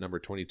 president number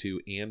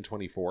 22 and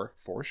 24,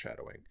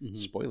 foreshadowing,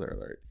 spoiler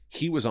alert,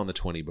 he was on the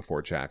 20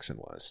 before Jackson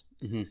was.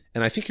 And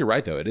I think you're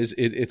right, though.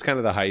 It's kind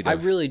of the height of...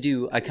 I really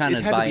do. I kind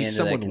of buy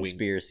into that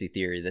conspiracy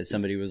theory that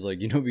somebody was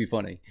like, it'd be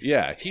funny.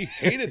 Yeah, he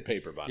hated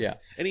paper money. Yeah.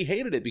 And he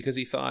hated it because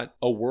he thought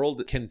a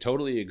world can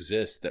totally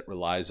exist that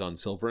relies on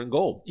silver and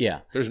gold.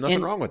 Yeah. There's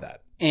nothing wrong with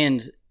that.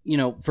 And...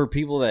 for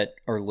people that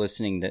are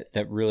listening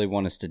that really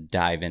want us to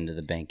dive into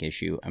the bank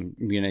issue, I'm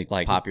going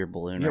to pop your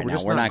balloon right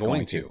now. We're not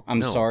going to.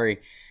 I'm sorry.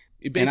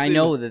 And I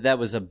know that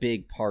was a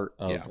big part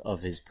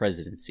of his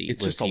presidency.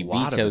 It's just he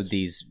vetoed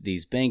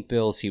these bank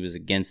bills. He was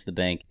against the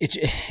bank.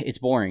 It's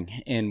boring,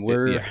 and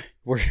we're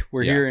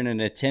here in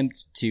an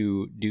attempt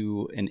to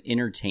do an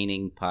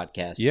entertaining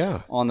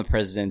podcast on the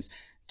presidents.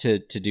 To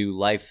do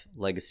life,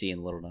 legacy,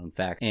 and little known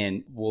fact.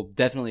 And we'll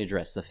definitely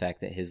address the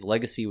fact that his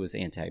legacy was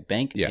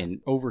anti-bank. Yeah.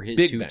 And over his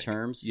big two bank.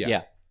 terms,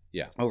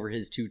 over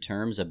his 2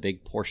 terms, a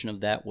big portion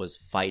of that was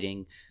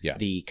fighting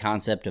the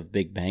concept of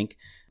big bank,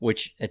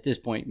 which at this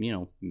point,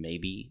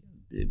 maybe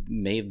it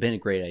may have been a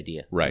great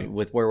idea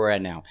with where we're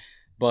at now.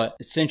 But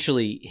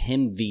essentially,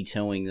 him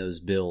vetoing those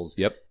bills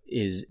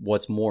is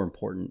what's more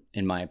important,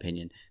 in my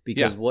opinion,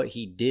 because what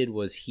he did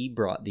was he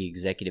brought the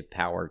executive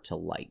power to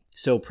light.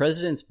 So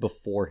presidents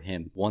before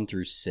him, 1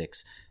 through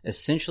 6,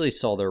 essentially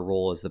saw their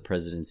role as the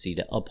presidency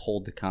to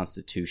uphold the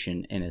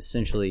Constitution, and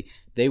essentially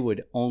they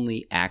would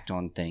only act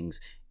on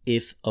things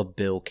if a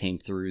bill came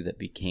through that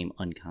became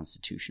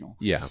unconstitutional.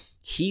 Yeah.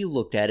 He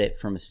looked at it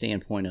from a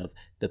standpoint of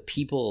the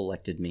people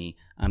elected me,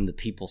 I'm the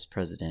people's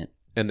president.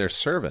 And their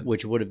servant.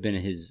 Which would have been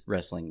his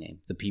wrestling name,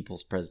 the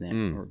people's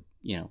president, or,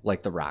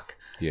 like The Rock.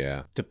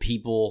 Yeah. The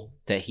people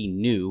that he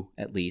knew,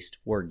 at least,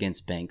 were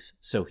against banks.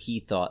 So he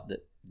thought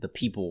that the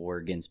people were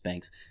against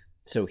banks.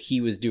 So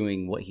he was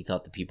doing what he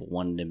thought the people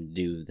wanted him to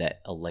do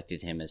that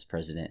elected him as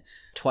president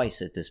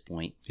twice at this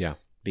point. Yeah.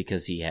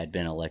 Because he had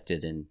been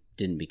elected and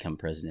didn't become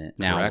president.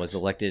 Now was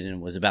elected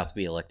and was about to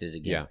be elected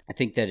again. Yeah. I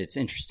think that it's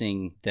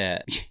interesting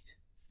that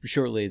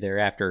shortly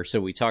thereafter, so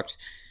we talked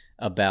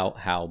about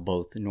how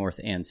both North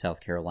and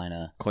South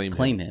Carolina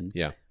claim him.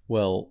 Yeah.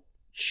 Well,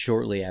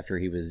 shortly after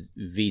he was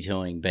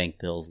vetoing bank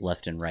bills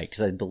left and right,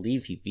 because I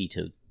believe he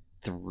vetoed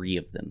 3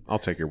 of them. I'll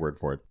take your word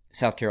for it.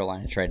 South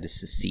Carolina tried to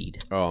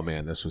secede. Oh,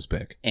 man, this was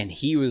big. And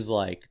he was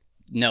like,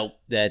 nope,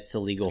 that's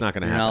illegal. It's not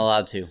going to happen. happen. You're not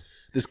allowed to.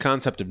 This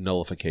concept of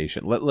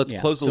nullification. Let's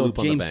close the loop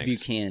on the banks. James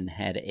Buchanan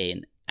had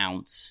an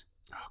ounce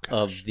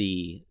of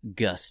the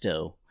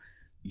gusto.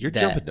 You're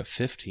jumping to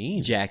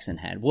 15. Jackson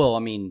had. Well, I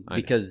mean, I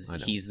because know.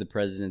 he's the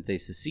president they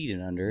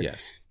seceded under.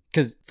 Yes.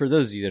 Because for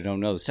those of you that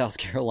don't know, South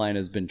Carolina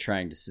has been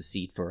trying to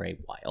secede for a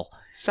while.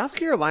 South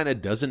Carolina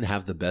doesn't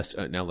have the best.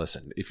 Now,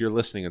 listen, if you're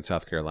listening in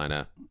South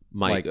Carolina,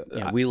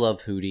 we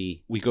love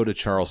Hootie. We go to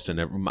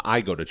Charleston.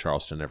 I go to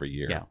Charleston every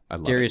year. Yeah. I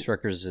love Darius it.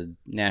 Rucker's a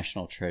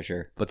national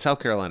treasure. But South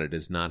Carolina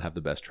does not have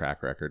the best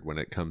track record when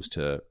it comes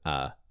to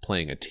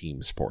playing a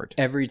team sport.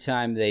 Every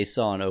time they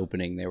saw an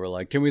opening, they were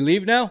like, can we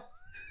leave now?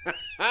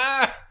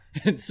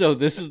 And so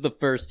this was the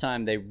first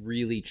time they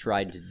really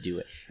tried to do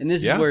it. And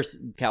this is where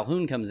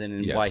Calhoun comes in,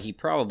 and why he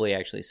probably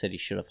actually said he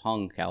should have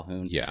hung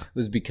Calhoun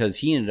was because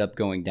he ended up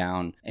going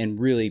down and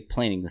really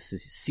planting the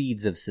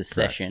seeds of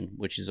secession,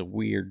 which is a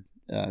weird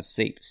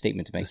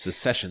statement to make. The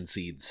secession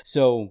seeds.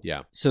 So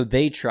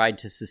they tried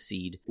to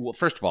secede. Well,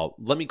 first of all,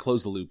 let me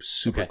close the loop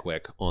super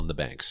quick on the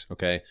banks,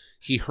 okay?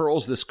 He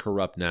hurls this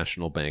corrupt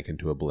national bank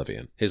into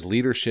oblivion. His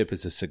leadership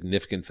is a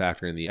significant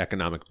factor in the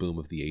economic boom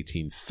of the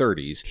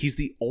 1830s. He's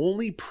the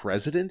only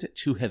president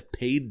to have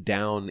paid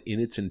down in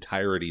its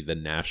entirety the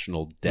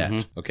national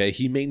debt, okay?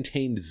 He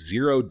maintained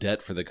 0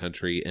 debt for the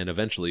country, and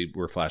eventually,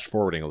 we're flash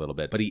forwarding a little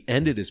bit, but he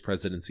ended his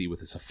presidency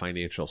with a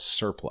financial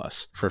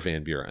surplus for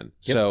Van Buren.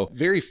 So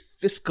very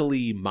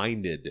fiscally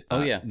minded.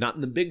 Not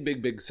in the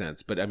big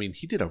sense, but I mean,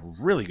 he did a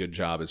really good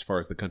job as far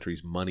as the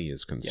country's money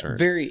is concerned.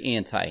 Very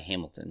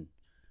anti-Hamilton.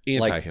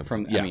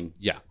 Anti-Hamilton.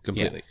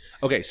 Completely.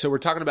 Yeah. Okay, so we're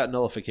talking about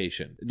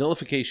nullification.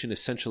 Nullification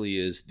essentially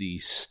is the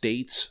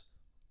state's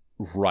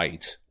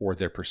right, or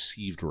their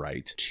perceived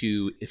right,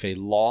 to, if a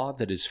law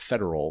that is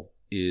federal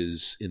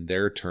is, in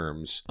their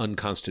terms,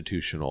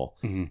 unconstitutional,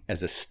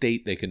 as a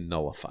state, they can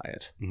nullify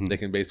it. They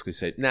can basically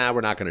say, nah,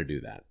 we're not going to do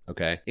that.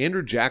 Okay.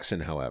 Andrew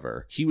Jackson,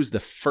 however, he was the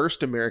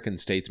first American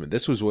statesman.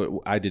 This was what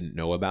I didn't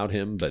know about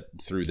him, but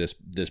through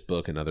this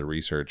book and other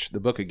research. The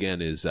book, again,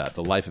 is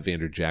The Life of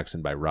Andrew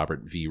Jackson by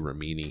Robert V.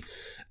 Ramini.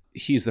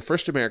 He's the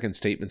first American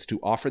statesman to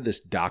offer this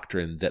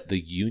doctrine that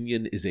the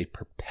Union is a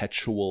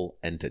perpetual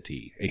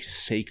entity, a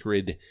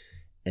sacred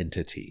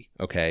entity,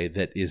 okay,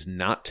 that is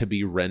not to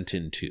be rent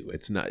into.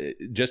 It's not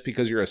just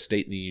because you're a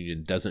state in the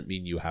Union doesn't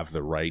mean you have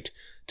the right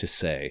to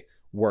say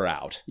we're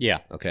out.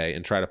 Okay,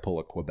 and try to pull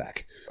a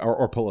Quebec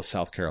or pull a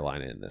South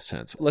Carolina in this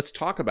sense. Let's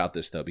talk about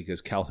this though, because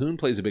Calhoun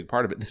plays a big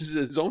part of it. This is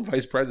his own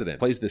vice president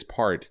plays this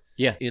part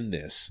in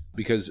this,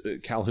 because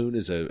Calhoun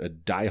is a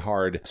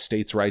diehard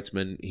states'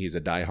 rightsman. He's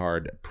a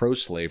diehard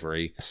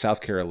pro-slavery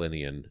South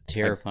Carolinian.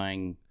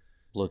 Terrifying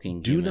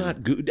looking. Do not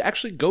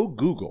actually go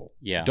Google.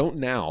 Don't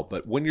now,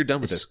 but when you're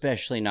done with this.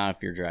 Especially not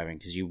if you're driving,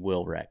 because you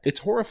will wreck. It's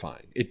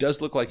horrifying. It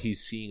does look like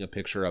he's seeing a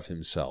picture of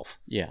himself.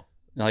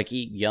 Like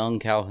young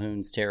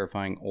Calhoun's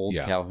terrifying, old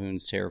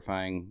Calhoun's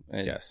terrifying.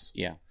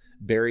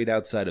 Buried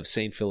outside of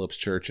St. Philip's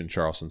Church in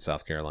Charleston,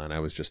 South Carolina. I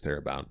was just there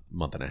about a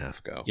month and a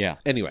half ago.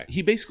 Anyway,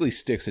 he basically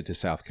sticks it to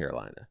South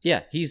Carolina.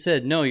 He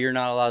said, no, you're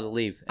not allowed to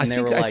leave. And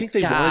I think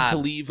they wanted to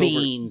leave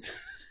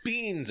beans.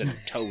 Beans and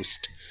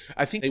toast.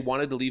 I think they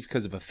wanted to leave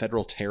because of a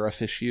federal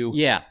tariff issue.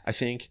 I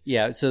think.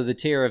 So the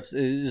tariffs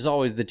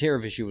the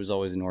tariff issue was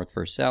always a North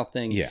versus South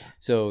thing.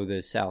 So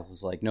the South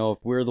was like, no,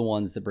 we're the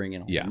ones that bring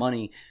in all the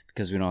money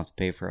because we don't have to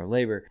pay for our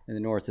labor. And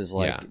the North is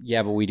like,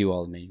 but we do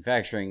all the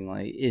manufacturing.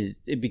 Like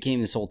it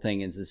became this whole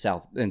thing into the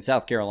South. And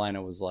South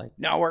Carolina was like,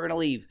 no, we're going to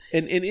leave.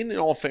 And in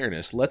all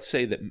fairness, let's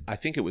say that I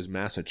think it was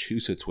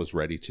Massachusetts was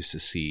ready to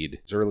secede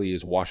as early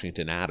as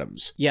Washington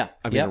Adams.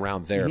 I mean,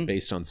 around there,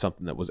 based on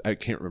something that was, I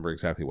can't remember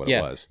exactly what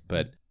it was,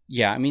 but.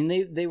 I mean,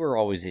 they were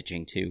always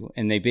itching too,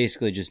 and they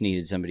basically just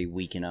needed somebody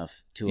weak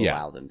enough to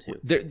allow them to.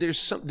 There's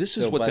some. This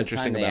is what's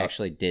interesting about. They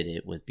actually did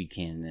it with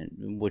Buchanan,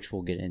 which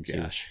we'll get into.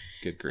 Gosh,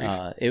 good grief!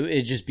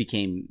 It just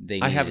became.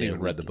 I haven't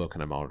even read the book,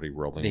 and I'm already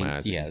rolling my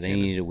eyes. They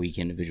needed a weak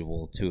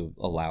individual to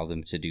allow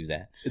them to do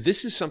that.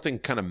 This is something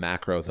kind of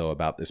macro though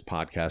about this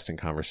podcast and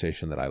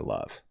conversation that I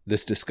love.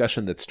 This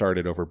discussion that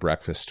started over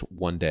breakfast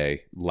one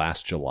day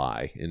last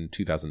July in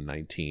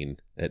 2019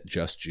 at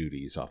Just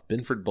Judy's off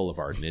Binford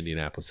Boulevard in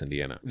Indianapolis,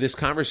 Indiana. This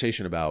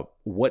conversation about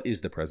what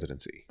is the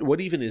presidency?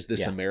 What even is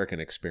this American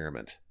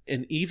experiment?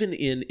 And even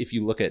if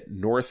you look at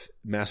North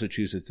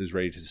Massachusetts is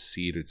ready to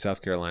secede, or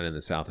South Carolina and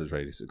the South is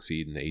ready to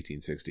succeed in the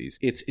 1860s,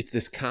 it's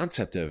this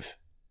concept of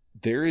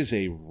there is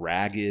a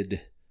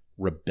ragged,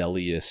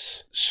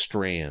 rebellious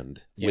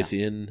strand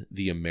within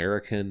the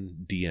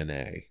American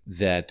DNA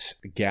that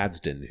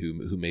Gadsden,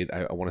 who made,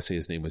 I want to say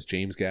his name was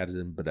James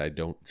Gadsden, but I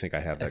don't think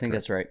I have that. I think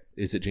that's right.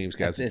 Is it James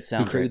Gadsden? It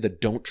sounds who created right. the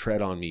 "Don't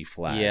Tread on Me"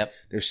 flag.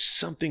 There's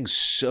something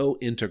so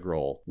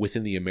integral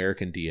within the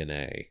American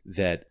DNA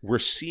that we're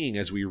seeing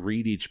as we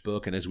read each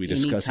book and as we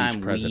discuss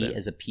each president. We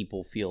as a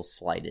people feel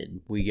slighted,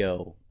 we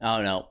go,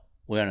 oh no,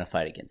 we're going to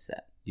fight against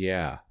that.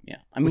 Yeah. Yeah.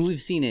 I mean,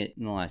 we've seen it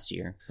in the last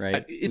year,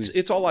 right?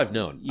 It's all I've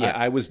known. Yeah.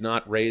 I was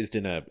not raised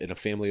in a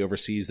family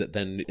overseas that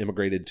then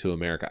immigrated to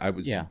America. I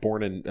was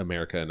born in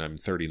America, and I'm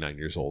 39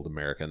 years old,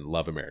 American,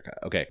 love America.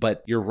 Okay.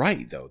 But you're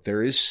right, though.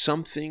 There is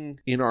something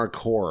in our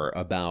core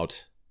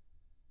about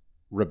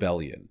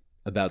rebellion,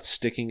 about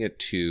sticking it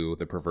to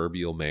the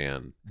proverbial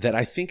man, that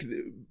I think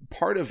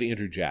part of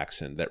Andrew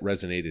Jackson that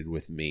resonated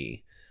with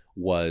me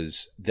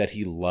was that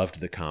he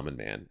loved the common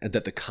man and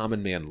that the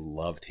common man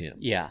loved him.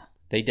 Yeah.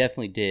 They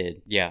definitely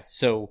did. Yeah.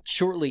 So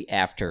shortly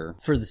after,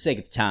 for the sake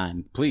of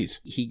time, please,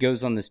 he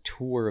goes on this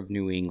tour of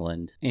New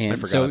England. And I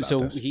forgot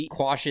about this. He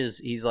quashes,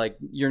 he's like,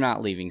 you're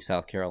not leaving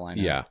South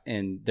Carolina. Yeah.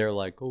 And they're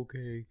like,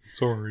 okay.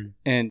 Sorry.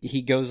 And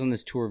he goes on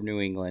this tour of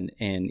New England,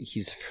 and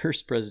he's the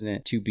first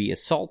president to be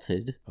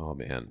assaulted. Oh,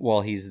 man.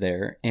 While he's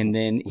there. And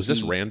then was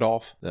this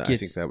Randolph? I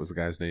think that was the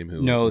guy's name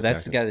who... No,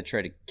 that's the guy that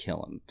tried to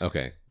kill him.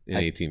 Okay. In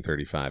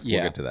 1835.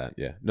 We'll get to that.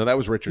 Yeah. No, that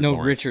was Richard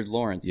Lawrence. Richard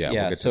Lawrence. Yeah.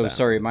 Yeah. We'll so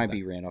sorry, it might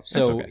be Randolph.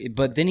 So, okay.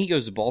 But then he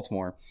goes to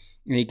Baltimore,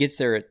 and he gets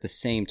there at the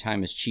same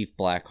time as Chief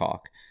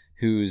Blackhawk,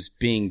 who's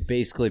being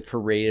basically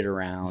paraded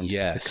around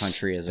the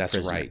country as a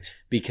prisoner. That's right.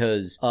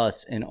 Because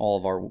us and all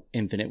of our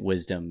infinite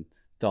wisdom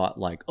thought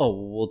like, oh,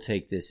 well, we'll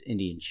take this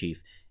Indian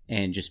chief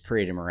and just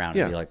parade him around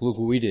and be like, look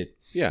what we did.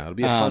 Yeah. It'll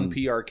be a fun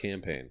PR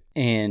campaign.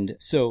 And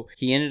so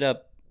he ended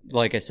up,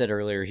 like I said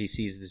earlier, he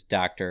sees this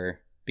doctor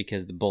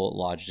because the bullet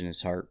lodged in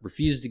his heart,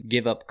 refused to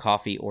give up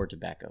coffee or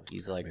tobacco.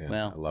 He's like,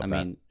 I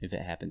mean, if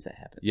it happens, it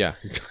happens. Yeah.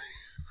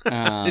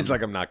 He's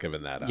like, I'm not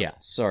giving that up. Yeah,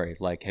 sorry.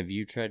 Like, have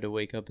you tried to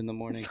wake up in the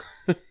morning?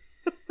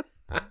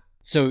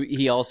 So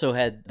he also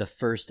had the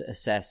first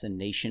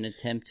assassination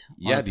attempt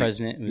on the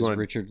president. It was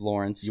Richard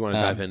Lawrence. You want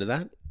to dive into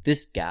that?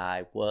 This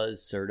guy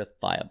was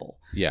certifiable.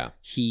 Yeah.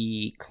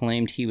 He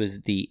claimed he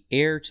was the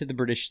heir to the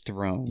British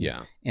throne.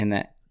 Yeah. And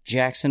that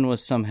Jackson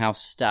was somehow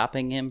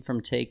stopping him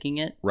from taking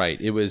it.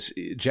 Right.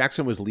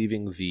 Jackson was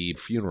leaving the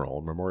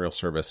memorial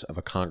service of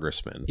a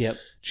congressman. Yep.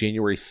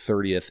 January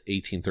 30th,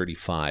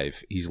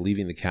 1835. He's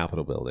leaving the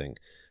Capitol building.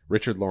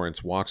 Richard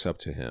Lawrence walks up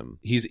to him.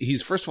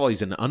 He's first of all,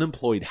 he's an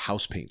unemployed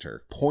house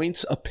painter.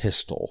 Points a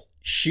pistol.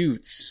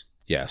 Shoots.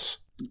 Yes.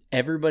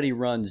 Everybody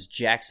runs.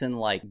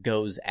 Jackson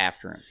goes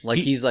after him.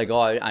 He's like,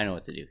 oh, I know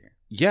what to do here.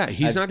 Yeah.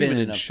 He's not even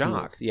in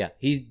shock. Duels. Yeah.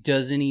 He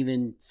doesn't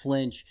even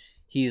flinch.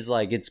 He's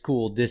like, it's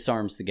cool,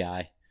 disarms the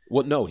guy.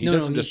 Well, no, he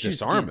doesn't just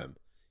disarm him.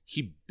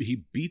 He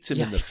beats him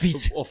in the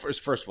face. Well,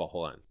 first of all,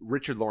 hold on.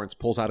 Richard Lawrence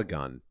pulls out a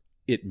gun.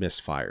 It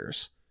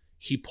misfires.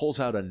 He pulls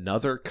out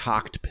another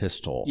cocked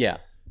pistol. Yeah.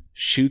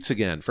 Shoots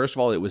again. First of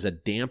all, it was a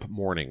damp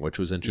morning, which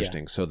was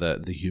interesting. Yeah. So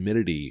the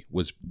humidity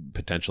was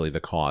potentially the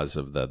cause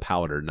of the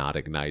powder not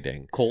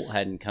igniting. Colt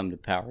hadn't come to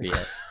power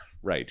yet.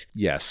 Right.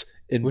 Yes.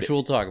 Which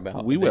we'll talk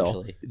about. We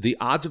eventually. Will. The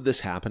odds of this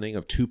happening,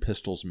 of two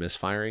pistols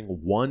misfiring,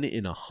 1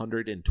 in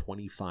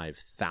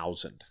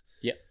 125,000.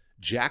 Yeah.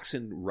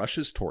 Jackson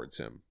rushes towards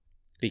him.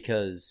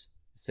 Because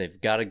if they've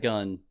got a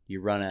gun,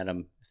 you run at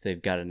them. If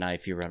they've got a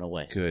knife, you run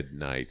away. Good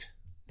night.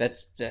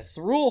 That's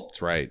the rule.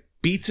 That's right.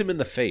 Beats him in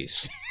the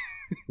face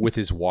with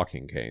his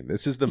walking cane.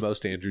 This is the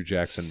most Andrew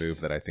Jackson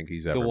move that I think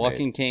he's ever made. The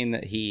walking cane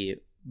that he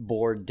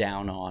bore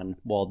down on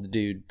while the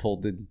dude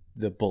pulled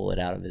the bullet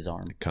out of his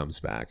arm. It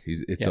comes back.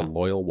 It's a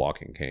loyal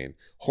walking cane.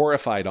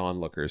 Horrified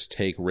onlookers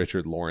take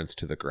Richard Lawrence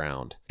to the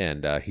ground,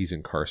 and he's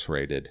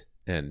incarcerated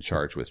and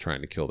charged with trying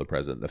to kill the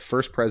president. The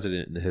first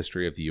president in the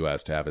history of the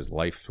U.S. to have his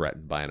life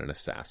threatened by an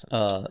assassin.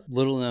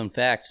 Little known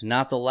fact,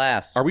 not the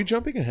last. Are we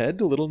jumping ahead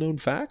to little known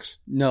facts?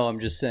 No, I'm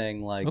just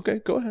saying, okay,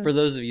 go ahead. For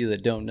those of you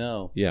that don't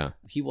know, yeah,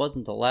 he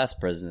wasn't the last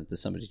president that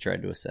somebody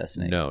tried to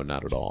assassinate. No,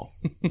 not at all.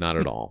 Not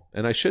at all.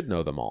 And I should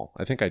know them all.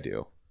 I think I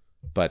do.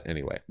 But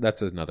anyway,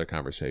 that's another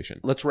conversation.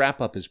 Let's wrap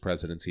up his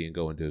presidency and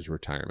go into his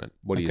retirement.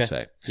 What do you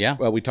say? Yeah.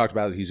 Well, we talked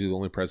about it. He's the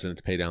only president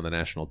to pay down the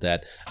national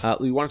debt.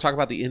 We want to talk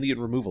about the Indian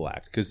Removal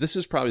Act, because this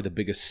is probably the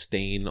biggest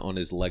stain on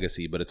his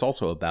legacy, but it's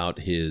also about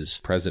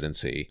his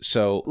presidency.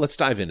 So let's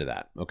dive into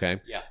that, okay?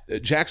 Yeah.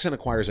 Jackson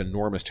acquires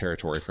enormous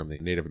territory from the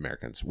Native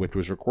Americans, which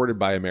was recorded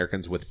by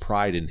Americans with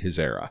pride in his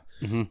era,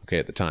 okay,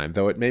 at the time,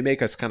 though it may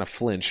make us kind of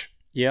flinch.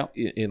 Yeah.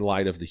 In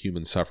light of the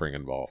human suffering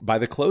involved. By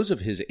the close of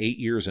his 8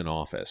 years in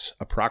office,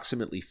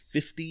 approximately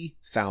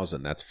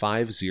 50,000, that's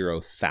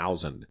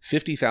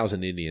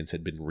 50,000 Indians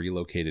had been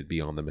relocated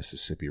beyond the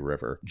Mississippi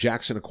River.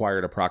 Jackson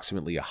acquired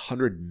approximately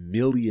 100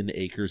 million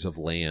acres of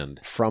land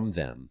from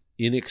them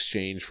in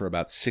exchange for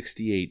about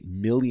 $68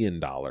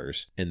 million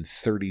and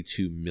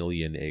 32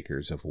 million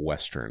acres of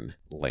Western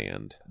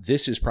land.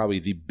 This is probably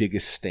the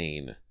biggest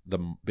stain, the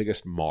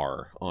biggest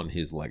mar on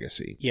his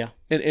legacy. Yeah.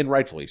 And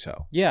rightfully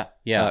so. Yeah.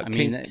 Yeah.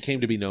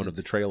 Came to be known of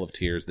the Trail of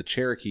Tears. The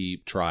Cherokee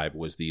tribe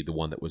was the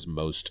one that was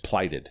most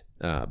plighted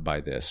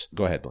by this.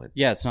 Go ahead, Blaine.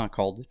 Yeah, it's not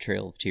called the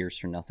Trail of Tears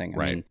for nothing.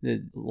 I mean, a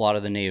lot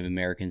of the Native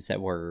Americans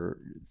that were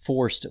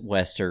forced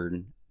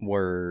Western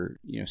were,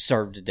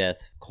 starved to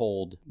death,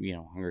 cold,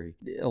 hungry.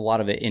 A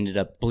lot of it ended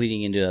up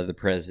bleeding into other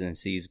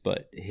presidencies,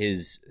 but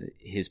his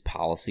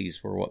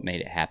policies were what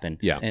made it happen.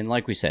 Yeah. And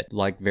like we said,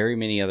 like very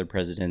many other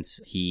presidents,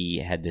 he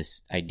had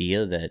this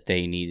idea that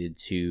they needed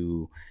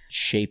to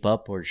shape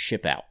up or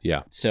ship out.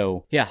 Yeah.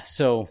 So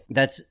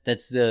that's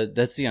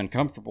the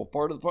uncomfortable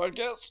part of the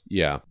podcast.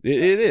 Yeah,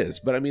 it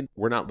is. But I mean,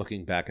 we're not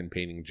looking back and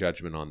painting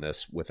judgment on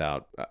this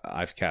without,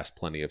 I've cast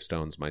plenty of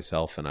stones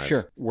myself, and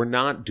we're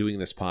not doing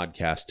this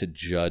podcast to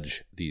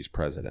judge these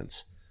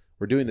presidents.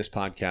 We're doing this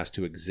podcast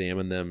to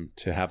examine them,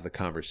 to have the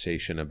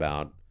conversation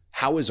about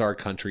how is our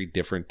country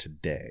different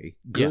today,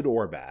 good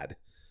or bad,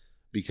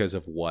 because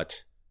of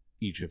what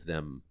each of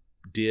them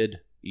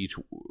did, each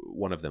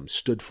one of them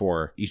stood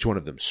for, each one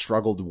of them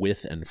struggled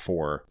with and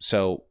for.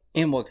 So,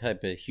 and what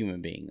type of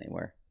human being they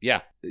were.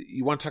 Yeah.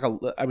 You want to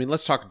talk,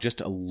 let's talk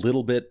just a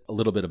little bit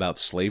about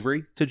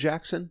slavery to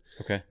Jackson.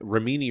 Okay.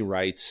 Ramini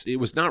writes, it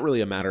was not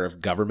really a matter of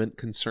government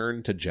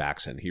concern to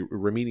Jackson.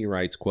 Ramini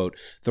writes, quote,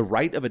 the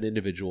right of an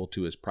individual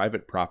to his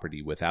private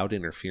property without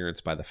interference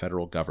by the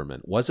federal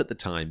government was at the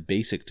time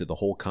basic to the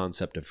whole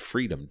concept of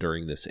freedom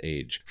during this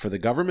age. For the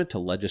government to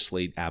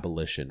legislate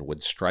abolition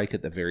would strike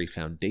at the very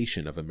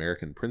foundation of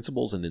American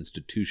principles and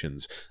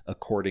institutions,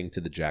 according to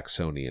the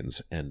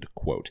Jacksonians, end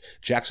quote.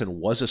 Jackson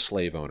was a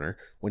slave owner.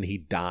 When he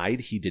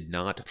died, he did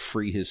not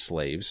free his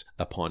slaves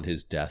upon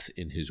his death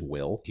in his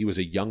will. He was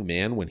a young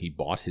man when he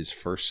bought his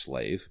first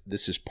slave.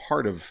 This is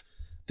part of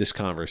this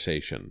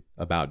conversation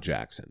about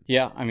Jackson.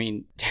 Yeah, I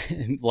mean,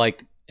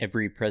 like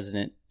every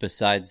president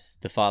besides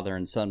the father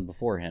and son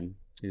before him,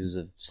 he was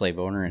a slave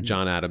owner. And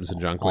John Adams and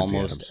John Quincy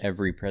almost Adams.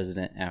 Every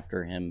president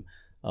after him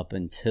up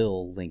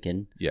until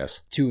Lincoln,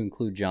 yes, to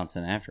include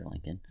Johnson after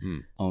Lincoln,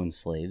 owned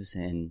slaves.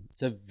 And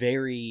it's a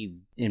very,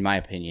 in my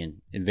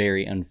opinion, a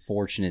very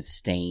unfortunate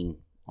stain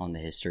on the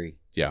history.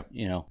 Yeah.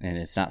 And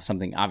it's not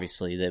something,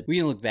 obviously, that we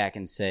can look back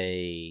and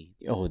say,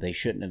 oh, they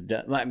shouldn't have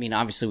done. I mean,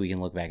 obviously, we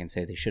can look back and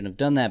say they shouldn't have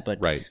done that, but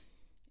right.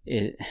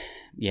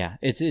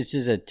 It's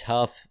just a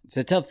tough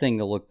thing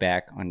to look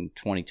back on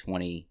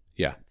 2020.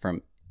 Yeah.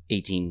 From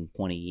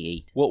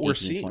 1828. Well, we're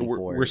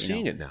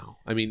seeing it now.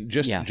 I mean,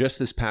 just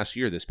this past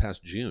year, this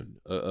past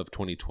June of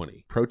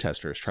 2020,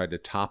 protesters tried to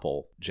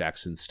topple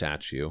Jackson's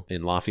statue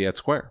in Lafayette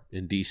Square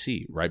in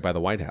D.C., right by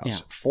the White House. Yeah.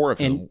 4 of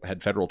them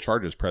had federal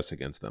charges pressed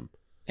against them.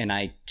 And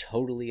I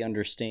totally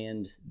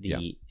understand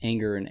the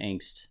anger and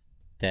angst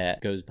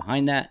that goes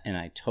behind that, and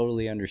I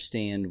totally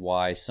understand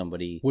why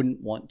somebody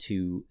wouldn't want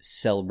to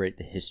celebrate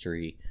the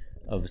history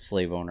of a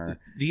slave owner.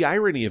 The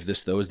irony of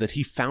this, though, is that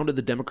he founded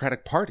the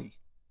Democratic Party.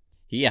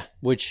 Yeah,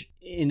 which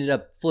ended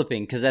up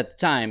flipping because at the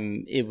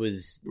time it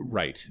was...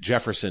 Right.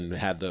 Jefferson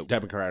had the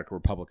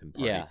Democratic-Republican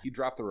Party. Yeah. He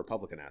dropped the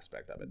Republican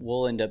aspect of it.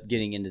 We'll end up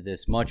getting into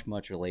this much,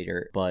 much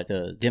later, but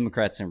the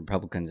Democrats and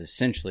Republicans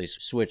essentially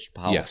switched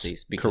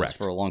policies because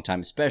for a long time,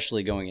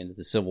 especially going into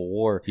the Civil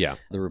War,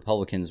 the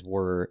Republicans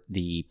were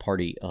the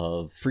party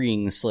of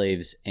freeing the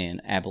slaves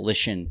and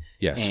abolition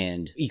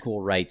and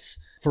equal rights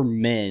for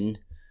men.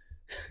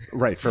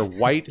 Right, for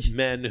white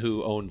men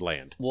who owned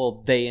land.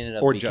 Well, they ended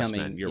up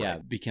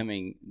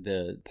becoming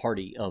the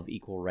party of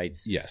equal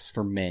rights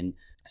for men.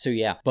 So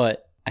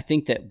but I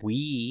think that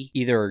we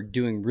either are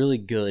doing really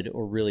good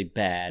or really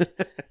bad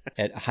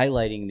at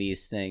highlighting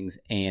these things,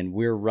 and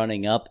we're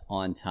running up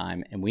on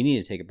time, and we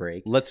need to take a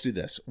break. Let's do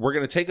this. We're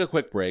going to take a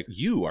quick break.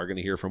 You are going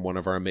to hear from one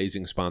of our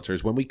amazing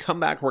sponsors. When we come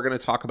back, we're going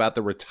to talk about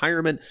the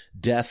retirement,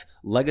 death,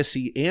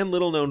 legacy, and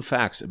little-known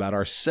facts about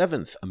our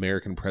 7th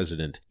American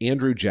president,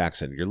 Andrew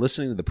Jackson. You're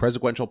listening to the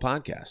Presequential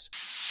Podcast.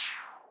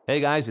 Hey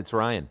guys, it's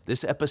Ryan.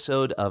 This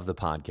episode of the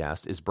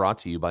podcast is brought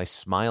to you by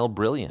Smile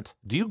Brilliant.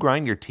 Do you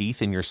grind your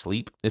teeth in your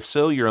sleep? If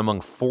so, you're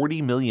among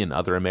 40 million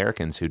other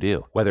Americans who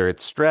do. Whether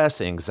it's stress,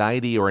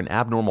 anxiety, or an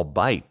abnormal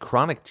bite,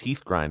 chronic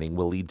teeth grinding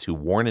will lead to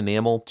worn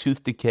enamel,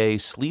 tooth decay,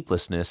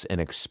 sleeplessness, and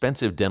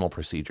expensive dental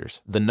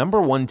procedures. The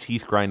 #1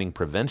 teeth grinding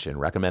prevention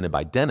recommended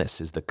by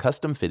dentists is the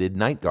custom-fitted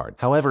night guard.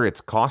 However,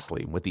 it's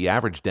costly, with the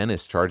average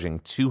dentist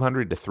charging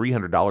 $200 to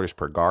 $300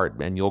 per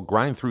guard, and you'll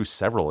grind through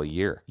several a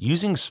year.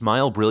 Using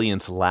Smile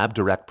Brilliant's Lab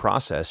Direct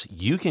process,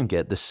 you can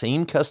get the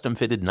same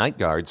custom-fitted night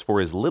guards for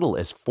as little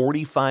as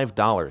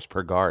 $45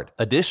 per guard.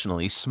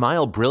 Additionally,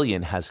 Smile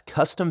Brilliant has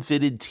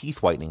custom-fitted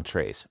teeth whitening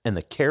trays and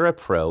the Cara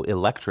Pro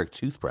electric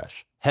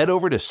toothbrush. Head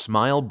over to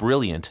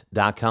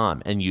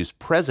smilebrilliant.com and use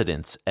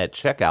Presidents at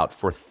checkout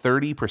for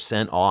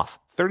 30% off.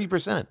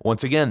 30%.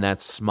 Once again,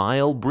 that's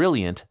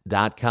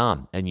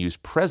smilebrilliant.com and use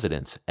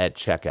Presidents at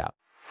checkout.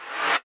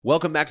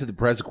 Welcome back to the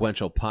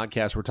Presequential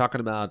Podcast. We're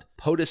talking about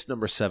POTUS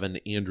number 7,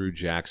 Andrew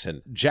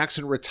Jackson.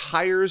 Jackson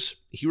retires.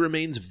 He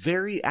remains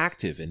very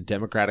active in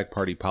Democratic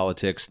Party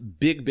politics.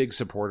 Big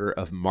supporter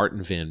of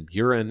Martin Van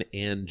Buren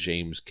and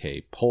James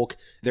K. Polk.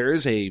 There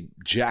is a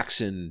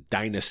Jackson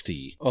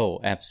dynasty.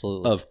 Oh,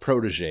 absolutely. Of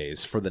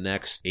proteges for the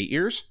next 8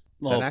 years? Is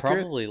well, that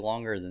accurate? Probably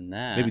longer than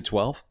that. Maybe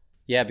 12?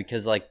 Yeah,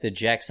 because like the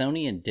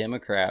Jacksonian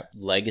Democrat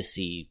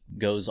legacy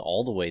goes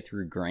all the way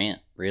through Grant,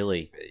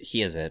 really.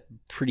 He has a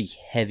pretty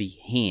heavy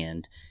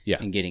hand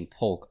in getting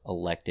Polk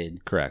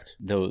elected. Correct.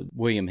 Though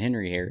William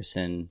Henry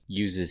Harrison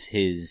uses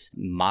his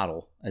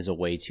model as a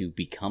way to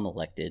become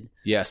elected.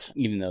 Yes.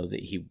 Even though that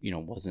he,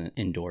 wasn't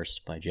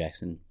endorsed by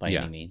Jackson by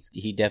any means.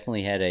 He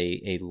definitely had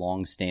a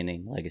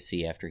long-standing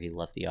legacy after he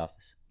left the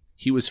office.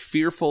 He was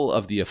fearful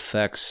of the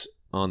effects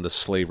on the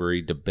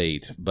slavery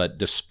debate, but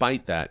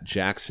despite that,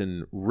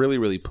 Jackson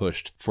really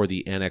pushed for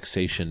the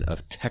annexation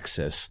of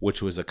Texas,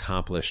 which was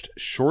accomplished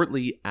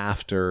shortly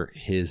after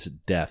his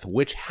death,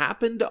 which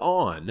happened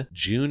on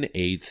June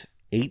 8th,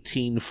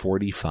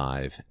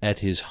 1845, at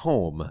his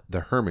home,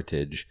 the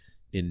Hermitage,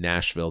 in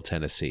Nashville,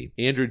 Tennessee.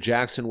 Andrew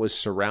Jackson was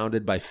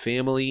surrounded by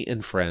family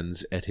and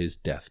friends at his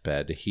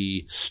deathbed.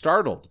 He,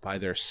 startled by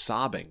their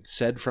sobbing,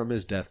 said from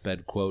his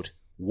deathbed, quote,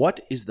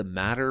 "What is the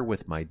matter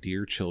with my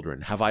dear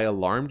children? Have I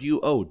alarmed you?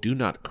 Oh, do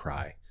not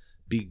cry.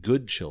 Be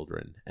good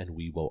children, and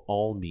we will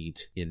all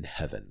meet in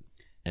heaven."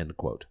 End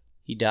quote.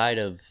 He died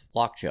of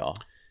lockjaw.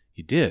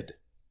 He did.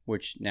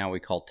 Which now we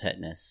call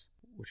tetanus,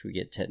 which we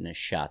get tetanus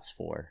shots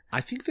for.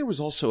 I think there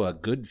was also a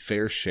good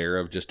fair share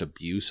of just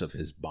abuse of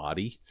his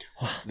body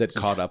that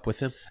caught up with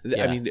him.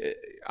 Yeah. I mean,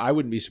 I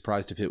wouldn't be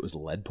surprised if it was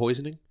lead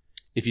poisoning.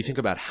 If you think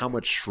about how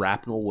much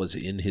shrapnel was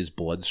in his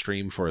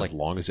bloodstream for as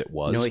long as it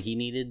was. You know what he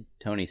needed?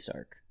 Tony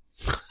Stark.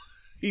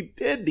 He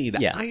did need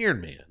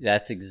Iron Man.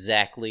 That's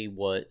exactly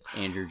what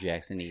Andrew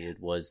Jackson needed,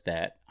 was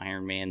that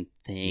Iron Man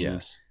thing.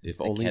 Yes. If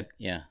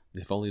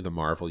only the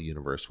Marvel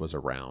Universe was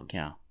around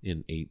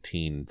in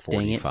 1845.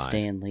 Dang it,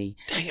 Stan Lee.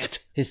 Dang it.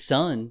 His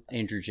son,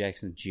 Andrew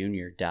Jackson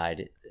Jr.,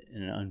 died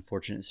in an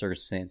unfortunate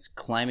circumstance,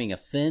 climbing a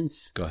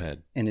fence. Go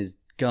ahead. And his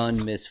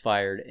gun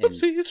misfired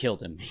and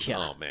killed him.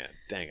 Yeah. Oh, man.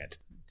 Dang it.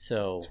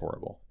 So it's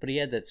horrible. But he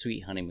had that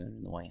sweet honeymoon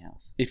in the White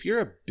House. If you're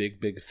a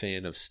big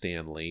fan of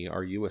Stan Lee,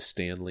 are you a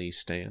Stan Lee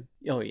stan?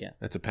 Oh, yeah.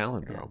 That's a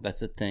palindrome. Yeah,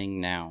 that's a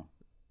thing now.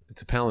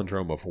 It's a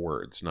palindrome of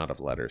words, not of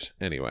letters.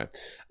 Anyway,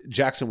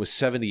 Jackson was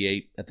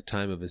 78 at the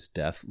time of his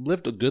death.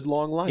 Lived a good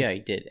long life. Yeah, he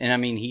did. And I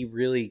mean, he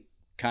really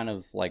kind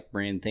of like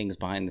ran things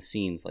behind the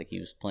scenes, like he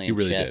was playing chess.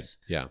 He really did.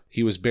 Yeah.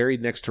 He was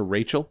buried next to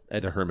Rachel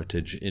at the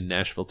Hermitage in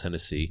Nashville,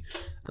 Tennessee.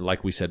 And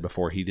like we said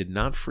before, he did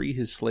not free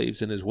his slaves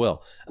in his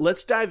will.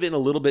 Let's dive in a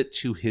little bit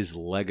to his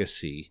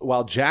legacy.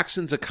 While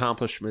Jackson's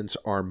accomplishments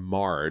are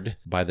marred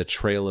by the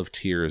Trail of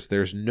Tears,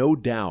 there's no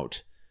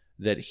doubt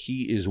that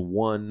he is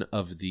one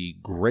of the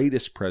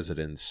greatest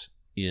presidents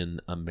in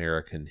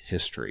American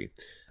history.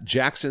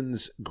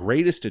 Jackson's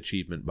greatest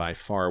achievement by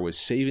far was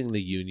saving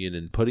the Union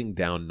and putting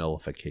down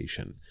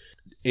nullification.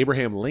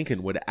 Abraham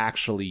Lincoln would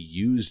actually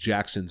use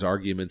Jackson's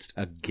arguments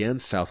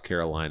against South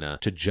Carolina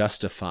to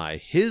justify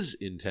his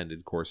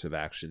intended course of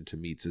action to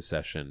meet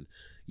secession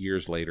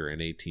years later in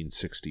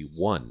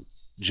 1861.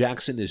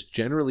 Jackson is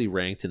generally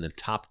ranked in the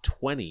top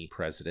 20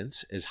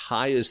 presidents, as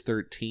high as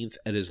 13th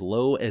and as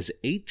low as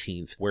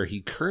 18th, where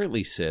he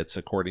currently sits,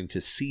 according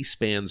to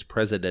C-SPAN's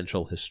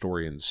Presidential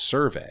Historians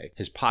Survey.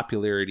 His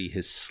popularity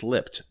has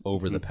slipped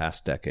over the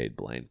past decade,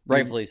 Blaine.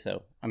 Rightfully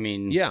so. I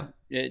mean, yeah.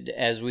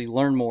 As we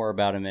learn more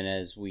about him and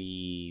as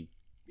we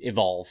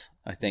evolve,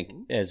 I think,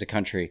 as a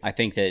country, I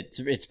think that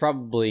it's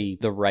probably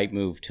the right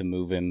move to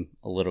move him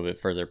a little bit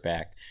further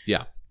back.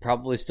 Yeah.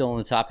 Probably still in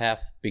the top half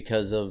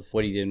because of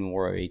what he did in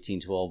War of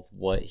 1812,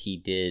 what he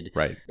did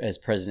as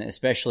president,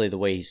 especially the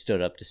way he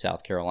stood up to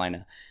South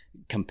Carolina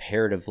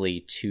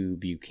comparatively to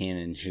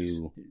Buchanan,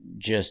 who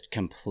just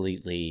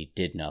completely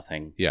did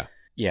nothing. Yeah.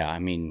 Yeah, I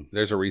mean...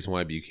 There's a reason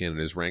why Buchanan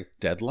is ranked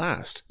dead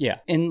last. Yeah,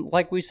 and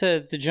like we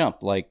said at the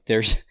jump, like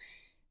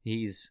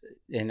he's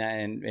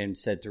and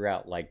said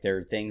throughout, like there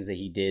are things that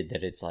he did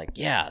that it's like,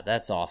 yeah,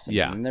 that's awesome.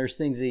 Yeah. And there's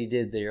things that he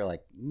did that you're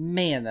like,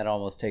 man, that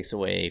almost takes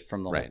away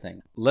from the whole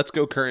thing. Let's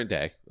go current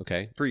day.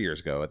 Okay. 3 years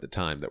ago at the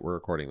time that we're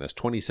recording this,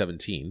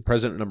 2017,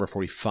 President number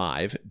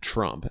 45,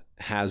 Trump,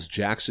 has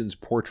Jackson's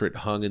portrait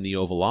hung in the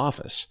Oval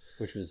Office.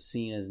 Which was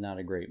seen as not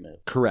a great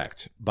move.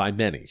 Correct. By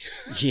many.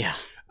 Yeah.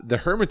 The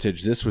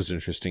Hermitage, this was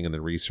interesting in the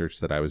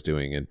research that I was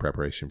doing in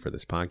preparation for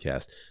this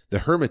podcast. The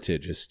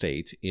Hermitage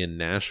estate in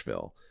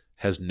Nashville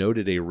has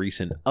noted a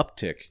recent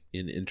uptick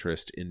in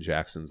interest in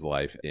Jackson's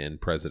life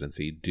and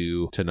presidency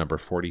due to number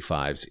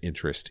 45's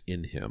interest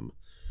in him.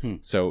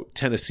 So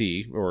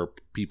Tennessee, or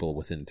people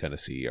within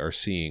Tennessee, are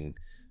seeing,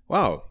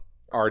 wow,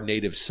 our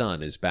native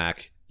son is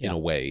back in a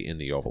way in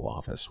the Oval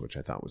Office, which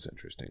I thought was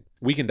interesting.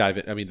 We can dive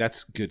in. I mean,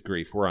 that's good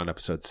grief. We're on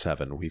episode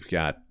 7. We've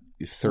got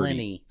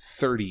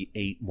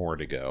 38 more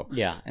to go.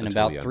 Yeah, and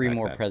about 3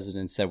 more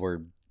presidents that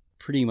were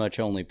pretty much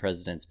only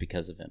presidents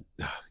because of him.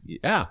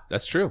 Yeah,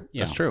 that's true.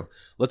 Yeah. That's true.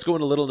 Let's go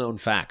into little known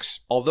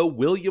facts. Although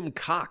William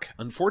Koch,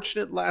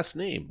 unfortunate last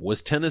name,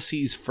 was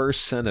Tennessee's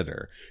first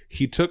senator,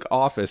 he took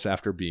office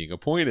after being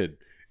appointed.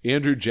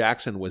 Andrew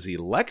Jackson was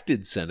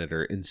elected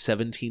senator in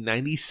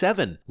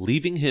 1797,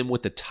 leaving him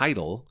with the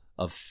title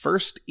of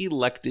first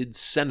elected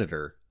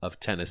senator of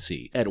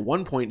Tennessee. At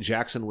one point,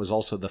 Jackson was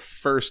also the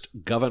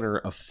first governor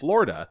of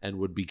Florida and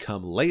would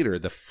become later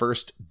the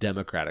first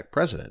Democratic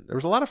president. There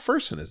was a lot of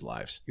firsts in his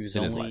life. He was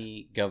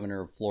only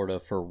governor of Florida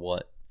for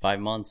what, 5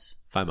 months?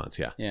 5 months,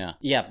 yeah.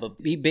 Yeah, but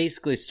he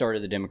basically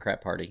started the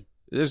Democrat Party.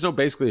 There's no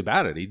basically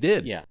about it. He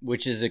did. Yeah,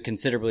 which is a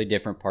considerably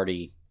different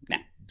party now.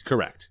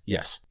 Correct,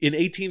 yes. In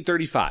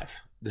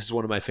 1835, this is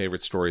one of my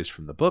favorite stories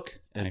from the book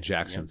and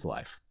Jackson's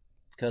life.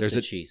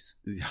 There's cheese.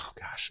 Oh,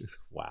 gosh.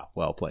 Wow.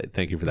 Well played.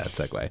 Thank you for that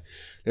segue.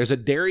 There's a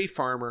dairy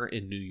farmer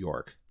in New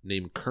York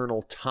named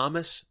Colonel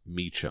Thomas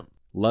Meacham.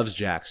 Loves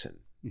Jackson.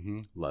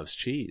 Loves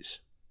cheese.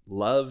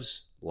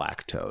 Loves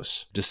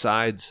lactose.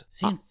 Decides... Is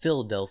he in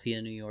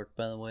Philadelphia, New York,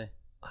 by the way?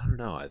 I don't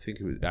know. I think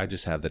I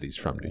just have that he's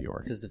from New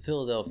York. Because the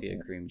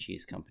Philadelphia Cream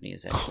Cheese Company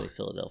is actually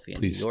Philadelphia,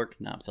 New York,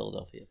 not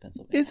Philadelphia,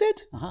 Pennsylvania. Is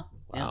it? Uh-huh.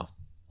 Wow. Yeah.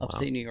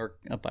 Upstate New York,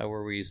 up by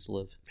where we used to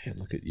live. Man,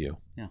 look at you.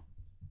 Yeah.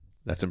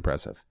 That's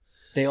impressive.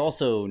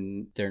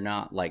 They're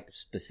not like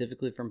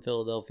specifically from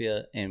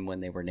Philadelphia, and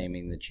when they were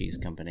naming the cheese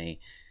company,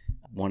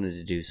 wanted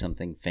to do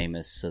something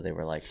famous, so they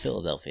were like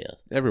Philadelphia.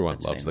 Everyone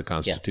That's loves famous. the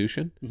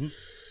Constitution. Yeah.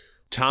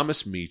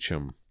 Thomas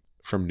Meacham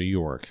from New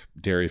York,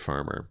 dairy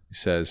farmer,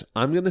 says,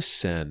 I'm going to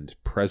send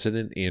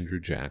President Andrew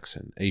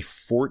Jackson a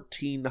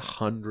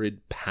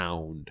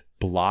 1,400-pound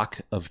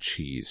block of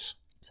cheese.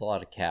 It's a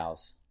lot of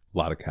cows. A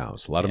lot of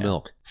cows, a lot of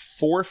milk.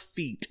 4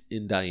 feet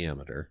in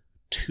diameter,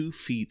 2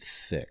 feet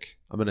thick.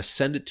 I'm going to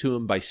send it to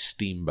him by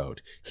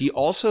steamboat. He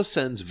also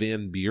sends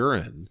Van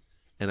Buren,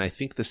 and I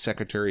think the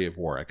Secretary of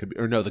War,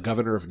 the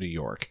governor of New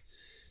York.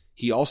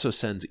 He also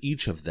sends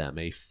each of them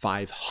a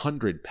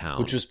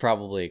 500-pound... Which was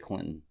probably a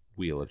Clinton.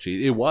 Wheel of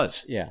cheese. It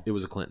was. Yeah. It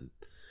was a Clinton.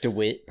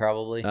 DeWitt,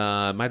 probably. It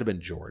might have been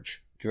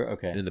George.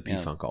 Okay. In the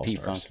P-Funk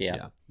All-Stars. P-Funk,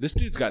 yeah. This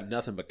dude's got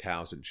nothing but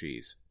cows and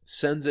cheese.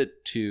 Sends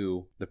it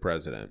to the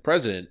president.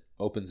 President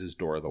opens his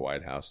door of the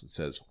White House and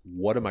says,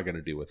 what am I going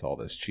to do with all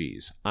this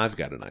cheese? I've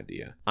got an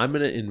idea. I'm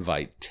going to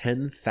invite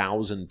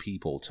 10,000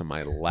 people to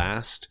my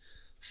last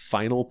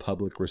final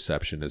public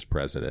reception as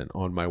president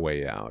on my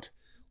way out.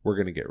 We're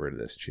going to get rid of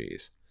this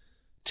cheese.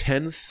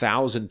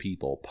 10,000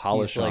 people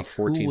polish off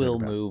 1,400 who will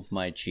pounds. move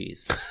my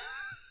cheese?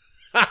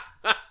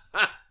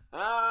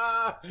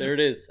 There it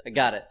is. I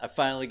got it. I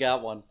finally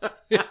got one.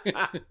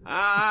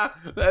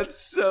 That's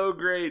so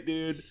great,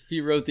 dude.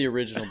 He wrote the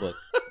original book.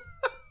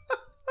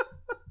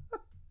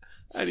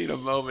 I need a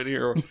moment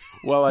here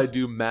while I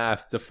do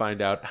math to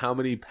find out how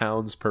many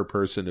pounds per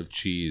person of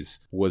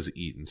cheese was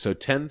eaten. So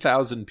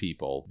 10,000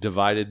 people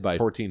divided by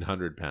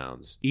 1,400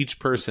 pounds. Each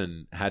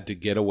person had to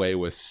get away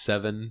with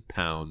 7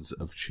 pounds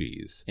of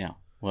cheese. Yeah.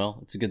 Well,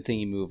 it's a good thing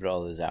he moved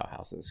all those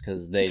outhouses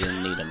because they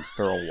didn't need them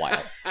for a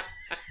while.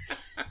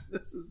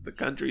 This is the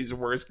country's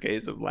worst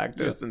case of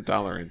lactose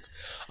intolerance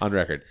on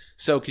record.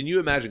 So can you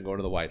imagine going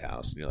to the White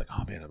House and you're like,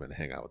 oh man, I'm going to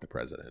hang out with the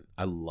president.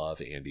 I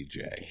love Andy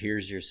J.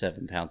 Here's your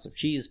 7 pounds of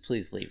cheese.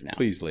 Please leave now.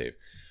 Please leave.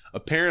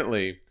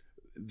 Apparently,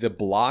 the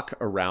block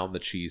around the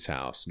cheese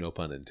house, no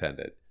pun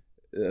intended,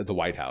 the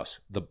White House,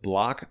 the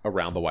block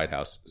around the White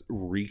House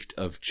reeked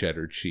of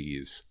cheddar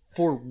cheese.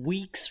 For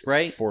weeks,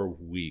 right? For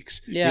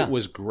weeks. Yeah. It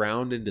was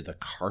ground into the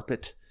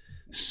carpet.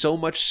 So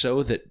much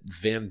so that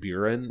Van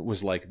Buren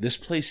was like, this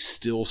place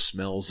still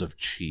smells of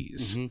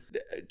cheese.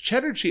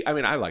 Cheddar cheese. I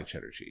mean, I like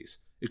cheddar cheese.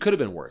 It could have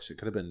been worse. It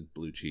could have been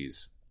blue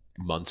cheese.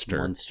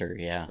 Munster,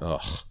 yeah.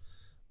 Ugh.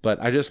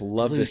 But I just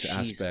love this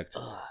aspect.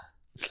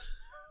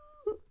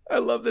 I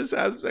love this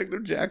aspect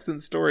of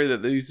Jackson's story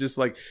that he's just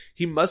like,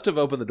 he must have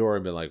opened the door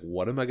and been like,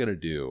 what am I going to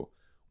do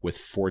with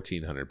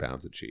 1,400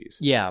 pounds of cheese?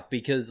 Yeah,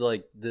 because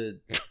like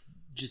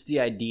just the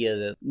idea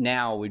that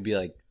now we'd be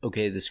like,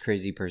 okay, this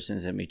crazy person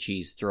sent me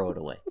cheese, throw it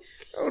away.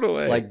 Throw it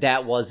away. Like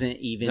that wasn't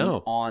even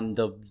on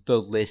the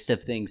list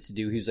of things to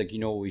do. He was like, you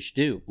know what we should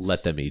do?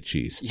 Let them eat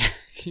cheese.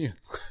 Yeah.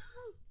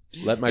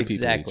 Let my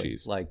people eat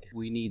cheese. Like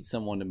we need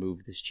someone to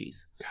move this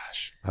cheese.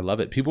 Gosh, I love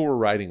it. People were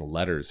writing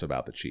letters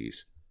about the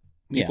cheese.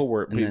 People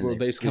were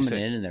basically coming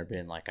saying, in and they're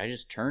being like, I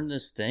just turned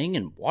this thing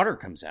and water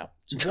comes out.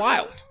 It's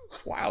wild.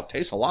 It's wild.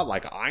 Tastes a lot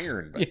like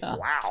iron, but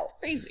wow.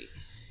 Crazy.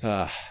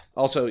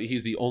 Also,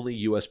 he's the only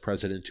U.S.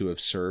 president to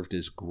have served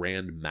as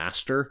Grand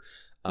Master.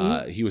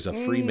 He was a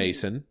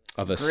Freemason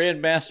of a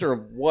Grand Master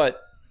of what?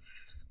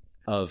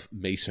 Of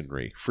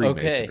Masonry.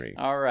 Freemasonry. Okay,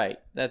 all right.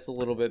 That's a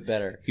little bit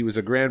better. He was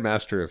a Grand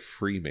Master of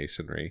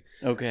Freemasonry.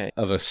 Okay.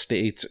 Of a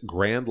state's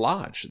Grand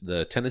Lodge,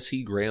 the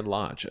Tennessee Grand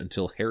Lodge,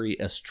 until Harry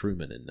S.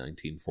 Truman in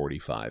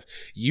 1945.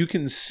 You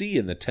can see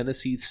in the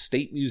Tennessee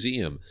State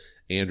Museum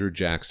Andrew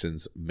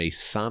Jackson's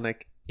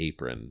Masonic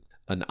apron.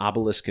 An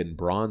obelisk and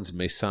bronze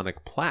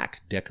Masonic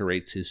plaque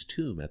decorates his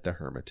tomb at the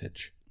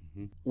Hermitage.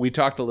 We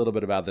talked a little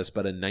bit about this,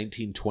 but in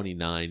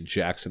 1929,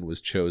 Jackson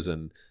was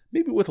chosen,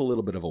 maybe with a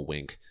little bit of a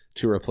wink,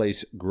 to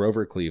replace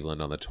Grover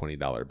Cleveland on the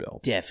 $20 bill.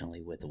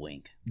 Definitely with a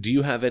wink. Do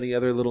you have any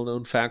other little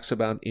known facts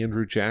about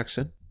Andrew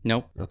Jackson?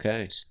 Nope.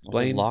 Okay.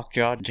 Blaine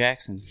Lockjaw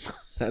Jackson.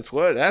 That's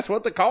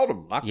what they called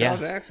him, Lockjaw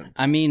Jackson.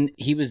 I mean,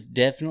 he was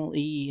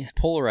definitely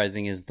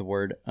polarizing is the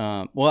word.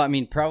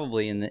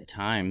 Probably in the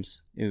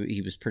times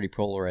he was pretty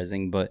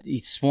polarizing, but he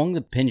swung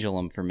the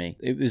pendulum for me.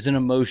 It was an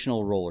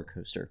emotional roller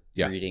coaster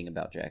reading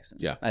about Jackson.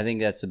 Yeah. I think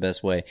that's the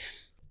best way.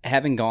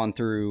 Having gone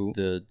through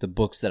the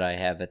books that I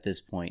have at this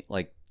point,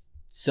 like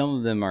some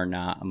of them are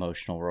not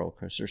emotional roller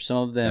coasters.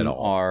 Some of them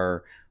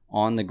are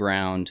on the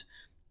ground.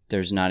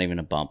 There's not even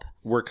a bump.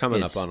 We're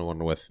coming up on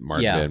one with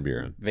Martin Van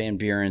Buren. Van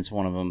Buren's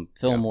one of them.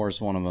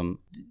 Fillmore's one of them.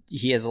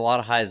 He has a lot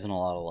of highs and a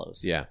lot of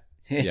lows. Yeah.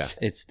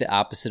 It's the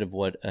opposite of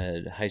what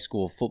a high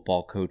school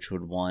football coach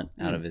would want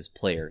out of his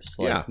players.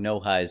 Like no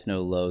highs,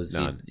 no lows.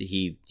 None.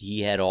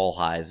 He had all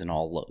highs and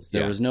all lows.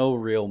 There was no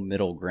real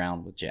middle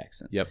ground with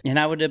Jackson. Yep. And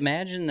I would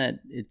imagine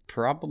that it's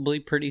probably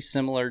pretty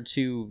similar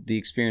to the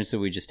experience that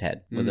we just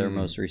had with our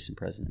most recent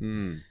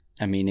president.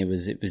 I mean, it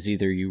was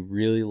either you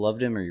really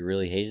loved him or you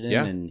really hated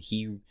him, and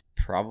he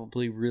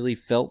probably really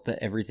felt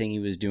that everything he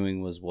was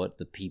doing was what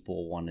the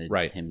people wanted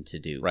him to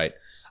do. Right.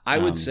 I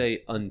would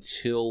say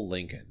until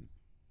Lincoln,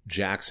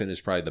 Jackson is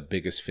probably the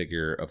biggest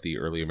figure of the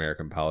early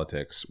American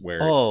politics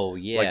where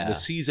like the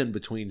season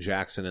between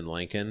Jackson and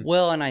Lincoln.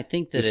 Well, and I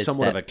think that it's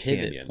somewhat that of a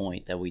pivot canyon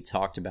point that we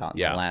talked about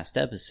in the last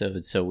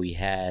episode. So we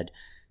had,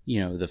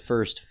 the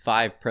first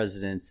 5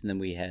 presidents, and then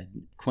we had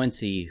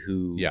Quincy,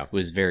 who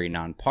was very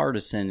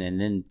nonpartisan,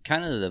 and then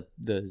kind of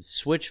the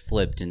switch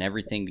flipped and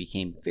everything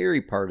became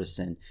very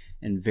partisan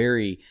and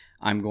very,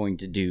 I'm going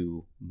to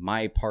do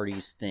my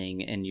party's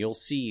thing. And you'll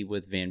see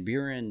with Van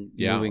Buren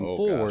moving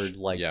forward,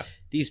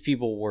 these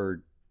people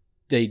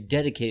they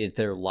dedicated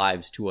their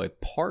lives to a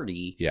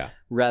party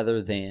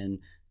rather than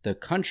the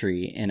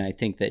country. And I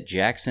think that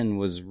Jackson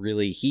was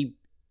really,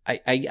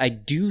 I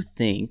do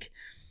think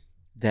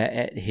that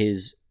at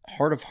his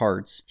heart of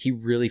hearts, he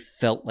really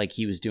felt like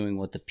he was doing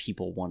what the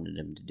people wanted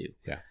him to do.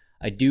 Yeah.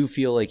 I do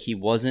feel like he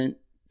wasn't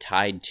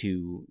tied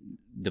to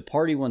the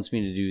party wants me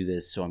to do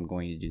this, so I'm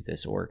going to do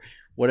this, or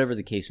whatever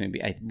the case may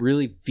be. I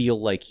really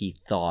feel like he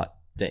thought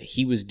that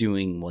he was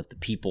doing what the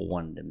people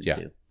wanted him to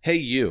do. Hey,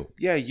 you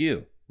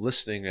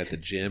listening at the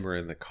gym or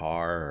in the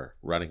car or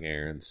running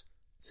errands.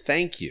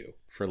 Thank you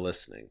for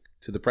listening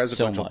to the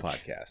Presidential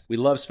Podcast. We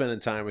love spending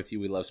time with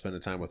you. We love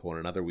spending time with one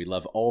another. We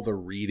love all the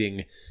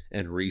reading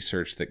and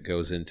research that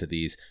goes into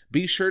these.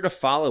 Be sure to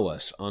follow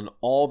us on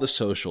all the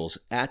socials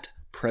at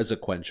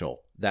Presequential.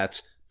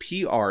 That's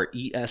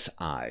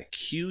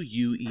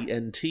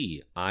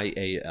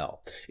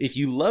PRESIQUENTIAL. If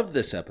you love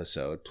this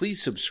episode,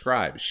 please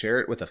subscribe, share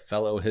it with a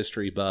fellow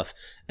history buff,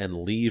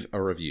 and leave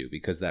a review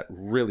because that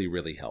really,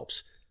 really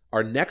helps.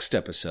 Our next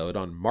episode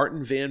on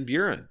Martin Van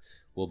Buren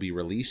will be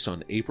released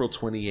on April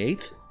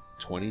 28th,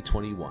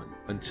 2021.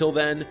 Until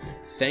then,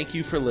 thank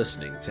you for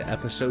listening to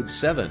episode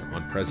 7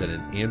 on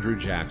President Andrew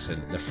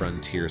Jackson, the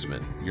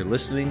Frontiersman. You're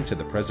listening to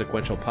the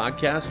Presequential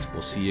Podcast.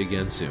 We'll see you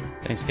again soon.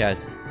 Thanks,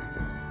 guys.